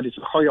about God, it's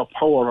a higher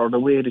power or the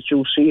way that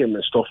you see him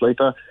and stuff like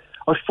that.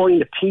 I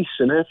find the peace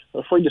in it,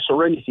 I find the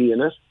serenity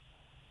in it.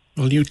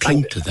 Well, you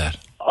cling to that.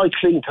 I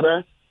cling to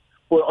that,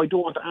 but I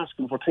don't want to ask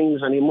him for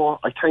things anymore.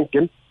 I thank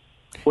him.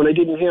 When I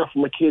didn't hear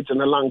from my kids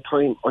in a long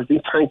time, I've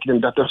been thanking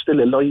them that they're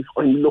still alive.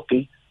 I'm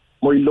lucky.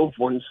 My loved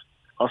ones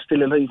are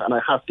still alive, and I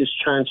have this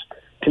chance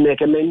to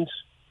make amends.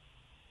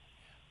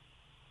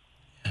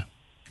 Yeah.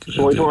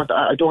 So I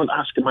don't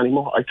ask him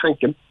anymore. I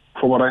thank him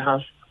for what I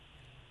have.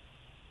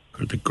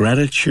 The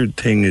gratitude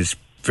thing is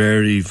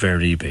very,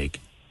 very big.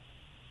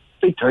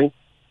 Big time.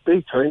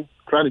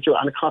 Gratitude,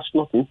 and it costs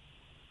nothing.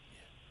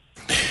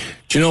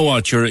 Do you know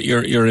what?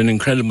 You're an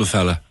incredible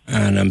fella,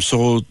 and I'm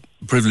so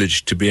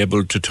privileged to be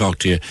able to talk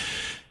to you.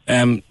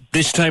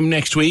 This time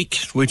next week,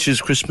 which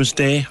is Christmas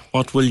Day,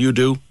 what will you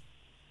do?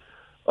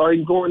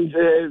 I'm going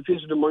to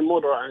visit my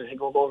mother, and I'm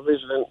going to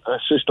visit a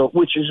sister,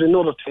 which is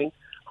another thing.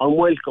 I'm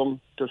welcome.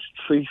 There's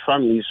 3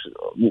 families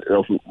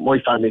of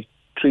my family,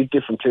 3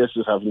 different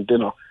places having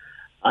dinner,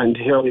 and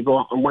here we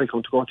go. I'm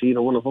welcome to go to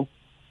either one of them.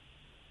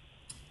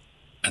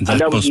 And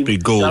that must be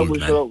gold,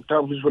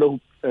 that was without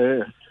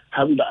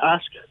having to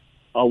ask,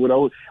 or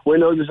without.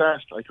 When I was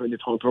asked, I kind of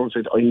turned around and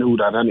said, I knew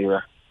that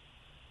anyway,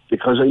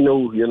 because I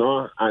know,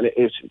 and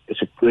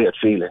it's a great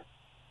feeling.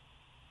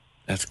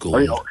 That's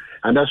gold.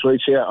 And that's why I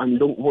say I'm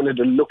one of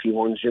the lucky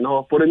ones,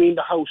 But I mean,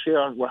 the house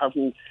here, we're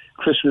having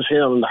Christmas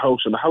here in the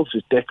house, and the house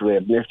is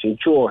decorated and everything.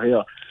 Joe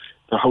here,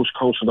 the house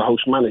council, the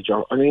house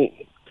manager, I mean,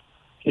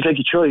 he's like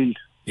a child.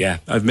 Yeah,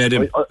 I've met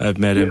him. Yeah. Well,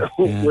 then, I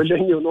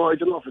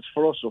don't know if it's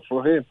for us or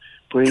for him,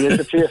 but he has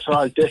the place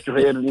all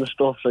decorated and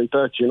stuff like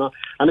that,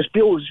 And it's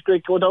beautiful. It's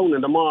great to go down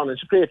in the morning.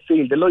 It's a great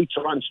feel. The lights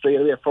are on straight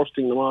away. First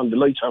thing in the morning, the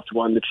lights have to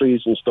go on the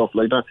trees and stuff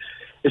like that.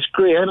 It's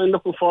great, and I'm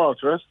looking forward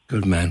to it.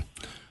 Good man.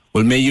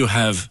 Well, may you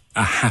have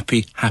a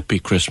happy, happy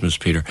Christmas,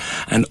 Peter.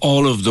 And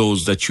all of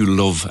those that you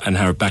love and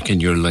are back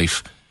in your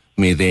life,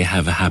 may they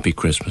have a happy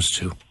Christmas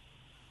too.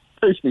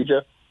 Thanks,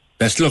 DJ.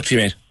 Best luck to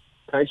you, mate.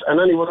 Thanks. And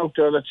anyone out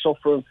there that's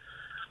suffering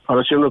or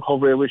that's in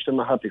recovery, I wish them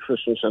a happy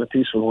Christmas and a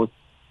peaceful one.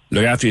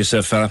 Look after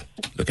yourself, fella.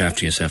 Look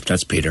after yourself.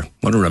 That's Peter.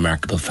 What a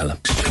remarkable fella.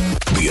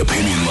 The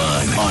Opinion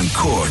Line on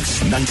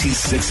Cork's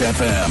 96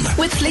 FM.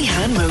 With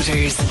Lehan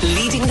Motors,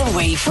 leading the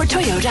way for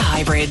Toyota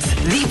hybrids.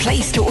 The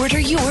place to order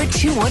your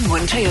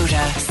 211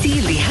 Toyota. See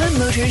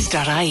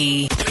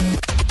lehanmotors.ie.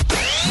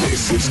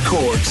 This is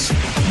Cork's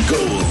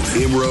Gold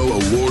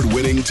Imro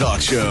Award-winning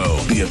talk show.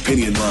 The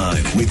Opinion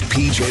Line with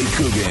PJ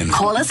Coogan.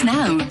 Call us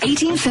now,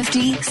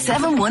 1850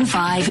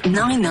 715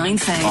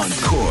 996. On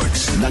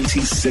Cork's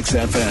 96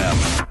 FM.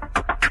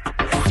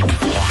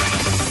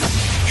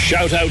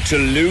 Shout out to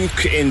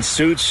Luke in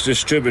Suits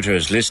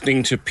Distributors,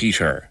 listening to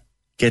Peter.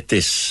 Get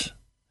this.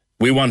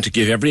 We want to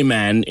give every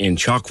man in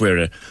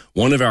Chalkwera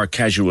one of our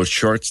casual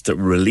shirts that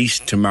were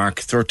released to mark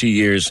 30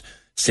 years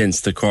since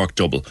the Cork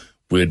Double.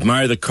 We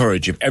admire the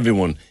courage of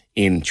everyone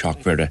in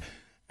Chalkwera,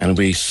 and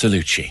we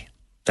salute you.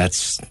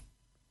 That's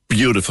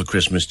beautiful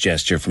Christmas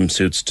gesture from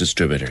Suits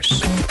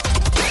Distributors.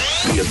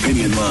 The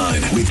Opinion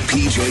Line with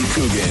PJ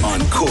Coogan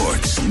on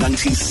Cork's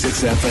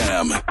 96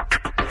 FM.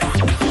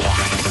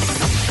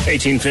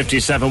 1850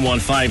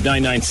 715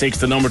 996,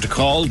 the number to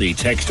call, the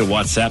text or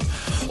WhatsApp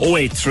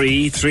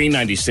 083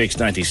 396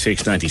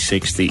 96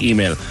 96, the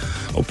email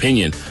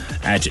opinion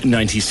at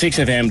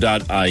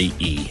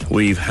 96fm.ie.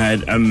 We've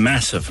had a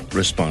massive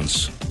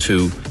response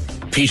to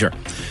Peter.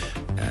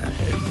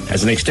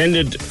 As an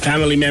extended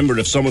family member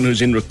of someone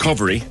who's in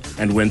recovery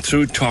and went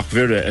through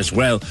Chalkwera as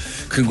well,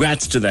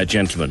 congrats to that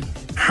gentleman.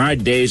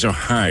 Hard days are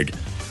hard,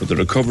 but the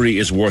recovery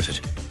is worth it.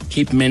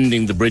 Keep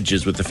mending the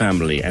bridges with the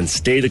family and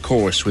stay the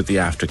course with the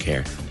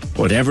aftercare.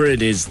 Whatever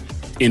it is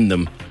in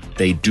them,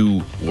 they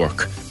do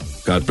work.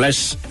 God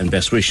bless and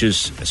best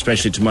wishes,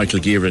 especially to Michael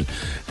Gearan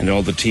and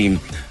all the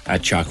team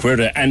at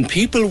Chockwerda. And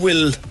people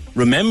will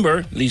remember,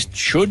 at least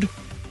should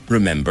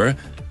remember,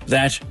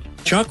 that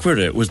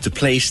Chockwerda was the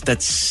place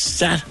that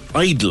sat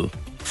idle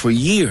for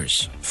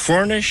years,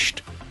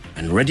 furnished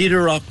and ready to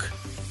rock,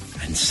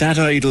 and sat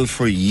idle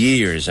for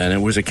years. And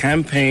it was a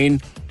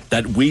campaign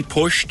that we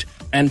pushed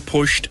and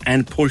pushed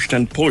and pushed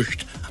and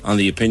pushed on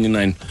the Opinion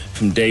Line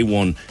from day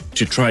one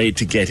to try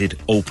to get it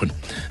open,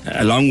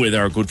 along with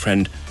our good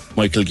friend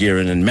Michael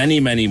Gearan and many,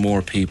 many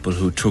more people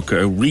who took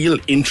a real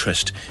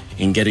interest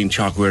in getting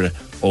Chockwerda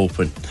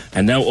open.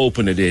 And now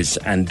open it is,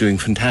 and doing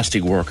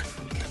fantastic work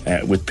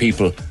with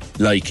people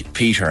like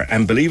Peter.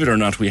 And believe it or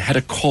not, we had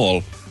a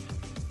call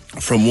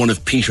from one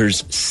of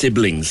Peter's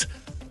siblings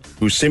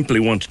who simply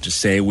wanted to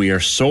say we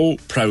are so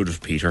proud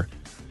of Peter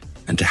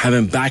and to have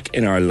him back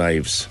in our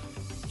lives.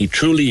 He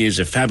truly is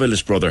a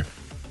fabulous brother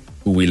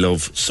who we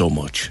love so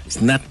much.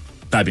 Isn't that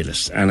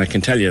fabulous? And I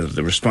can tell you that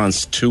the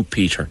response to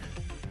Peter,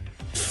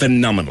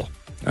 phenomenal.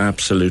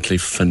 Absolutely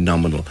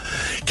phenomenal.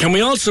 Can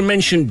we also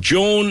mention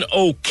Joan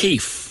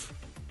O'Keefe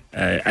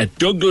at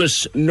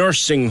Douglas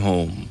Nursing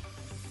Home,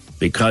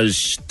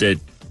 because the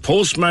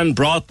postman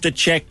brought the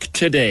cheque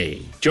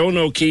today. Joan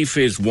O'Keefe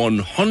is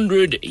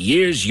 100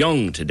 years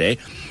young today.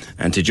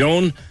 And to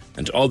Joan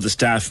and all the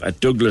staff at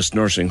Douglas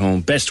Nursing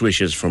Home, best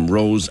wishes from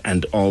Rose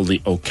and all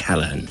the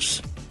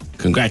O'Callaghan's.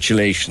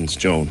 Congratulations,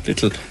 Joan.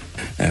 Little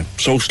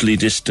socially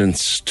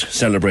distanced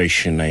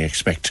celebration, I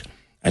expect,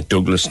 at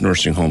Douglas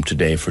Nursing Home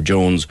today for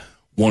Joan's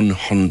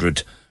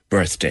 100th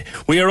birthday.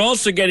 We are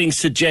also getting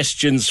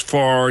suggestions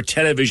for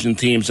television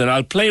themes, and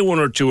I'll play one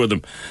or two of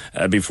them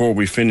before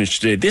we finish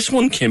today. This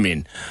one came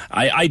in.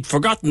 I'd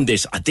forgotten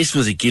this. This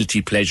was a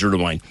guilty pleasure of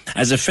mine.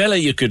 As a fella,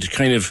 you could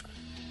kind of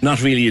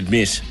not really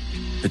admit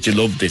that you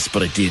loved this,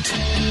 but I did.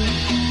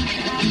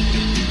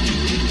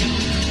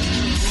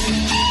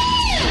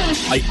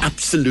 I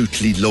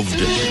absolutely loved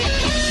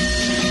it.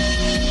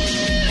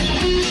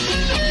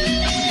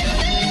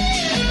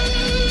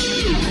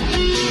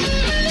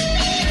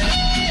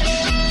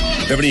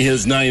 Beverly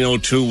Hills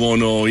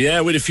 90210.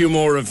 Yeah, with a few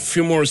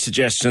more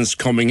suggestions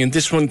coming, and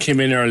this one came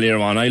in earlier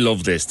on. I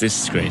love this.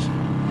 This is great. Do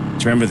you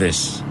remember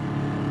this?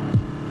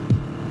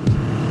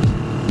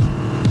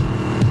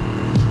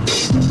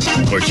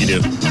 Of course you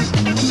do.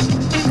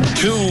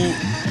 Two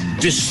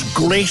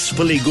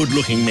disgracefully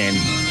good-looking men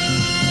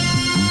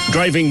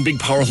driving big,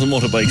 powerful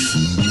motorbikes.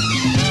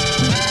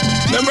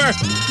 Remember?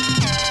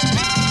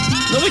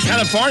 Another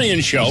Californian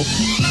show.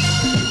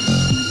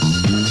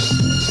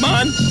 Come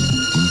on.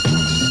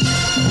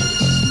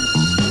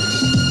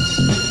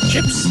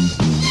 Chips.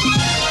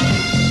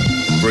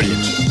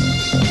 Brilliant.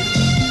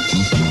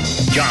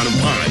 John and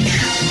Punch.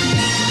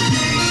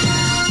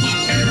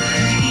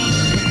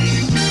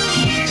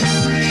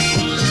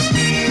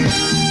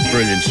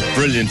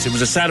 Brilliant. It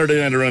was a Saturday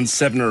night around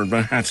 7 or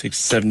about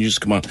 7. You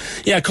just come on.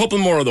 Yeah, a couple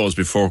more of those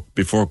before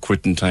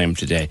quitting time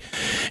today.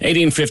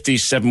 1850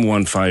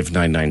 715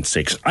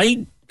 996.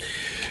 I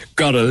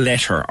got a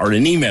letter, or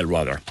an email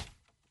rather,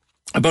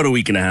 about a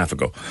week and a half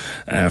ago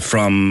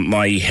from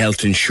my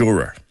health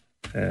insurer.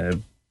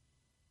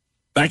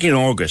 Back in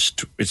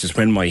August, which is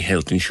when my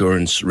health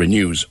insurance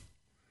renews,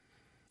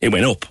 it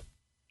went up.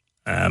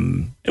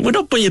 It went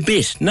up by a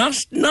bit, not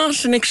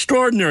an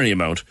extraordinary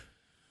amount,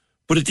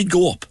 but it did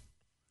go up.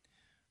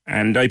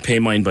 And I pay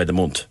mine by the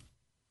month.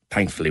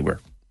 Thankfully, we're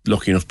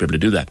lucky enough to be able to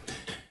do that.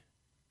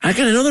 I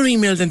got another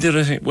email then the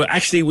other day. Well,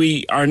 actually,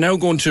 we are now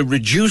going to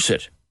reduce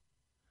it,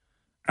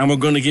 and we're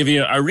going to give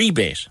you a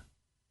rebate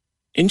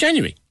in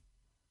January.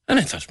 And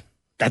I thought,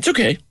 that's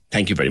okay.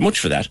 Thank you very much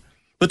for that.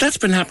 But that's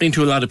been happening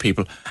to a lot of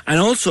people. And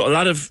also, a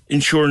lot of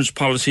insurance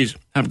policies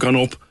have gone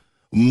up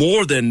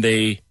more than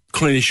they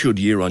kind of should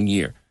year on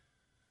year.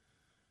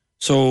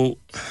 So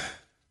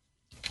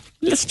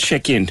let's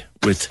check in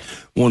with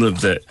one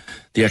of the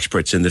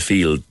experts in the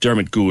field,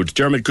 Dermot Good.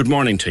 Dermot, good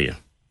morning to you.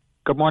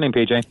 Good morning,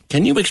 PJ.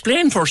 Can you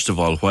explain, first of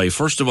all, why,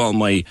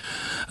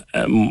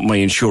 my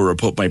insurer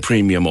put my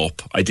premium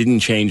up? I didn't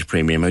change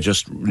premium, I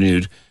just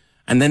renewed.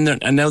 And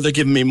now they're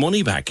giving me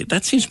money back.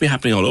 That seems to be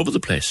happening all over the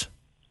place.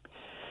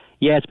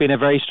 Yeah, it's been a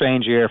very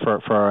strange year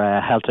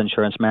for health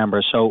insurance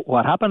members. So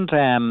what happened,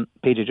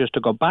 PJ, just to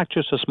go back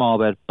just a small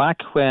bit, back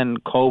when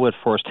COVID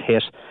first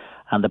hit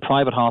and the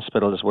private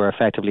hospitals were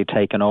effectively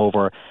taken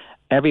over,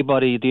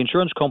 everybody, the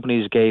insurance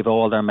companies gave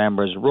all their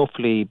members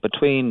roughly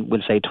between,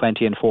 we'll say,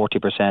 20 and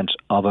 40%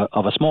 of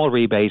a small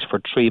rebate for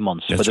 3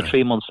 months, for the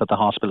 3 months that the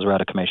hospitals were out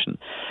of commission.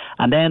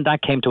 And then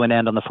that came to an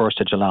end on the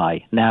 1st of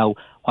July. Now,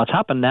 what's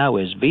happened now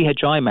is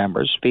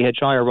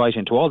VHI are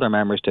writing to all their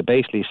members to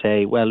basically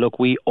say, well, look,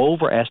 we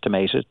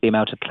overestimated the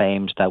amount of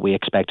claims that we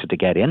expected to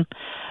get in,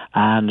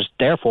 and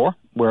therefore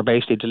we're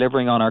basically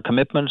delivering on our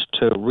commitment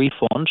to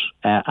refund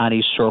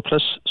any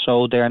surplus.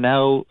 So they're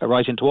now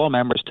writing to all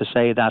members to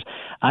say that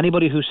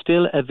anybody who's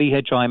still a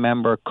VHI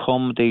member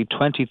come the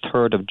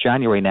 23rd of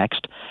January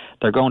next,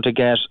 they're going to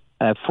get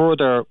a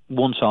further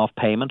once-off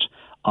payment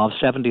of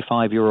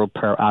 €75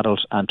 per adult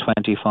and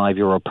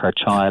 €25 per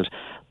child.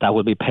 that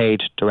will be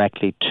paid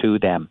directly to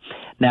them.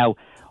 Now,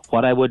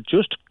 what I would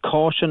just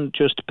caution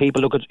just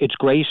people, look, it's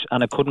great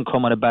and it couldn't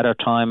come at a better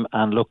time.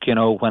 And look,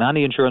 when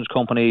any insurance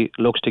company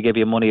looks to give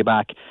you money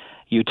back,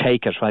 you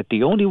take it, right?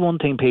 The only one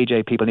thing,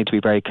 PJ, people need to be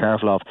very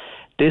careful of,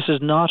 this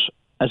is not,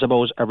 I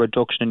suppose, a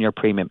reduction in your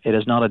premium. It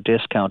is not a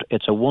discount.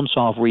 It's a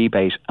once-off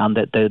rebate. And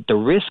the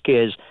risk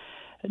is,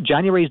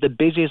 January is the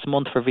busiest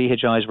month for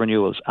VHI's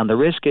renewals, and the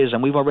risk is,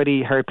 and we've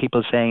already heard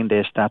people saying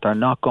this, that they're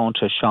not going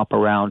to shop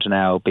around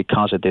now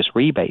because of this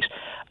rebate.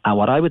 And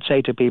what I would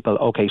say to people,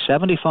 okay,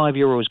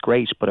 €75 is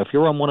great, but if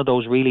you're on one of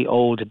those really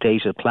old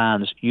dated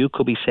plans, you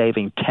could be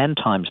saving 10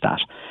 times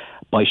that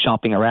by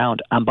shopping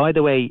around. And by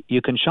the way,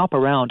 you can shop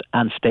around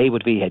and stay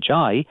with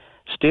VHI,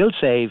 still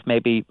save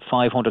maybe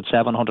 €500,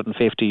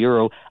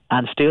 €750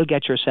 and still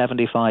get your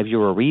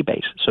 €75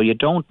 rebate. So you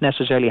don't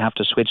necessarily have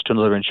to switch to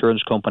another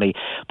insurance company,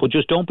 but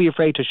just don't be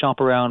afraid to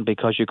shop around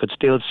because you could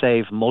still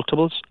save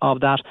multiples of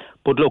that.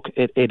 But look,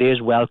 it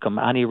is welcome.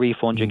 Any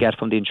refund you get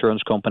from the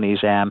insurance companies,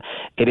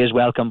 it is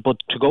welcome. But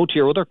to go to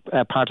your other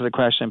part of the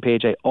question,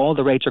 PJ, all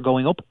the rates are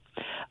going up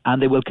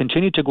and they will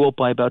continue to go up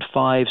by about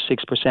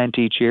 5-6%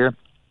 each year.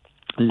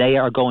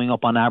 Leia are going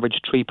up on average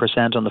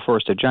 3% on the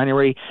 1st of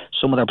January.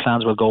 Some of their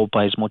plans will go up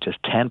by as much as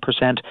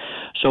 10%.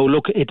 So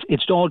look,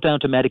 it's all down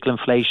to medical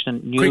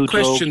inflation. Quick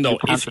question though,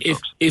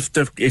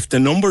 if the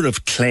number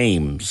of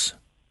claims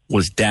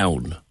was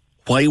down,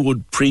 why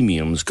would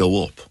premiums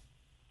go up?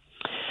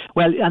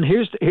 Well, and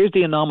here's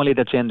the anomaly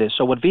that's in this.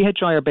 So what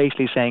VHI are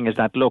basically saying is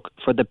that, look,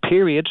 for the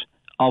period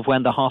of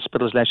when the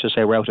hospitals, let's just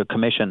say, were out of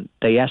commission,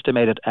 they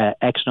estimated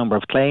X number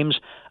of claims,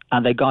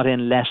 and they got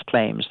in less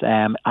claims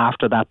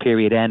after that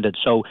period ended.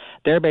 So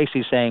they're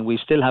basically saying we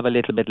still have a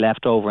little bit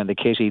left over in the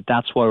kitty.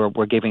 That's why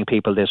we're giving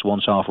people this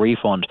once-off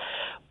refund.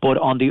 But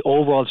on the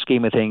overall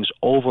scheme of things,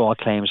 overall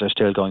claims are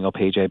still going up,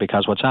 PJ,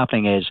 because what's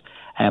happening is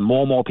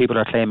more and more people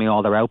are claiming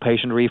all their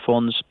outpatient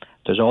refunds.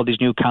 There's all these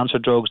new cancer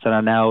drugs that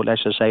are now,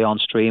 let's just say, on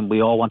stream.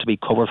 We all want to be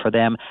covered for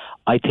them.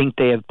 I think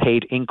they have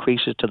paid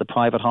increases to the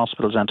private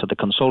hospitals and to the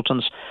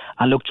consultants.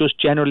 And look, just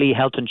generally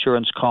health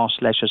insurance costs,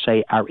 let's just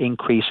say, are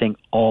increasing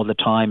all the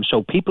time.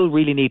 So people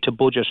really need to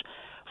budget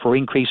for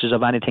increases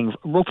of anything,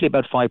 roughly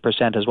about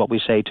 5% is what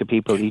we say to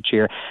people each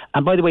year.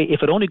 And by the way,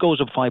 if it only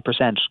goes up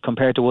 5%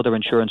 compared to other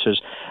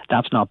insurances,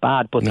 that's not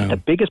bad. But the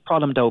biggest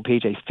problem though,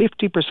 PJ,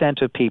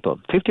 50%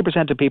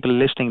 of people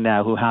listening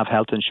now who have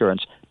health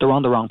insurance, they're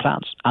on the wrong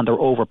plans and they're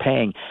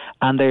overpaying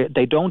and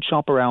they don't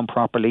shop around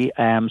properly.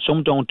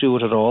 Some don't do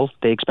it at all.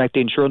 They expect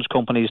the insurance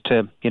companies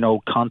to,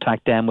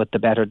 contact them with the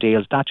better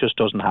deals. That just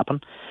doesn't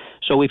happen.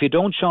 So if you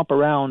don't shop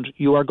around,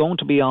 you are going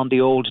to be on the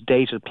old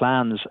dated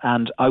plans.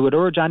 And I would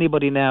urge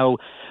anybody now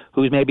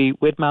who's maybe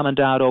with mum and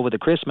dad over the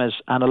Christmas,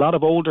 and a lot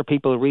of older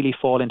people really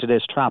fall into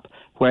this trap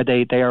where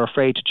they are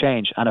afraid to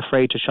change and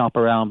afraid to shop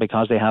around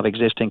because they have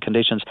existing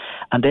conditions.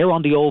 And they're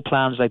on the old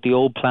plans like the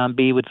old Plan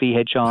B with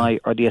VHI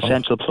or the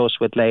Essential Plus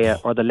with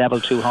Leia or the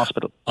Level 2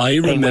 hospital. I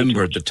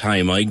remember the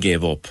time I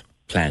gave up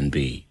Plan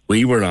B.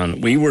 We were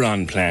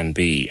on Plan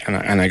B,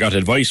 and I got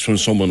advice from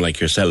someone like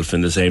yourself in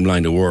the same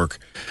line of work,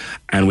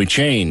 and we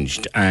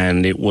changed,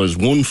 and it was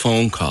one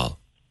phone call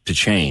to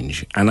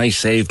change, and I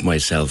saved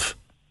myself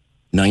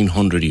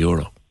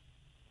 €900.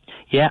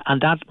 Yeah, and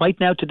that right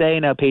now, today,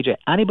 PJ,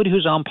 anybody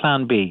who's on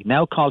Plan B,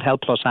 now called Health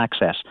Plus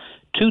Access,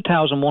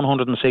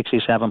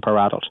 $2,167 per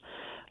adult.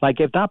 Like,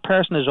 if that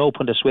person is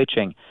open to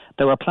switching,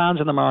 there are plans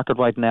in the market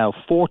right now,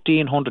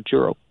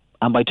 €1,400.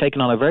 And by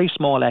taking on a very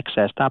small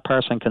excess, that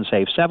person can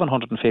save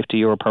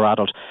 €750 per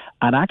adult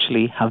and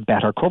actually have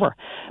better cover.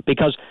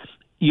 Because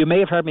you may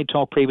have heard me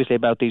talk previously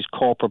about these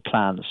corporate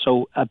plans.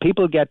 So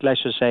people get,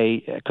 let's just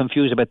say,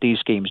 confused about these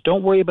schemes.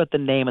 Don't worry about the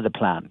name of the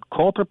plan.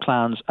 Corporate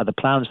plans are the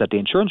plans that the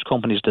insurance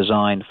companies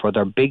design for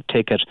their big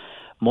ticket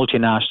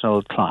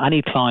multinational,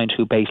 any client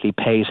who basically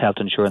pays health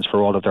insurance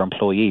for all of their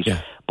employees.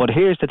 Yeah. But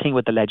here's the thing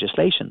with the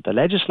legislation. The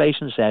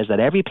legislation says that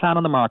every plan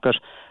on the market,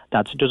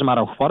 that doesn't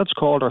matter what it's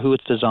called or who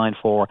it's designed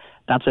for,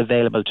 that's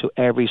available to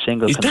every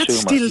single consumer.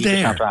 Is that still there?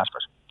 You just have to ask for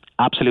it.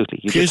 Absolutely.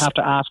 You just have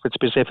to ask for it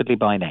specifically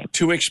by name.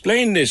 To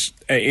explain this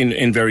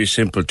in very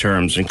simple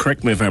terms, and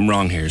correct me if I'm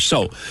wrong here.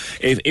 So,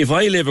 if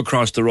I live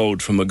across the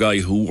road from a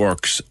guy who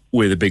works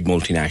with a big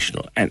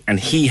multinational, and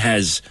he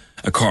has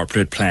a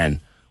corporate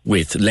plan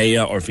with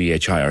Leia or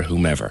VHI or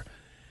whomever,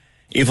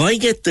 if I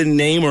get the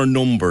name or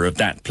number of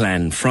that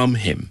plan from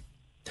him,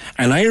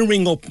 and I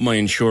ring up my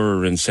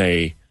insurer and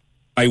say,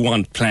 I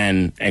want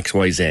plan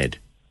XYZ,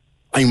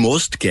 I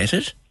must get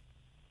it?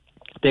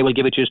 They will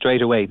give it to you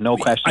straight away, no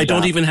question. I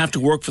don't even have to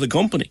work for the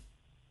company?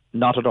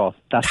 Not at all.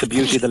 That's the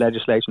beauty of the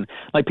legislation.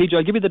 Like, PJ,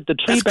 I'll give you the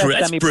three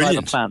best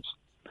semi-private plans.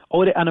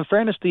 Oh, and in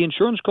fairness, the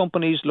insurance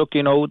companies, look,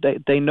 they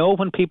know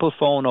when people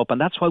phone up,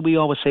 and that's why we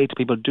always say to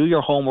people, do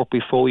your homework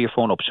before you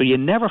phone up. So you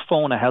never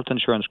phone a health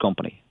insurance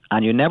company,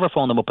 and you never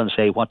phone them up and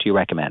say, what do you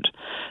recommend?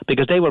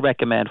 Because they will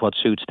recommend what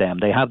suits them.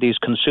 They have these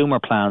consumer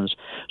plans.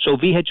 So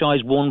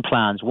VHI's One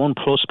plans, One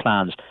Plus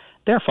plans,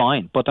 they're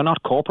fine, but they're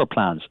not corporate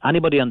plans.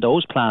 Anybody on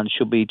those plans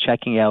should be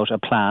checking out a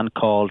plan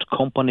called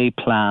Company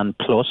Plan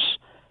Plus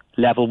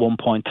Level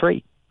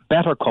 1.3.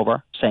 better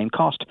cover, same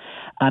cost.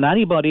 And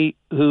anybody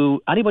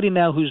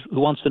now who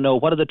wants to know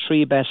what are the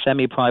 3 best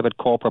semi-private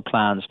corporate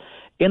plans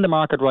in the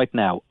market right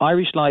now: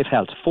 Irish Life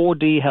Health,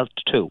 4D Health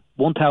 2,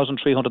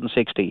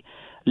 1,360.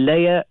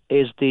 Leia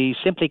is the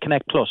Simply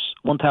Connect Plus,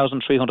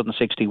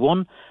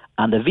 1,361,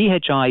 and the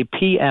VHI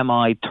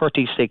PMI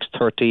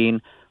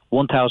 3613,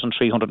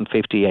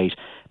 1,358.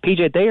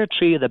 PJ, they are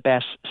 3 of the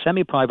best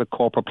semi-private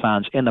corporate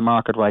plans in the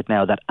market right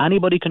now that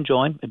anybody can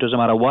join. It doesn't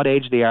matter what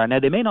age they are. Now,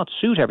 they may not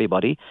suit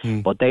everybody,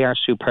 but they are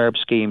superb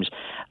schemes.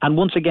 And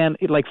once again,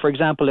 like, for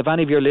example, if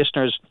any of your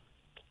listeners,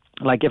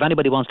 like if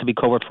anybody wants to be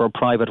covered for a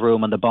private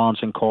room in the Bonds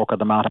in Cork or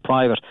the Mata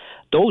Private,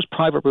 those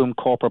private room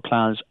corporate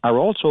plans are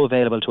also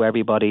available to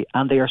everybody,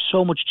 and they are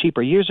so much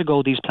cheaper. Years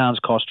ago, these plans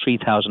cost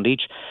 $3,000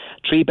 each.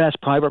 3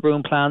 best private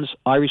room plans: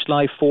 Irish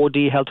Life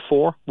 4D Health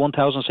 4,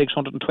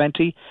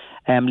 1,620.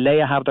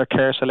 Leia have their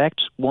Care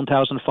Select,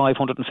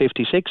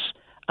 1,556.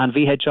 And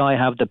VHI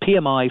have the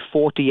PMI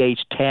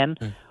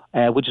 40H10,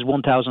 which is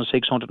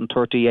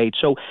 1,638.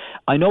 So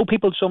I know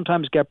people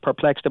sometimes get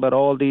perplexed about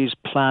all these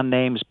plan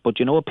names, but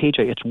you know what, PJ,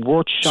 it's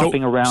worth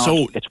shopping around.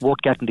 So it's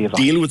worth getting the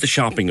advice. Deal with the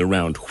shopping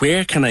around.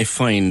 Where can I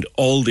find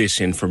all this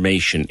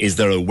information? Is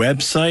there a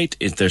website?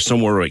 Is there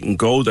somewhere I can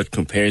go that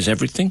compares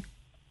everything?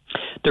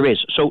 There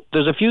is. So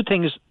there's a few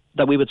things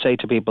that we would say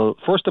to people.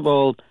 First of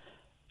all,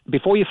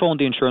 before you phone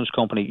the insurance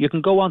company, you can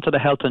go onto the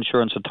Health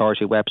Insurance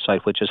Authority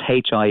website, which is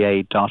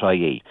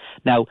hia.ie.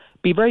 Now,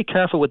 be very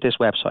careful with this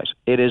website.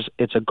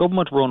 It's a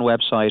government-run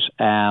website.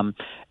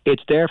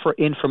 It's there for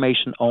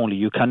information only.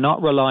 You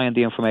cannot rely on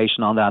the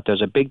information on that.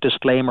 There's a big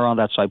disclaimer on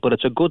that site, but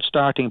it's a good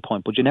starting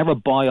point. But you never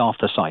buy off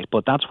the site,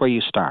 but that's where you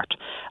start.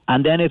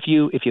 And then if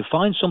you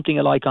find something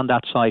you like on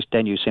that site,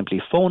 then you simply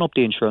phone up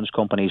the insurance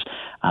companies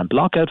and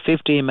block out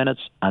 15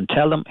 minutes and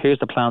tell them, here's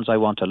the plans I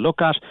want to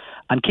look at,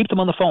 and keep them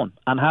on the phone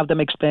and have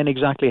them explain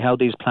exactly how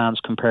these plans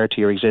compare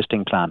to your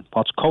existing plan.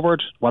 What's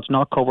covered, what's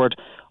not covered,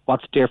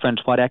 what's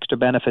different, what extra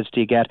benefits do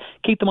you get.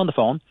 Keep them on the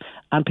phone.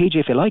 And PJ,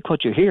 if you like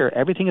what you hear,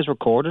 everything is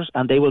recorded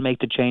and they will make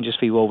the changes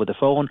for you over the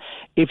phone.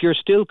 If you're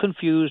still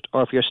confused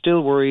or if you're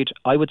still worried,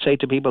 I would say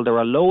to people there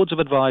are loads of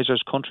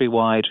advisors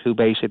countrywide who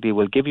basically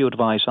will give you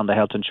advice on the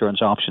health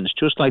insurance options,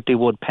 just like they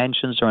would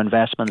pensions or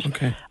investments.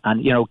 Okay.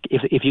 And, you know,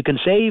 if you can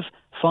save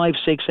 5,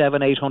 6,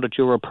 7, 800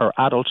 euro per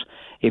adult,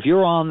 if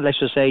you're on, let's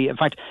just say, in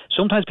fact,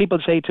 sometimes people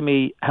say to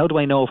me, how do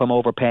I know if I'm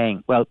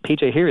overpaying? Well,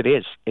 PJ, here it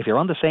is. If you're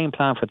on the same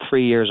plan for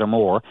 3 years or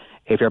more,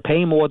 if you're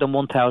paying more than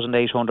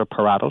 1,800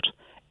 per adult,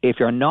 if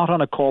you're not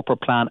on a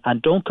corporate plan,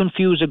 and don't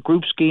confuse a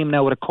group scheme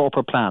now with a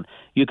corporate plan.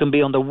 You can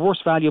be on the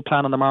worst value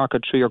plan on the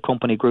market through your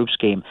company group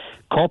scheme.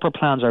 Corporate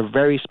plans are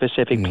very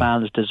specific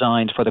plans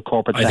designed for the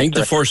corporate sector. I think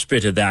the first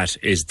bit of that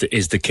is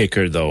the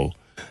kicker, though,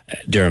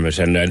 Dermot,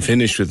 and I'll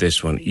finish with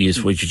this one,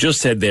 is what you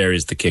just said there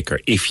is the kicker.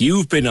 If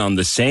you've been on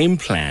the same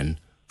plan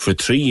for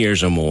 3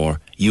 years or more,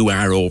 you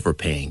are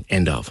overpaying.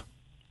 End of.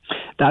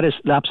 That is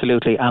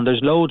absolutely, and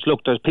there's loads.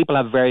 Look, people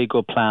have very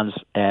good plans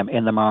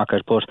in the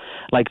market, but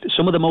like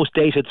some of the most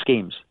dated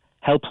schemes,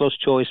 Health Plus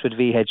Choice with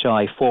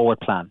VHI, Forward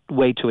Plan,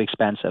 way too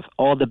expensive.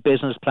 All the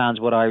business plans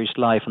with Irish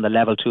Life and the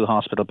Level 2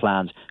 hospital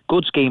plans,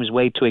 good schemes,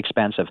 way too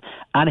expensive.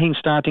 Anything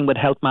starting with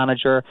Health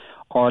Manager,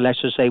 or let's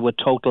just say with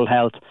Total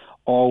Health,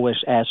 or with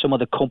some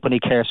of the company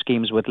care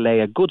schemes with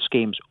Leia, good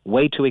schemes,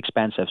 way too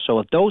expensive. So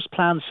if those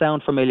plans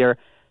sound familiar,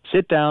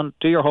 sit down,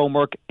 do your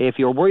homework. If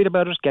you're worried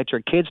about it, get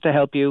your kids to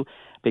help you,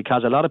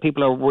 because a lot of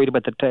people are worried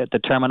about the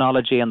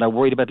terminology and they're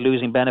worried about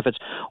losing benefits.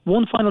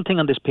 One final thing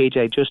on this,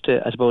 PJ, just to,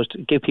 I suppose, to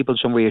give people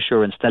some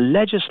reassurance. The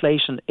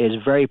legislation is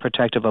very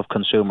protective of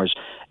consumers.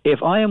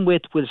 If I am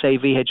with say,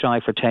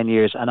 VHI for 10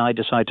 years and I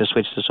decide to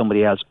switch to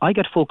somebody else, I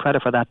get full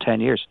credit for that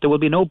 10 years. There will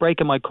be no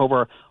break in my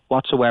cover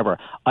whatsoever.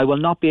 I will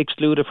not be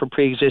excluded for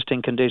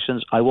pre-existing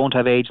conditions. I won't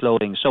have age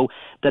loading. So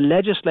the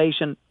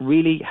legislation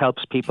really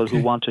helps people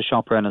who want to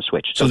shop around and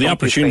switch. So the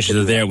opportunities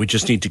are there. We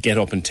just need to get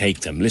up and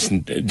take them.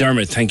 Listen,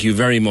 Dermot, thank you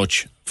very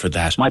much for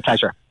that. My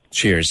pleasure.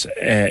 Cheers.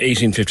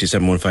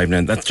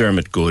 1857-159. That's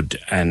Dermot Good.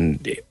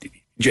 And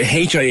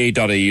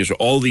HIA.ie is where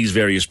all these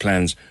various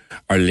plans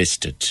are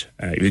listed.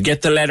 You'll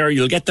get the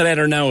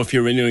letter now if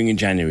you're renewing in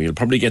January. You'll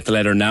probably get the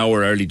letter now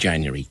or early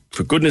January.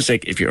 For goodness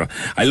sake,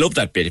 I love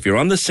that bit. If you're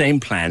on the same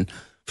plan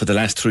for the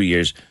last 3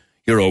 years,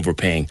 you're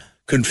overpaying.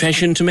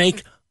 Confession to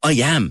make? I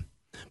am.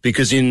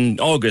 Because in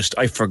August,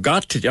 I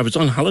was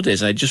on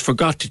holidays. I just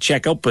forgot to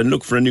check up and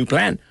look for a new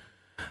plan.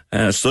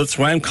 So that's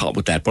why I'm caught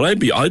with that. But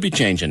I'll be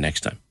changing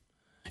next time.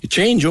 You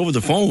change over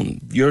the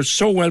phone. You're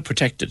so well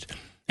protected.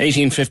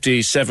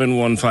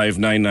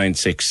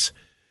 1850-715-996.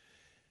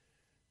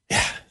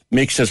 Yeah.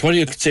 Mick says, what do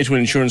you say to an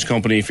insurance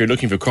company if you're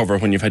looking for cover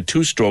when you've had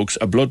 2 strokes,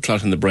 a blood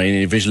clot in the brain, and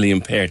you're visually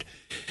impaired?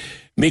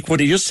 Mick, what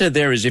he just said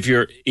there is if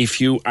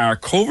you are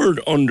covered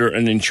under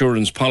an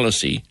insurance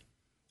policy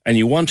and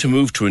you want to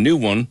move to a new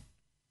one,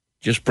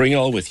 just bring it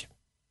all with you.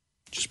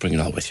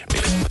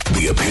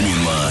 The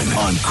Opinion Line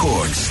on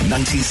Cork's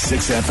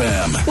 96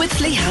 FM. With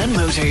Lehan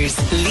Motors,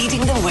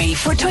 leading the way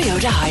for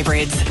Toyota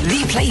hybrids.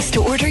 The place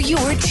to order your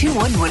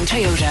 211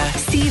 Toyota.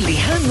 See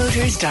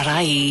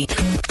lehanmotors.ie.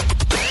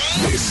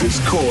 This is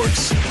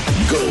Cork's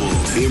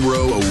Gold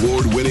Imro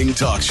Award-winning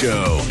talk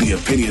show, The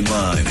Opinion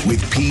Line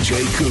with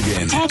PJ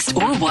Coogan. Text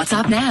or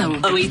WhatsApp now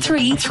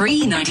 083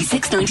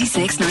 396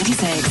 96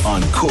 96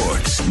 on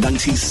Cork's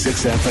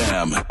 96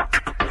 FM.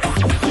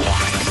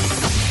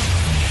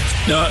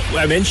 Now,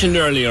 I mentioned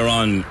earlier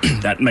on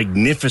that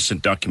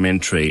magnificent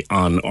documentary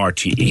on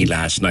RTE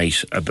last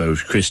night about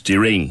Christy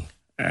Ring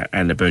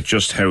and about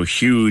just how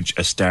huge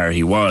a star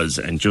he was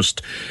and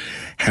just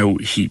how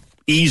he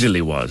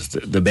easily was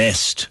the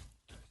best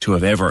to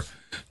have ever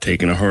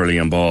taken a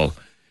hurling ball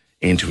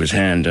into his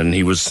hand, and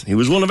he was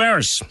one of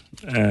ours.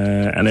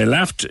 And I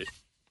laughed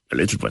a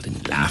little, but I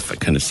didn't laugh. I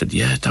kind of said,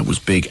 yeah, that was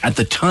big. At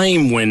the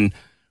time when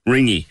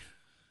Ringy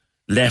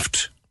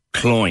left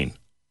Cloyne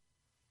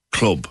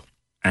Club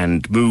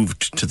and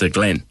moved to the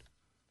Glen,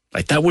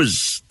 like that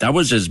was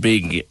as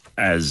big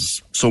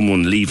as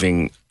someone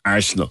leaving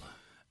Arsenal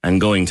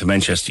and going to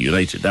Manchester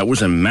United. That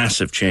was a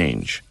massive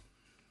change.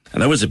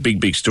 And that was a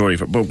big story.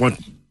 But what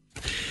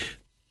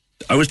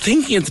I was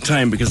thinking at the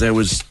time, because I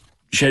was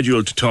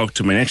scheduled to talk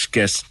to my next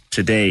guest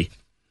today,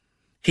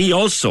 he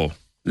also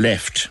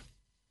left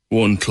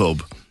one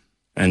club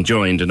and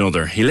joined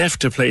another. He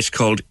left a place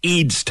called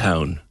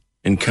Eadstown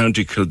in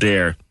County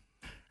Kildare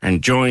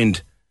and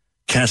joined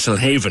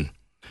Castlehaven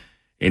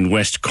in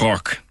West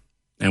Cork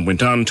and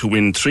went on to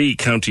win 3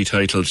 county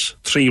titles,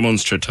 3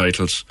 Munster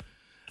titles,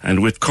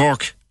 and with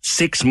Cork,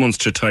 6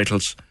 Munster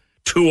titles,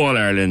 2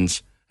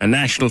 All-Irelands, a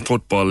National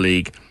Football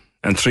League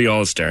and 3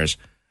 All-Stars.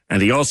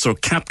 And he also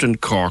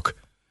captained Cork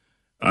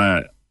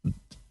in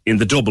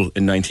the double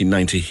in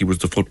 1990. He was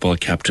the football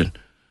captain.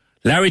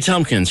 Larry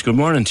Tompkins, good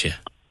morning to you.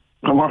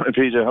 Good morning,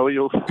 PJ. How are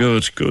you?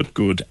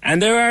 Good.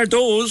 And there are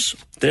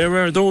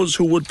those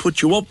who would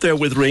put you up there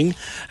with Ring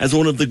as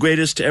one of the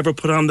greatest to ever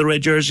put on the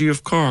red jersey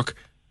of Cork.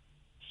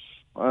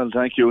 Well,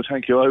 thank you.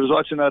 I was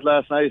watching that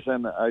last night,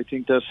 and I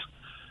think that,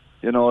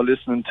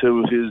 listening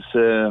to his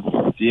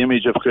the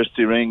image of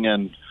Christy Ring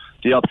and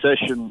the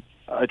obsession,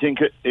 I think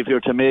if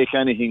you're to make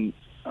anything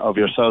of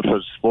yourself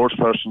as a sports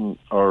person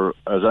or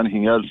as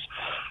anything else,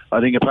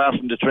 I think apart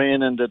from the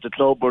training that the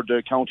club or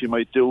the county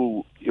might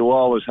do, you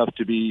always have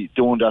to be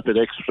doing that bit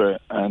extra.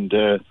 And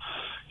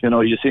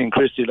you seen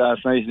Christy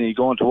last night, and he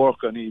going to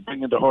work and he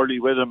bringing the hurley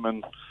with him,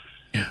 and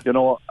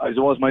I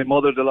suppose my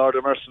mother, the Lord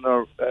of Mercy,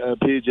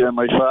 PJ, and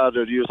my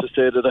father used to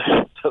say that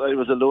I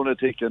was a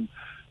lunatic and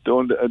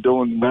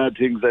doing mad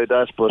things like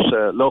that. But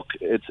look,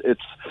 it's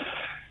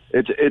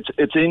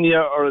in you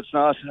or it's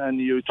not, and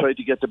you try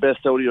to get the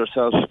best out of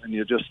yourself, and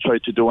you just try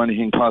to do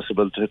anything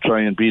possible to try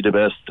and be the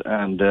best.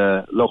 And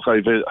look,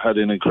 I've had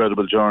an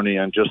incredible journey,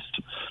 and just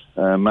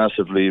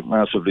massively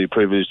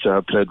privileged to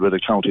have played with a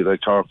county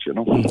like Cork.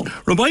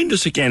 Remind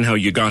us again how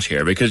you got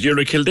here, because you're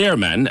a Kildare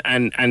man,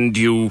 and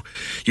you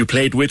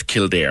played with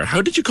Kildare.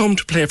 How did you come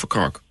to play for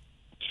Cork?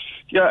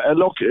 Yeah,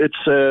 look, it's.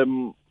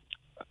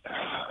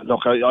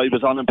 Look, I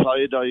was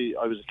unemployed.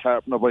 I was a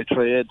carpenter by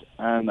trade,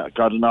 and I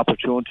got an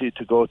opportunity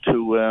to go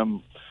to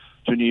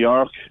New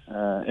York,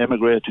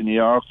 emigrate to New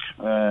York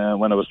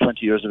when I was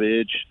 20 years of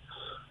age.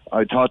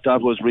 I thought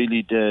that was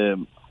really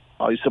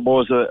I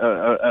suppose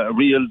a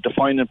real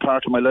defining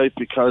part of my life,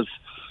 because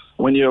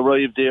when you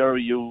arrive there,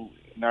 in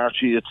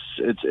Archie,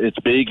 it's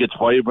big, it's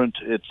vibrant,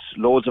 it's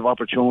loads of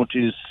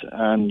opportunities,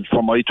 and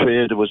for my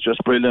trade, it was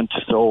just brilliant.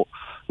 So,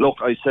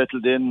 look, I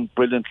settled in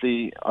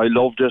brilliantly. I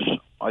loved it.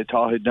 I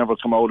thought I'd never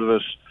come out of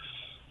it.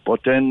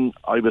 But then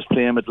I was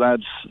playing with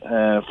lads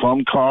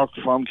from Cork,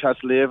 from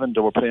Castlehaven.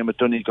 They were playing with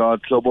Donegal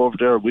Club over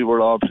there. We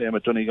were all playing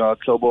with Donegal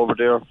Club over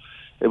there.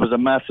 It was a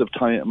massive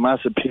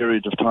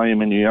period of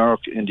time in New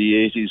York in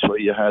the 80s, where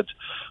you had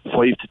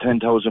 5,000 to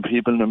 10,000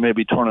 people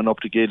maybe turning up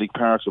to Gaelic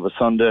Park of a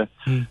Sunday.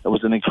 It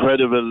was an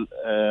incredible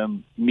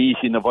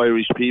meeting of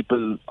Irish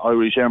people,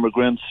 Irish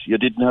emigrants. You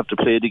didn't have to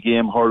play the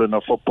game, hurling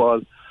or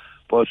football.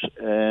 But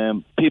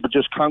people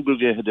just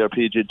congregated there,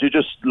 PJ. They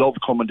just loved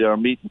coming there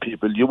and meeting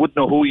people. You wouldn't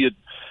know who you'd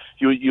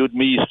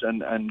meet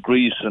and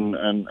greet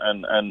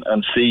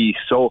and see.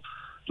 So,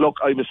 look,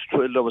 I was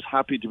thrilled. I was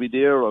happy to be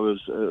there. I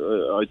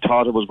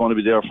thought I was going to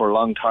be there for a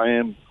long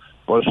time.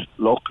 But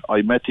look,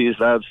 I met these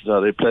lads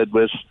that I played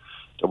with.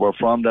 That were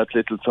from that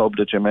little club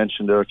that you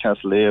mentioned there,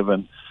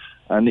 Castlehaven,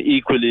 and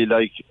equally,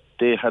 like,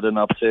 they had an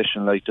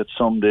obsession like that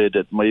someday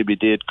that maybe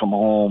they'd come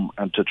home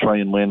and to try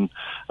and win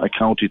a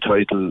county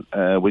title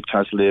with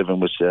Castlehaven,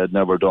 which they had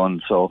never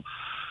done. So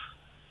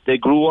they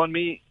grew on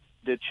me.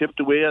 They chipped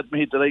away at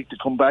me. They like to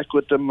come back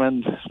with them,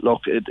 and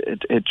look,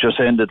 it just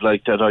ended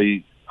like that.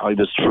 I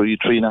was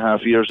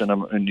 3.5 years in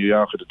New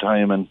York at the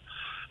time, and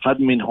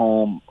hadn't been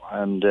home,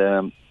 and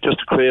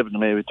just a craving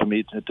maybe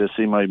to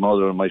see my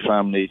mother and my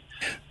family,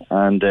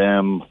 and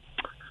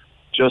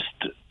just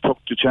took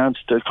the chance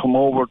to come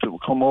over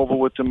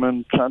with them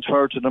and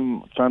transfer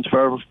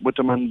with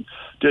them. And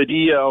the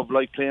idea of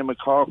like playing with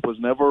Cork was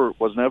never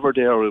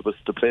there. It was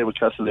to play with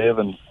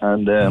Castlehaven,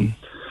 and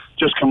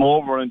just come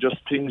over, and just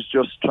things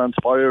just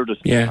transpired.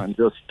 And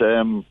just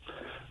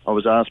I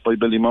was asked by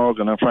Billy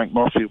Morgan and Frank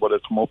Murphy would I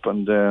come up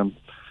and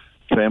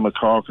play with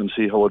Cork and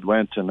see how it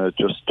went, and it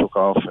just took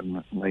off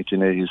in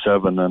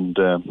 1987,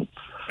 and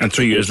And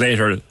 3 years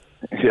later,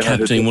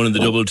 captaining one of the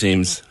double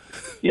teams.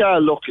 Yeah,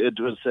 look, it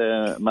was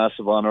a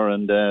massive honour,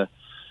 and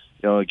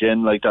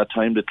again, like that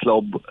time, the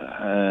club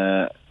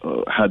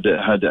had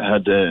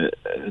the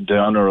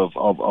honour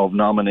of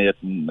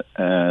nominating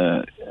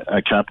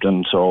a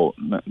captain. So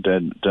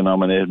they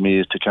nominated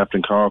me to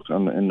captain Cork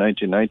in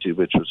 1990,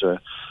 which was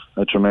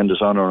a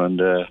tremendous honour, and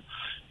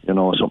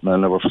something I'll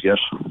never forget.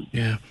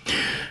 Yeah,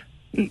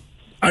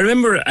 I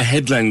remember a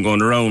headline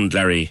going around,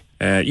 Larry.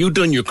 You'd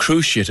done your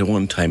cruise ship at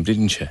one time,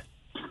 didn't you?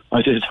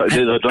 I did. I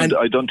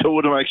done two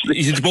of them, actually.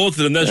 You did both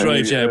of them, that's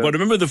right, yeah. But I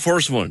remember the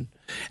first one.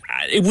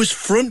 It was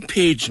front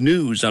page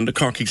news on the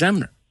Cork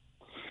Examiner.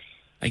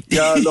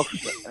 Yeah, look.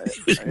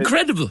 It was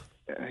incredible.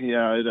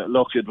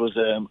 Look, it was...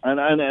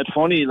 and it's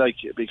funny,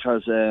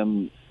 because,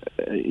 we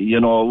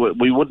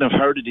wouldn't have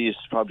heard of these,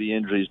 probably,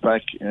 injuries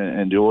back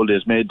in the old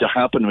days. Made to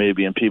happen,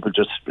 maybe, and people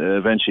just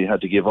eventually had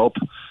to give up.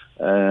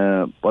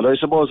 But I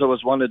suppose I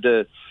was one of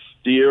the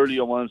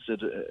earlier ones that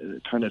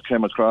kind of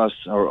came across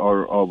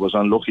or was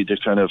unlucky to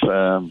kind of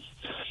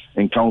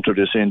encounter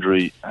this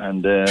injury,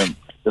 and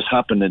this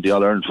happened in the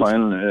All-Ireland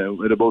final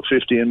with about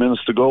 15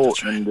 minutes to go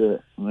in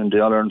the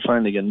All-Ireland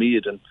final against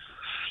Meath,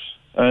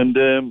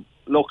 and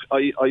look,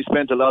 I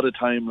spent a lot of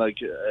time, I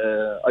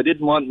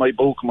didn't want my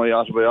book, my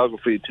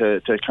autobiography,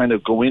 to kind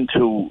of go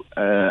into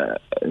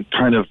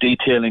kind of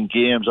detailing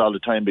games all the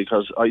time,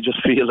 because I just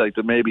feel like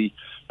that maybe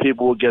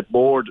people would get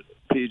bored,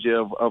 PJ,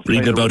 of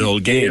reading about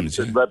old games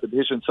and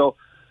repetition. So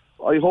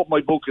I hope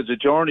my book is a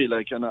journey, I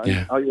had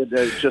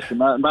just a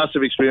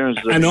massive experience.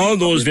 And all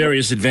those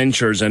various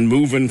adventures, and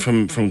moving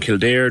from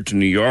Kildare to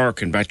New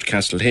York and back to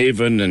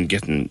Castlehaven, and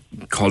getting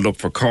called up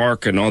for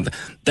Cork and all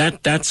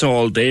that's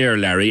all there,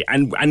 Larry.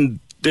 And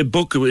the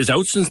book is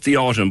out since the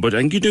autumn, but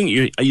are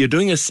you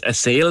doing a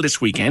sale this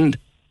weekend?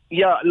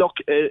 Yeah, look,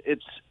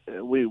 it's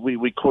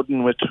we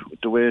couldn't with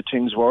the way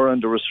things were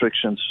and the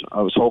restrictions.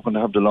 I was hoping to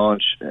have the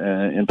launch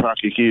in Páirc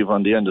Uí Chaoimh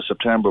on the end of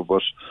September,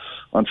 but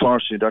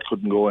unfortunately that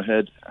couldn't go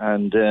ahead.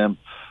 And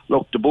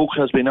look, the book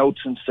has been out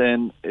since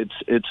then. It's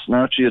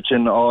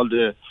in all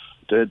the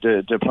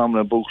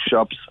prominent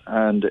bookshops,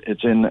 and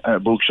it's in a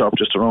bookshop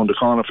just around the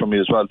corner from me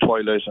as well,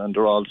 Twilight, and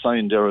they're all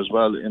signed there as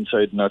well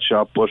inside in that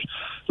shop. But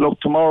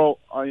look, tomorrow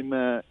I'm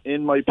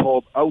in my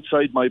pub,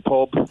 outside my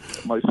pub.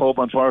 My pub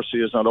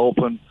unfortunately is not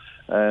open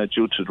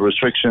due to the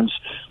restrictions,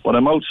 but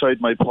I'm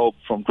outside my pub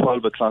from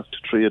 12 o'clock to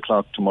 3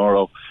 o'clock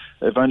tomorrow.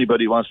 If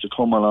anybody wants to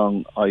come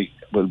along, I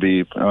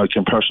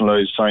can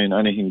personalise, sign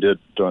anything that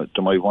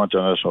they might want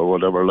on it or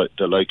whatever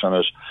they like on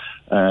it.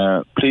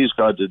 Please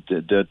God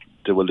that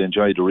they will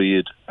enjoy the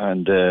read,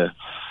 and the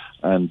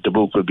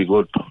book will be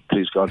good,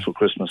 please God, for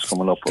Christmas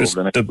coming up over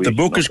the next week. The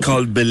book is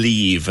called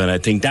Believe, and I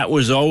think that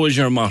was always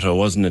your motto,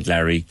 wasn't it,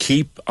 Larry?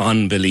 Keep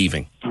on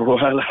believing. Well,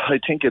 I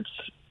think it's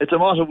a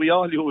motto we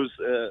all use,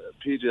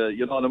 PJ,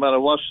 no matter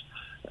what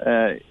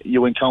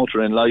you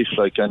encounter in life,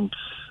 and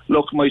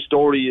look, my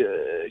story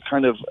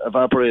kind of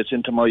evaporates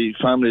into my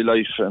family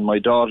life and my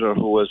daughter,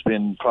 who has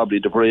been probably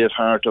the brave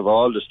heart of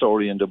all the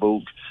story in the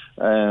book.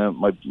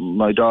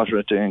 My daughter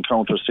had to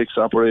encounter 6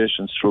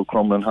 operations through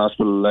Crumlin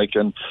Hospital,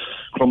 and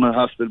Crumlin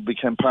Hospital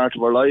became part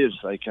of our lives,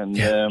 you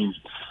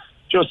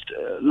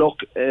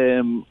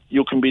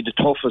can be the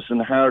toughest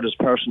and hardest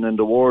person in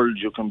the world.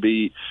 You can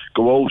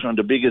go out on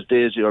the biggest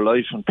days of your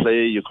life and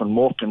play. You can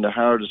work in the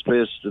hardest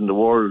places in the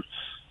world.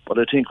 But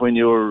I think when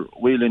you're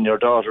wheeling your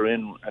daughter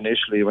in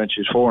initially, when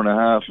she's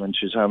 4.5 and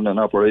she's having an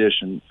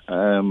operation,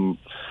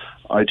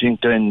 I think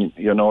then,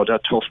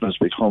 that toughness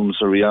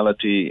becomes a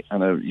reality,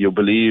 and you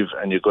believe,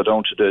 and you go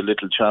down to the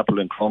little chapel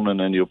in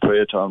Crumlin and you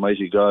pray to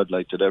Almighty God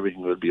that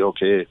everything will be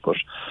okay. But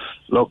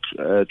look,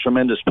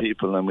 tremendous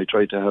people, and we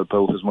try to help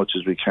out as much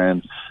as we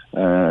can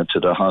to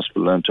the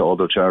hospital and to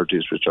other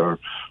charities which are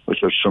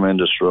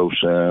tremendous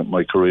throughout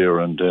my career,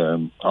 and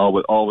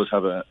always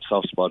have a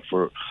soft spot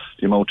for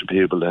the amount of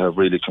people that have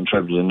really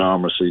contributed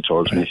enormously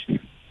towards me.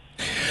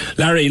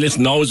 Larry,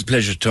 listen, always a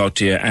pleasure to talk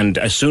to you, and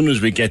as soon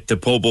as we get the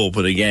pub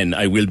open again,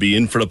 I will be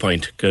in for a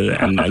pint,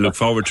 and I look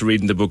forward to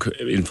reading the book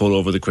in full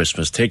over the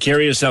Christmas. Take care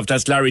of yourself.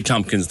 That's Larry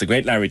Tompkins, the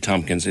great Larry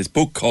Tompkins. His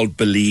book called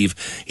Believe.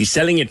 He's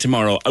selling it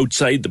tomorrow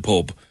outside the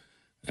pub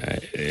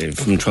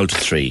from 12 to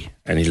 3,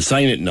 and he'll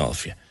sign it and all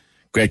for you.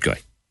 Great guy,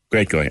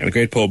 and a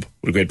great pub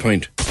with a great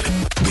pint.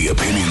 The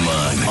Opinion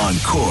Line on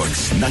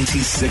Cork's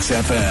 96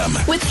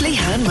 FM. With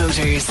Lehan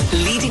Motors,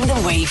 leading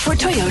the way for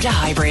Toyota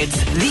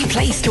hybrids. The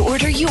place to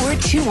order your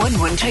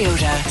 211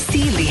 Toyota.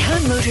 See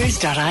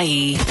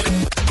lehanmotors.ie.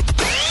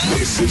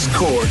 This is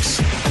Cork's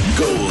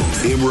Gold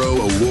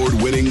IMRO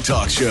award-winning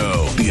talk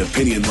show. The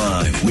Opinion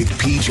Line with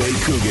PJ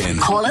Coogan.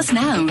 Call us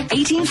now,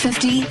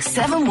 1850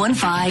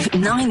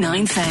 715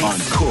 996. On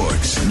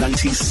Cork's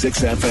 96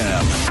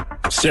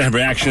 FM. Set of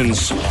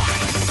reactions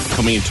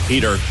coming into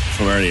Peter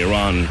from earlier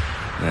on.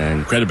 An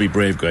incredibly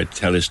brave guy to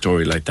tell his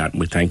story like that,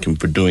 and we thank him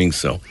for doing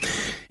so.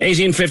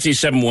 1850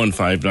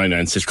 715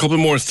 996. A couple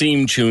more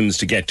theme tunes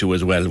to get to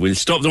as well. We'll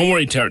stop. Don't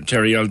worry,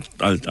 Terry.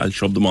 I'll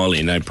shove them all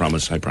in. I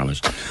promise.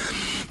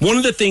 One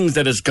of the things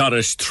that has got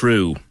us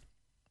through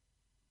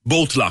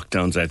both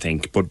lockdowns, I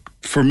think, but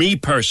for me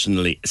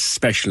personally,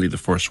 especially the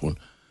first one,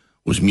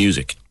 was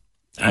music.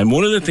 And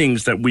one of the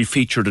things that we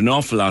featured an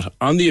awful lot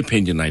on the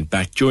Opinion Line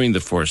back during the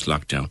first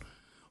lockdown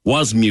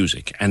was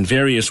music and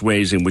various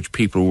ways in which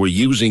people were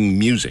using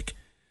music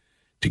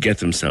to get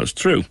themselves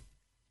through.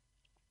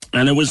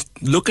 And I was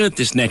looking at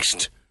this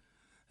next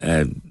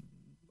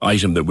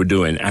item that we're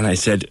doing, and I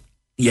said,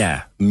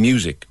 yeah,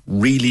 music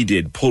really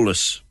did pull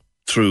us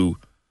through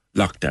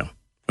lockdown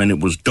when it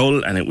was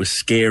dull and it was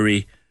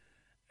scary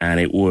and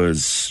it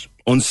was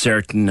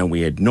uncertain and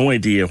we had no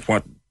idea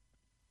what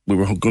we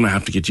were going to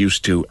have to get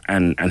used to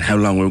and how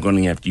long we were going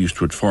to have to get used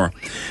to it for.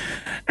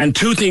 And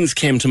two things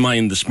came to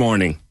mind this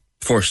morning,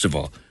 first of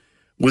all,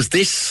 was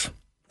this,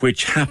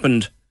 which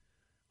happened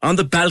on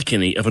the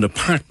balcony of an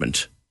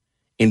apartment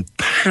in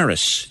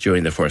Paris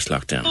during the first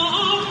lockdown.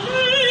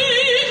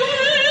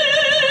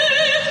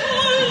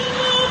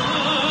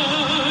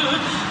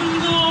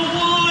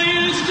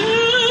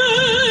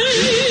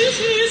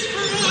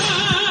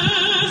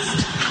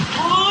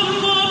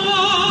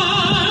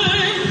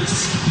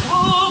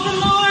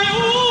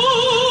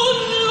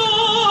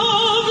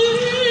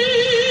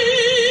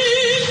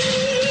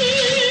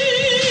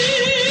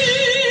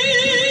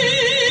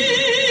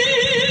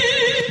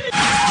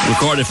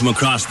 Recorded from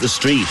across the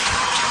street.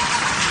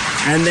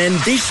 And then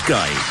this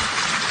guy,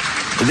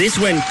 this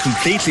went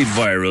completely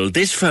viral.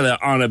 This fella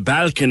on a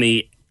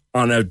balcony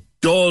on a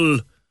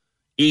dull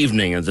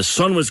evening and the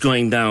sun was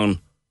going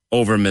down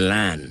over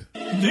Milan.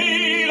 Up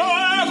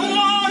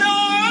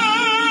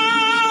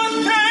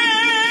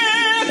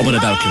on a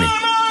balcony.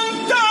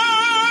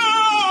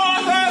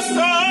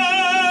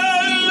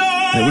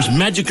 And it was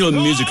magical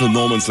musical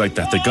moments like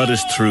that got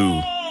us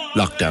through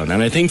lockdown.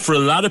 And I think for a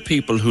lot of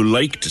people who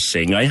like to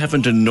sing, I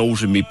haven't a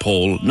note in me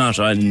poll, not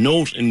a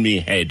note in me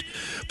head,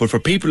 but for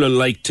people who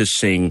like to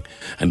sing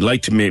and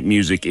like to make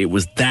music, it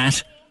was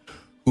that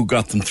who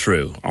got them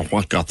through, or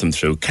what got them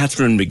through.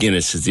 Catherine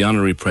McGuinness is the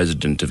Honorary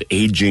President of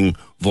Ageing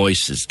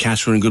Voices.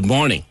 Catherine, good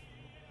morning.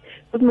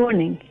 Good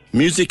morning.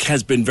 Music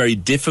has been very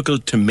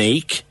difficult to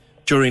make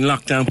during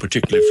lockdown,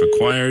 particularly for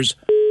choirs.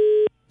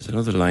 There's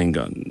another line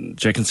gone.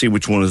 Check and see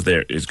which one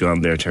is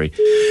gone there, Terry.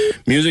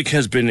 Music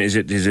has been, is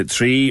it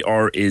 3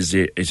 or is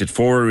it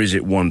 4 or is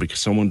it 1? Because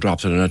someone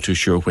dropped it, I'm not too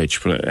sure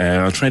which. But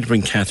I'll try to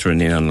bring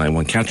Catherine in on line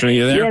 1. Catherine, are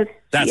you there? Yes.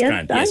 That's yes,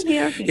 grand. Yes. I'm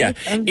here. Yeah.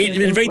 It's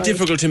been very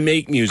difficult to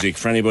make music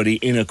for anybody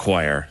in a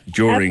choir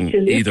during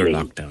either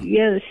lockdown.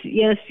 Yes.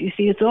 You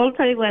see, it's all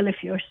very well if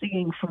you're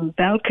singing from a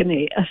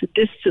balcony at a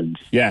distance.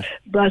 Yeah.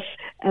 But,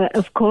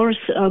 of course,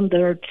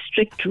 under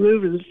strict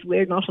rules,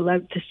 we're not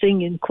allowed to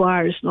sing in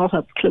choirs not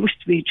up close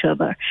to each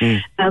other.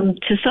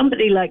 And to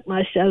somebody like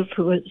myself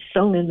who has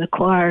sung in the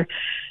choir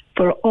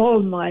for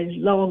all my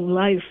long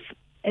life,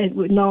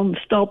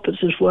 non-stop as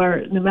it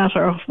were, no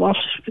matter what,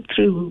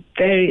 through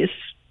various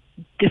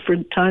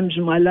different times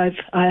in my life,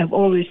 I have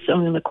always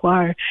sung in the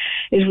choir.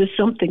 It was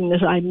something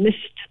that I missed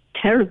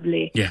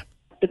terribly at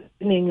the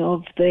beginning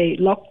of the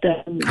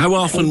lockdown. How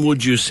often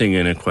would you sing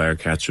in a choir,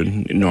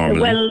 Catherine,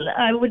 normally? Well,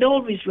 I would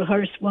always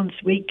rehearse once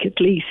a week at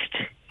least.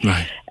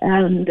 Right.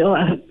 And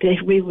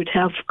we would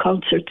have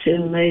concerts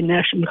in the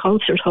National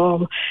Concert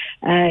Hall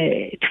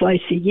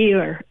twice a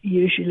year,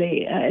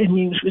 usually. It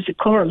was a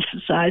choral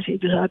society,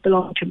 but I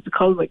belonged to the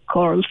Colwick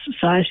Choral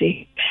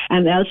Society.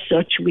 And as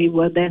such, we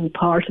were then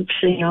part of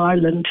Sing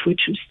Ireland,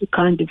 which was the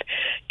kind of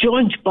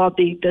joint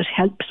body that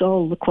helps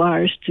all the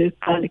choirs to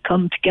kind of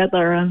come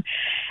together. And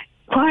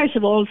choirs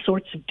of all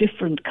sorts of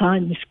different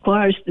kinds.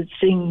 Choirs that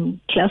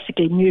sing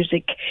classical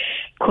music,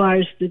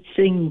 choirs that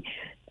sing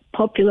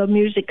popular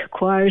music,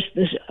 choirs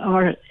that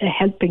are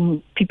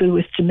helping people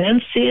with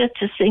dementia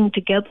to sing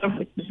together,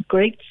 which is a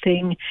great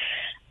thing.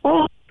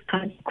 All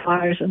kinds of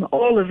choirs, and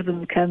all of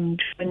them can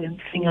join and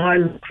Sing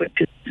Ireland, which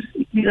is,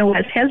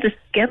 has held us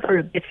together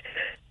a bit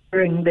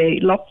during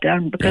the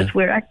lockdown because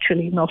we're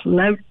actually not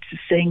allowed to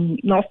sing,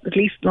 at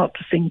least not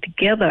to sing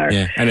together.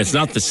 Yeah, and it's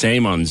not the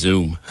same on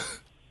Zoom.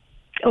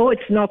 Oh,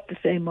 it's not the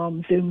same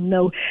on Zoom,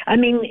 no. I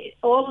mean,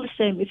 all the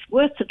same, it's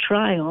worth a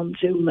try on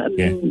Zoom. I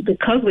mean, the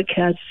Colwick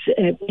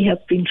we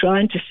have been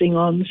trying to sing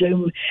on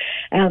Zoom,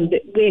 and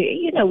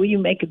you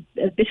make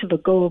a bit of a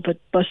go of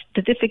it, but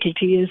the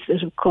difficulty is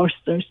that, of course,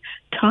 there's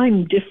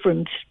time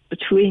difference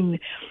between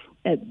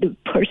the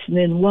person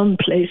in one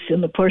place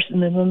and the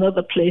person in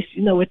another place.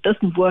 It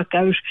doesn't work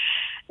out.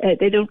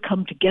 They don't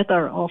come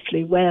together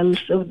awfully well,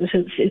 so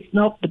it's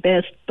not the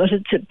best, but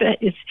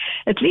it's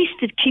at least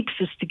it keeps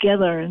us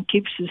together and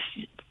keeps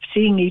us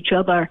seeing each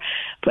other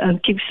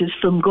and keeps us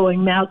from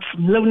going mad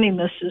from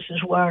loneliness, as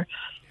it were.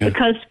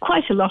 Because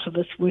quite a lot of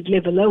us would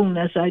live alone,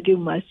 as I do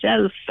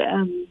myself,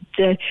 and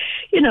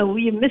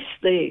you miss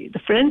the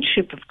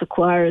friendship of the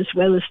choir as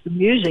well as the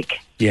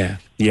music. Yeah,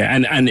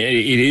 and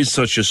it is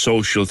such a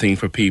social thing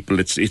for people.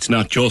 It's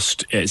not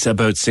just it's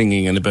about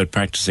singing and about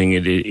practicing.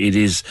 It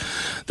is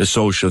the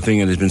social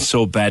thing, and it's been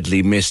so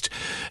badly missed.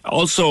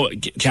 Also,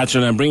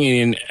 Catherine, I'm bringing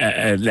in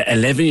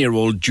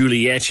 11-year-old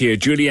Juliet here.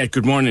 Juliet,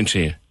 good morning to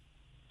you.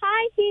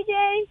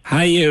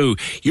 Hi, you.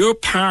 You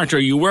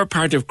were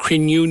part of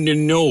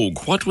Crinune Nogue.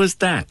 What was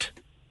that?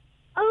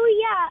 Oh,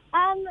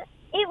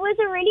 It was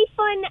a really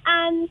fun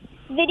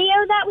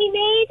video that we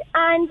made,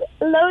 and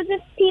loads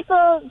of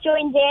people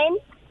joined in,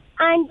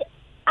 and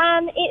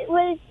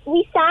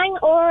we sang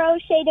Oro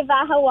Shade of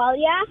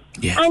Ahawalya,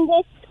 and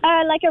it's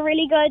like a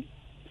really good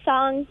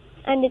song,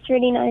 and it's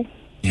really nice.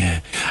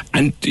 Yeah,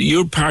 and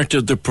you're part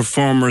of the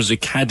Performers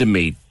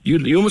Academy.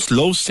 You must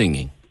love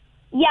singing.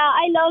 Yeah,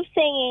 I love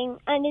singing,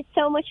 and it's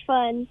so much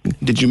fun.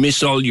 Did you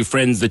miss all your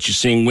friends that you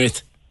sing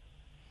with?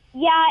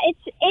 Yeah,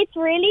 it's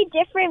really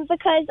different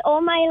because all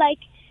my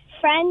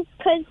friends,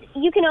 because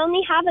you can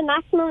only have a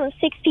maximum of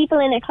 6 people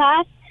in a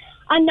class.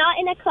 I'm not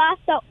in a class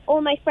that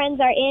all my friends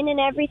are in and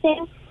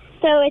everything,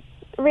 so it's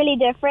really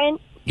different.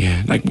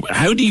 Yeah,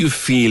 how do you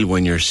feel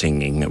when you're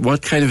singing?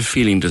 What kind of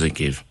feeling does it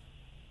give?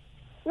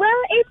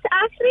 Well, it's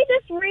actually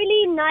just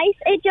really nice.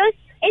 It's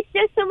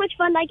just so much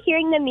fun,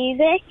 hearing the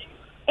music.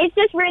 It's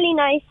just really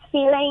nice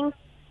feeling.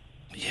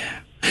 Yeah.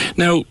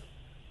 Now,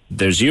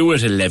 there's you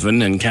at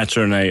 11, and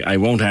Catherine, I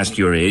won't ask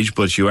your age,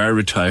 but you are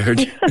retired.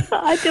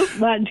 I don't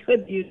mind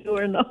whether you do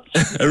or not.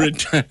 I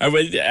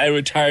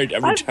retired.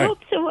 I'm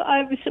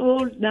so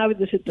old now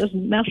that it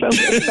doesn't matter.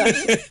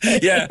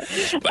 Yeah,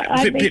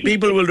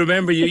 people will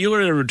remember you. You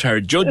were a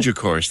retired judge, of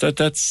course.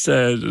 That's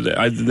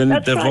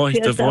the voice.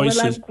 Yes, the voice.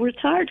 Well, I've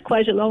retired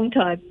quite a long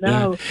time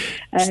now,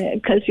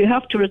 because you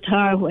have to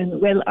retire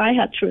I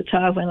had to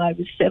retire when I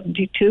was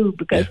 72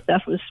 because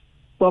that was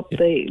what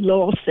the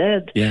law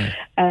said. Yeah.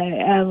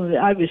 And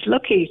I was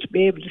lucky to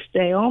be able to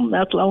stay on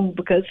that long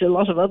because a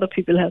lot of other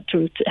people have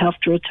to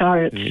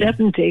retire at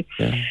 70,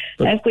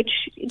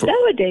 which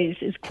nowadays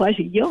is quite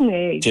a young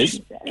age.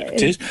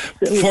 It is.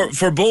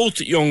 For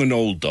both young and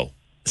old, though,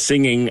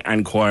 singing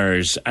and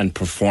choirs and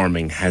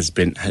performing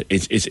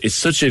it's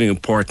such an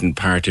important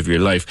part of your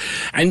life.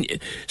 And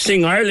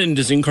Sing Ireland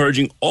is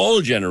encouraging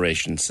all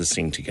generations to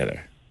sing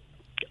together.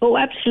 Oh,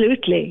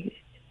 absolutely.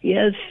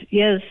 Yes.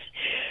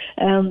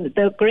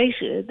 They're great.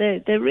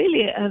 They're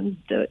really,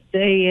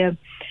 they're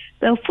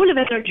full of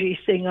energy,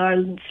 Sing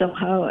Ireland,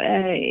 somehow,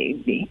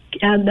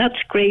 and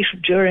that's great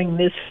during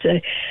this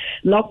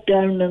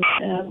lockdown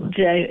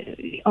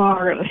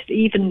or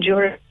even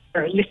during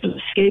our little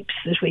escapes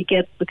that we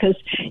get, because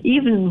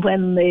even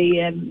when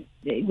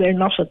we're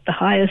not at the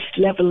highest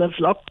level of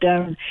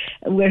lockdown,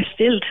 we're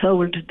still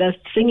told that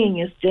singing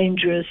is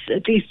dangerous.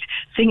 At least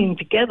singing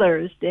together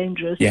is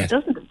dangerous. Yes. It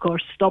doesn't, of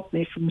course, stop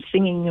me from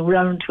singing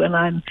around when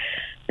I'm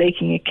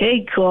baking a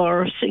cake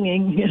or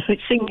singing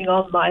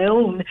on my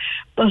own,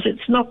 but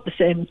it's not the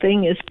same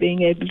thing as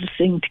being able to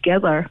sing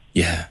together.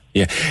 Yeah.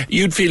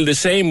 You'd feel the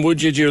same,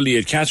 would you,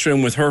 Julia?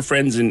 Catherine, with her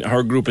friends in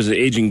her group as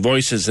Aging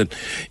Voices, and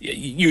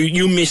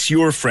you miss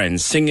your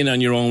friends. Singing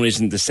on your own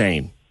isn't the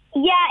same.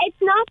 Yeah,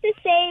 it's not the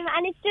same,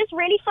 and it's just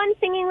really fun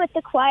singing with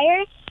the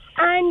choir.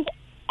 And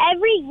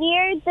every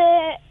year,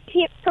 the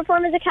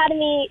Performers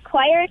Academy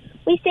choir,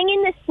 we sing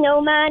in the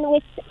Snowman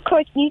with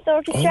Cork Youth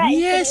Orchestra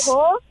in City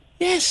Hall.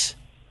 Yes.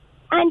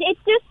 And it's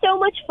just so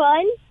much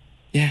fun.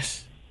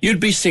 Yes. You'd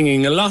be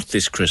singing a lot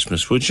this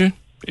Christmas, would you?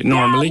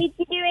 Normally? Yeah, we'd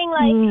be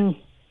doing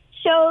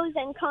shows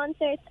and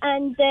concerts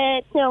and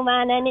the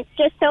Snowman, and it's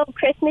just so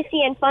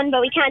Christmassy and fun,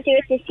 but we can't do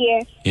it this year.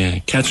 Yeah.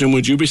 Catherine,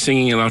 would you be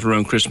singing a lot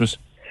around Christmas?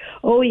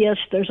 Oh, yes,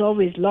 there's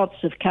always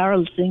lots of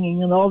carol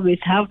singing and always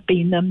have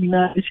been. I mean,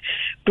 I was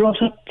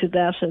brought up to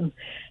that, and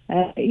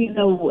as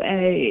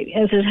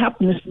it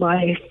happens,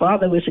 my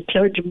father was a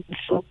clergyman,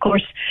 so of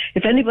course,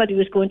 if anybody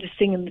was going to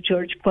sing in the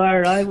church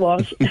choir, I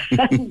was,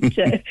 and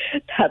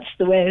that's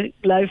the way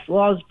life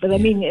was. But I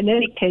mean, in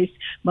any case,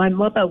 my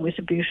mother was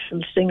a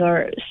beautiful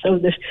singer, so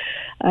that,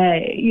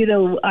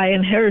 I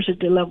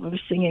inherited the love of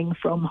singing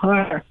from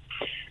her.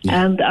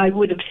 Yeah. And I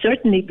would have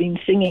certainly been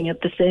singing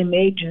at the same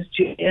age as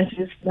Julia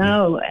is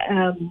now,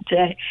 and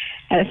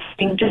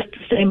sing just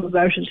the same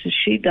about it as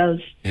she does.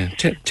 Yeah.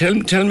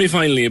 Tell me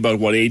finally about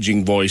what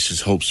Aging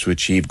Voices hopes to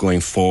achieve going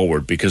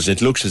forward, because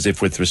it looks as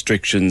if with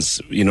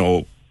restrictions,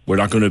 we're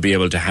not going to be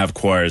able to have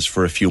choirs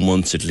for a few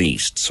months at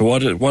least. So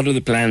what are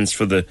the plans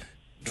for the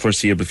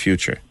foreseeable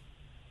future?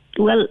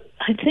 Well,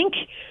 I think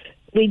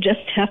we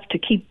just have to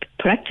keep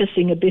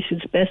practicing a bit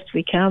as best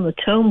we can at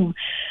home,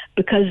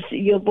 because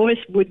your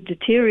voice would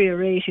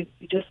deteriorate if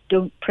you just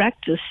don't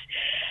practice.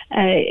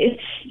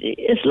 It's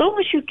as long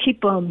as you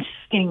keep on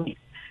singing.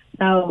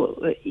 Now,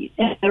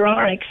 there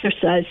are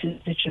exercises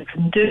that you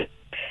can do.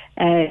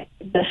 In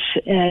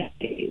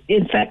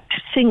fact,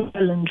 Sing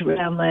Ireland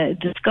ran a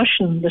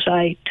discussion that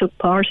I took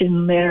part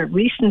in there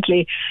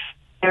recently.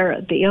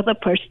 The other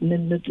person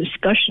in the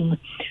discussion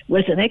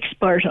was an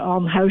expert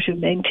on how to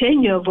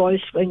maintain your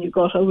voice when you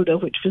got older,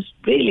 which was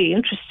really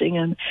interesting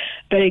and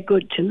very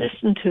good to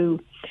listen to.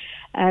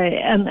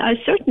 And I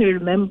certainly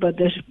remember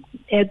that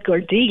Edgar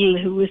Deal,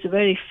 who was a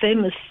very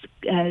famous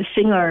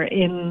singer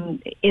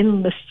in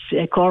the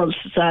choral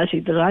society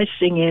that I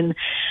sing in,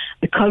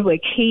 the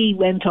Colwick, he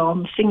went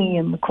on singing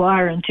in the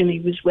choir until he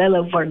was well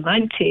over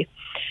 90.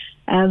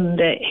 And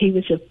he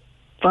was a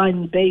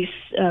fine bass,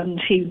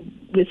 and he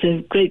was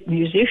a great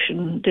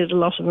musician, did a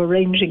lot of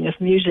arranging of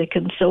music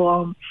and so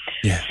on.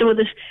 Yeah. So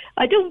that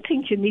I don't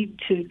think you need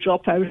to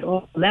drop out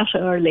all that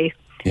early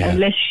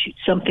unless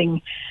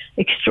something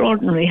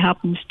extraordinary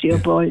happens to your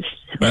boys.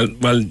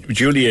 Well,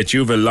 Juliet,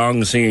 you have a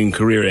long singing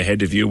career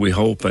ahead of you, we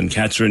hope, and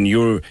Catherine,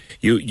 you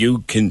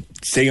can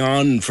sing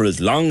on for as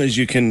long as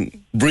you can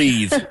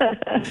breathe.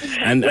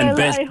 and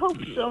best, I hope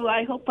so.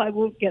 I hope I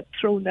won't get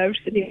thrown out.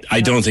 I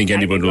don't think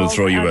anyone will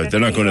throw you out. They're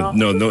not going to.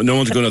 No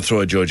one's going to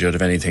throw a judge out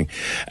of anything.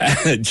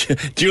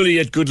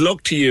 Juliet, good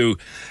luck to you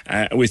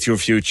with your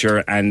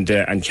future, and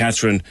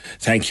Catherine,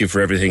 thank you for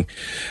everything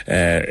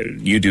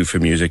you do for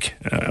music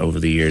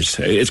over the years.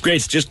 It's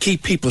great to just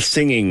keep people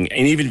singing,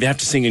 and even if you have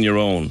to sing on your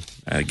own,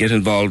 get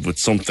involved with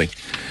something.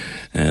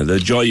 The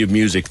joy of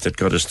music that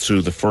got us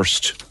through the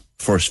first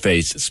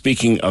phase.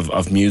 Speaking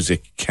of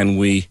music, can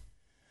we?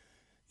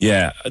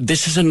 Yeah,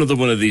 this is another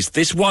one of these.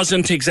 This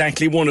wasn't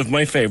exactly one of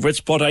my favourites,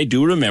 but I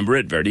do remember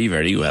it very,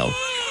 very well.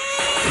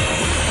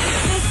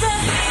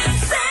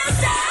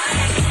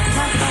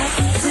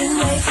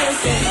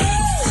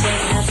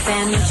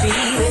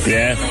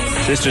 Yeah,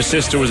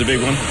 Sister was a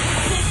big one.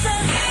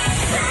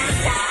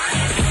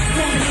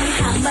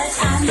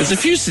 There's a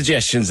few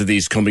suggestions of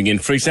these coming in.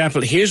 For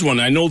example, here's one.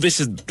 I know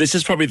this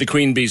is probably the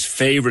Queen Bee's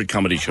favourite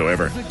comedy show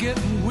ever.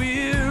 Getting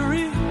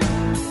weary,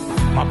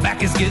 my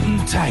back is getting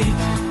tight.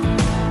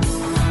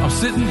 I'm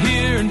sitting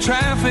here in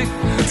traffic.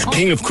 It's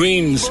King of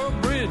Queens. Leah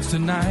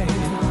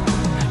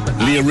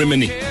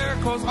Remini.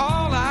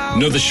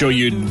 Another show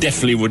you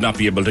definitely would not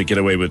be able to get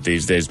away with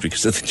these days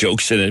because of the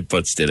jokes in it,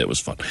 but still it was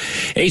fun.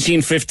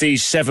 1850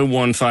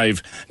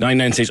 715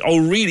 996. Oh,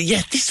 really?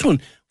 Yeah, this one.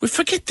 We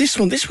forget this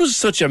one. This was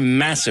such a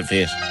massive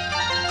hit.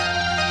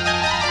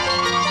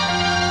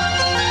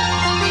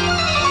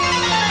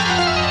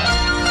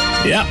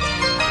 Yeah.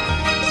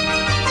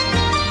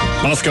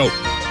 Moscow.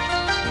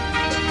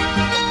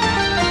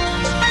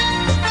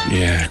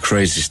 Yeah,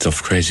 crazy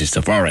stuff.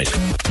 All right.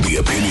 The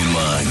Opinion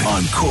Line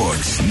on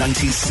Cork's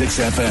 96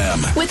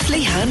 FM. With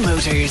Lehan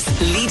Motors,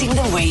 leading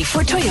the way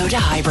for Toyota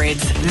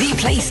hybrids. The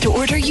place to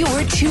order your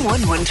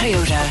 211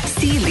 Toyota.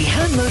 See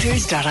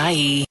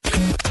lehanmotors.ie.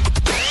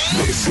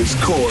 This is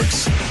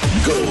Cork's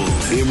Gold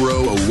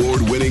IMRO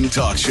award-winning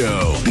talk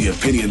show. The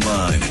Opinion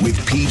Line with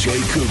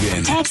PJ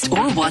Coogan. Text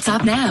or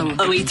WhatsApp now.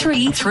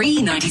 083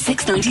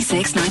 396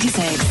 96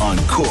 96. On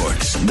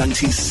Cork's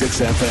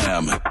 96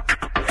 FM.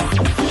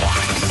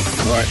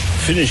 All right,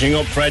 finishing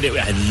up Friday. We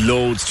had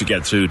loads to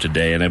get through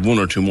today, and I have one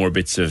or two more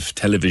bits of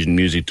television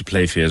music to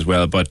play for you as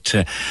well. But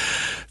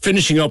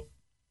finishing up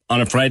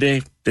on a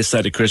Friday, this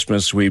side of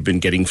Christmas, we've been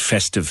getting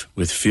festive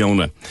with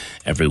Fiona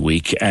every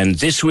week. And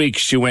this week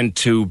she went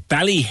to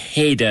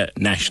Ballyheda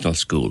National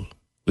School,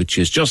 which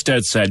is just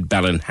outside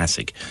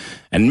Ballinhassig,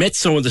 and met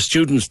some of the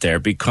students there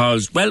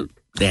because, well,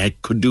 they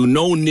could do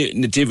no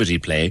nativity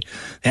play.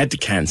 They had to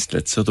cancel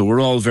it, so they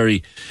were all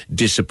very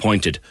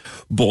disappointed.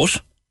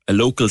 But a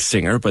local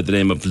singer by the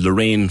name of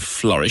Lorraine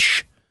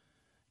Flourish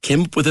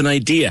came up with an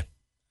idea.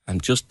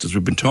 And just as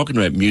we've been talking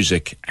about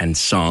music and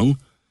song,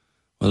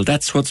 well,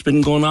 that's what's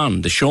been going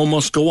on. The show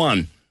must go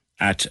on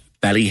at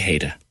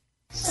Ballyheda.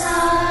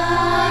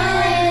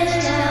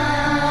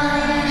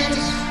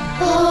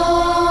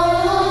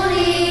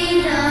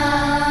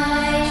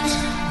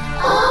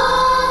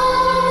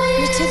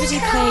 Nativity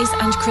plays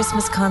and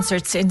Christmas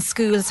concerts in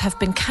schools have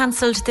been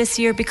cancelled this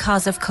year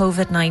because of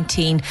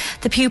COVID-19.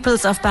 The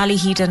pupils of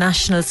Ballyheda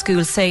National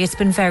School say it's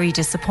been very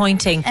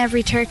disappointing.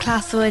 Every third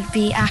class would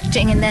be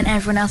acting and then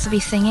everyone else would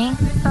be singing.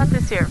 Not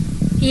this year?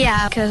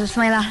 Yeah, because it's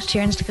my last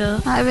year in school.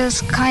 I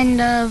was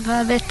kind of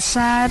a bit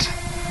sad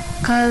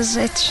because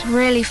it's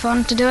really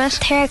fun to do it.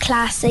 Third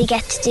class, they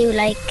get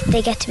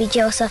to be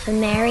Joseph and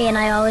Mary, and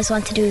I always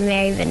wanted to be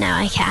Mary, but now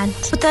I can't.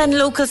 But then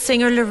local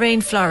singer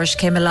Lorraine Flourish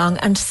came along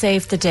and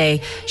saved the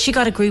day. She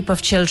got a group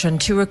of children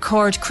to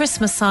record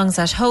Christmas songs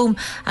at home,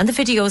 and the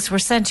videos were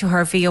sent to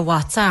her via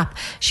WhatsApp.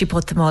 She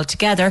put them all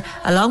together,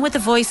 along with the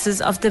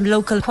voices of the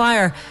local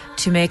choir,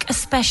 to make a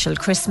special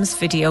Christmas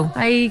video.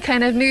 I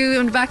kind of knew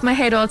in the back of my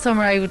head all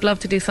summer I would love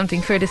to do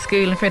something for the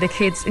school and for the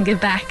kids and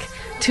give back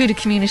to the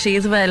community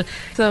as well.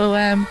 So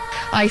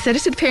I said it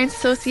to the Parents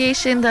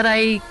Association that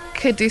I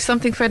could do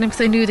something for them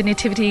because I knew the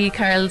nativity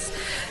carols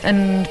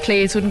and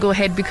plays wouldn't go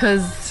ahead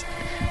because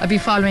I'd be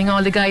following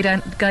all the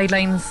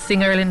guidelines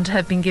Sing Ireland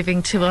have been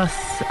giving to us.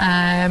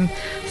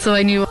 So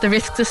I knew the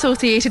risks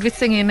associated with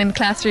singing in the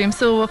classroom.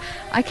 So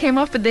I came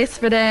up with this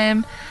for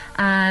them,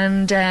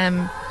 and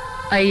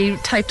I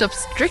typed up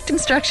strict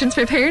instructions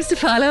for parents to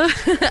follow.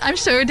 I'm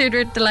sure they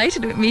were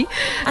delighted with me.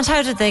 And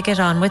how did they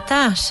get on with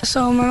that?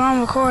 So my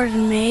mum recorded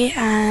me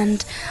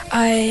and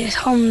I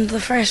hummed the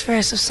first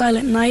verse of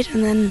Silent Night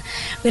and then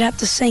we'd have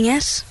to sing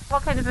it.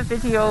 What kind of a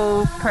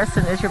video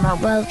person is your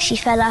mum? Well, she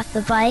fell off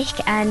the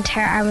bike and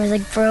her arm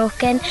was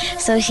broken,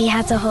 so she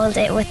had to hold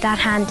it with that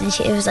hand, and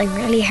it was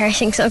really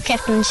hurting, so it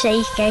kept on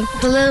shaking. I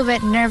was a little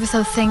bit nervous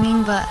of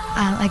singing, but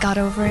I got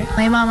over it.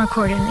 My mum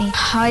recorded me.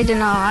 I don't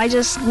know, I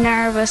just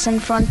nervous in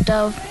front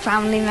of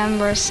family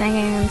members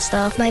singing and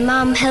stuff. My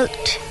mum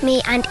helped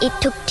me and it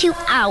took 2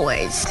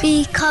 hours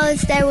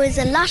because there was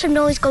a lot of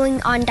noise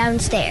going on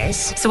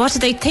downstairs. So what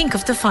did they think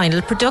of the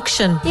final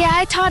production? Yeah,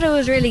 I thought it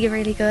was really,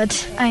 really good.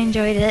 I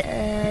enjoyed it.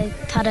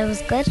 thought it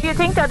was good. Do you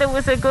think that it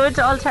was a good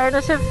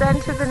alternative then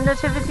to the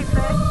nativity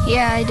play?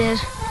 Yeah, I did.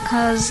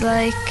 Because,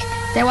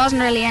 there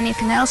wasn't really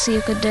anything else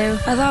you could do.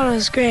 I thought it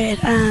was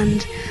great,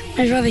 and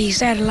my brother, he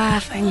started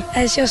laughing.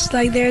 It's just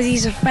there are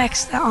these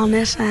effects on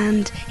it,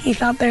 and he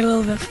thought they're a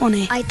little bit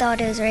funny. I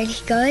thought it was really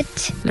good.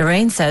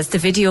 Lorraine says the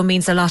video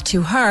means a lot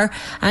to her,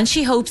 and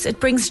she hopes it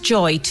brings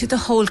joy to the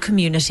whole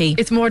community.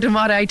 It's more than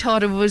what I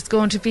thought it was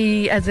going to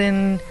be, as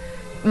in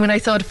when I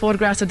saw the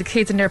photographs of the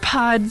kids in their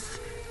pods,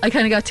 I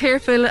kind of got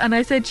tearful, and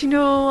I said, you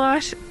know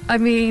what? I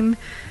mean,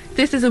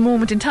 this is a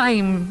moment in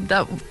time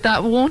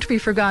that won't be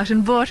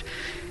forgotten, but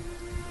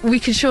we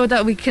can show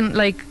that we can,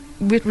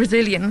 with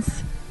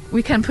resilience,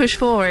 we can push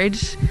forward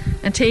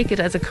and take it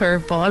as a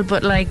curveball.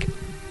 But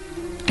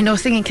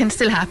singing can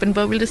still happen,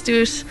 but we'll just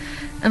do it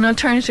an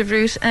alternative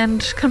route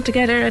and come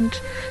together and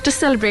just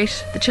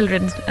celebrate the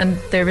children and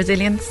their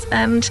resilience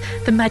and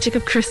the magic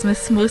of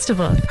Christmas most of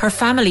all. Her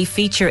family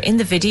feature in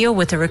the video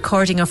with a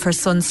recording of her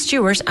son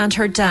Stuart and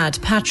her dad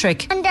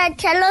Patrick. And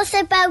tell us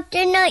about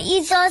the night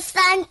you saw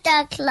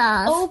Santa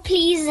Claus. Oh,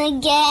 please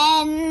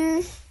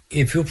again.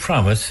 If you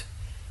promise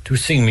to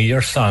sing me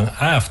your song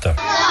after.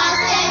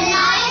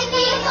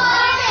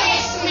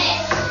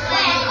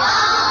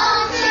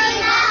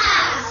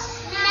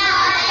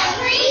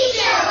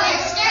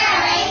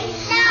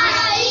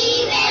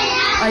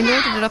 I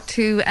loaded it up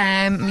to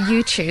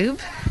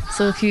YouTube,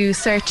 so if you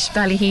search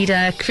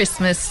Ballyheda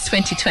Christmas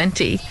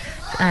 2020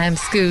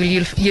 school,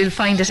 you'll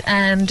find it.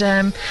 And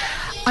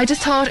I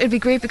just thought it'd be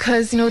great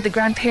because the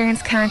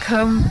grandparents can't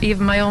come,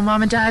 even my own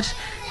mum and dad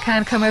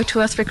can't come out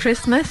to us for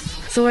Christmas.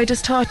 So I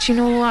just thought, you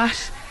know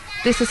what,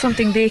 this is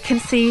something they can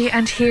see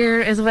and hear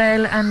as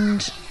well,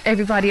 and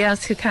everybody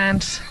else who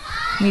can't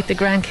meet the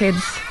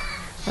grandkids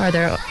or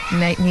their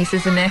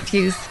nieces and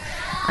nephews.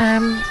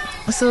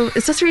 So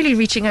it's just really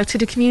reaching out to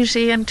the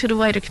community and to the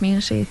wider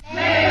community.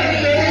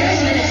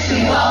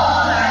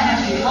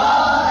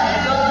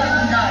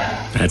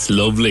 That's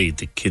lovely.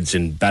 The kids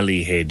in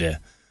Ballyheda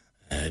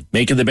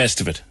making the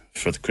best of it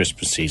for the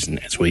Christmas season,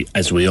 as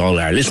we all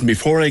are. Listen,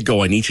 before I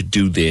go, I need to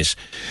do this.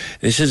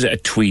 This is a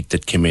tweet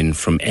that came in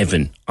from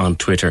Evan on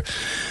Twitter.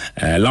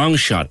 Long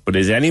shot, but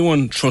is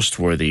anyone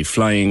trustworthy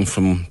flying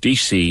from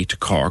DC to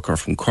Cork or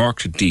from Cork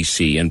to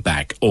DC and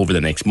back over the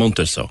next month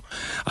or so?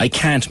 I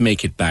can't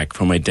make it back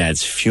from my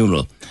dad's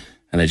funeral,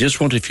 and I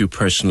just want a few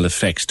personal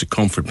effects to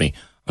comfort me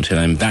until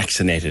I'm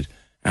vaccinated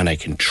and I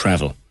can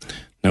travel.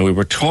 Now, we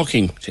were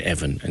talking to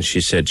Evan, and she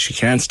said she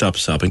can't stop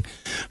sobbing.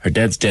 Her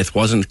dad's death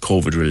wasn't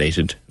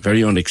COVID-related,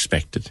 very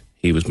unexpected.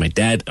 He was my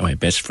dad and my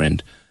best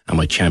friend and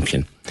my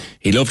champion.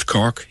 He loved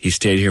Cork. He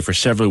stayed here for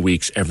several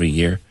weeks every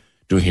year,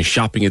 doing his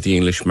shopping at the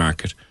English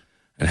market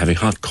and having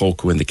hot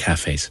cocoa in the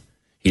cafes.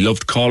 He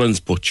loved Collins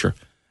Butcher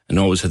and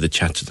always had the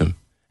chat to them.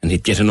 And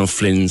he'd get enough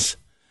Flynn's.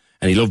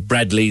 And he loved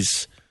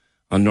Bradley's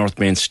on North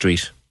Main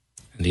Street.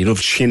 And he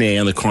loved Chinné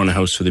on the corner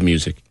house for the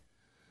music.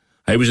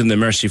 I was in the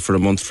Mercy for a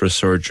month for a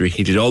surgery.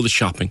 He did all the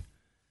shopping.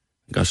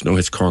 Got to know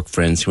his Cork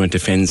friends. He went to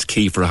Fenn's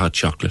Quay for a hot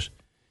chocolate.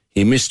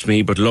 He missed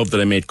me, but loved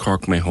that I made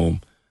Cork my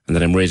home and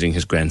that I'm raising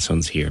his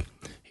grandsons here.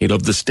 He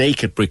loved the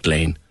steak at Brick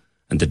Lane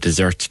and the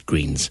desserts at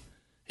Greens.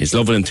 His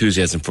love and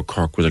enthusiasm for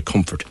Cork were a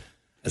comfort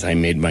as I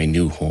made my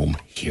new home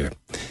here.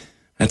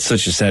 That's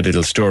such a sad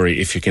little story.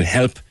 If you can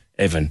help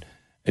Evan,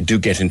 do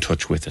get in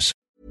touch with us.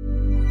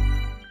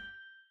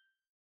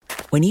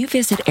 When you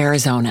visit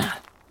Arizona,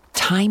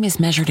 time is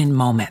measured in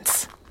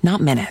moments,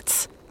 not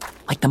minutes.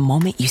 Like the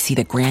moment you see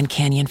the Grand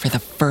Canyon for the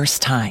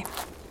first time.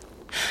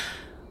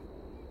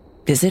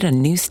 Visit a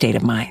new state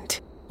of mind.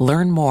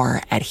 Learn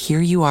more at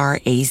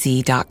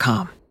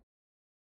hereyouareaz.com.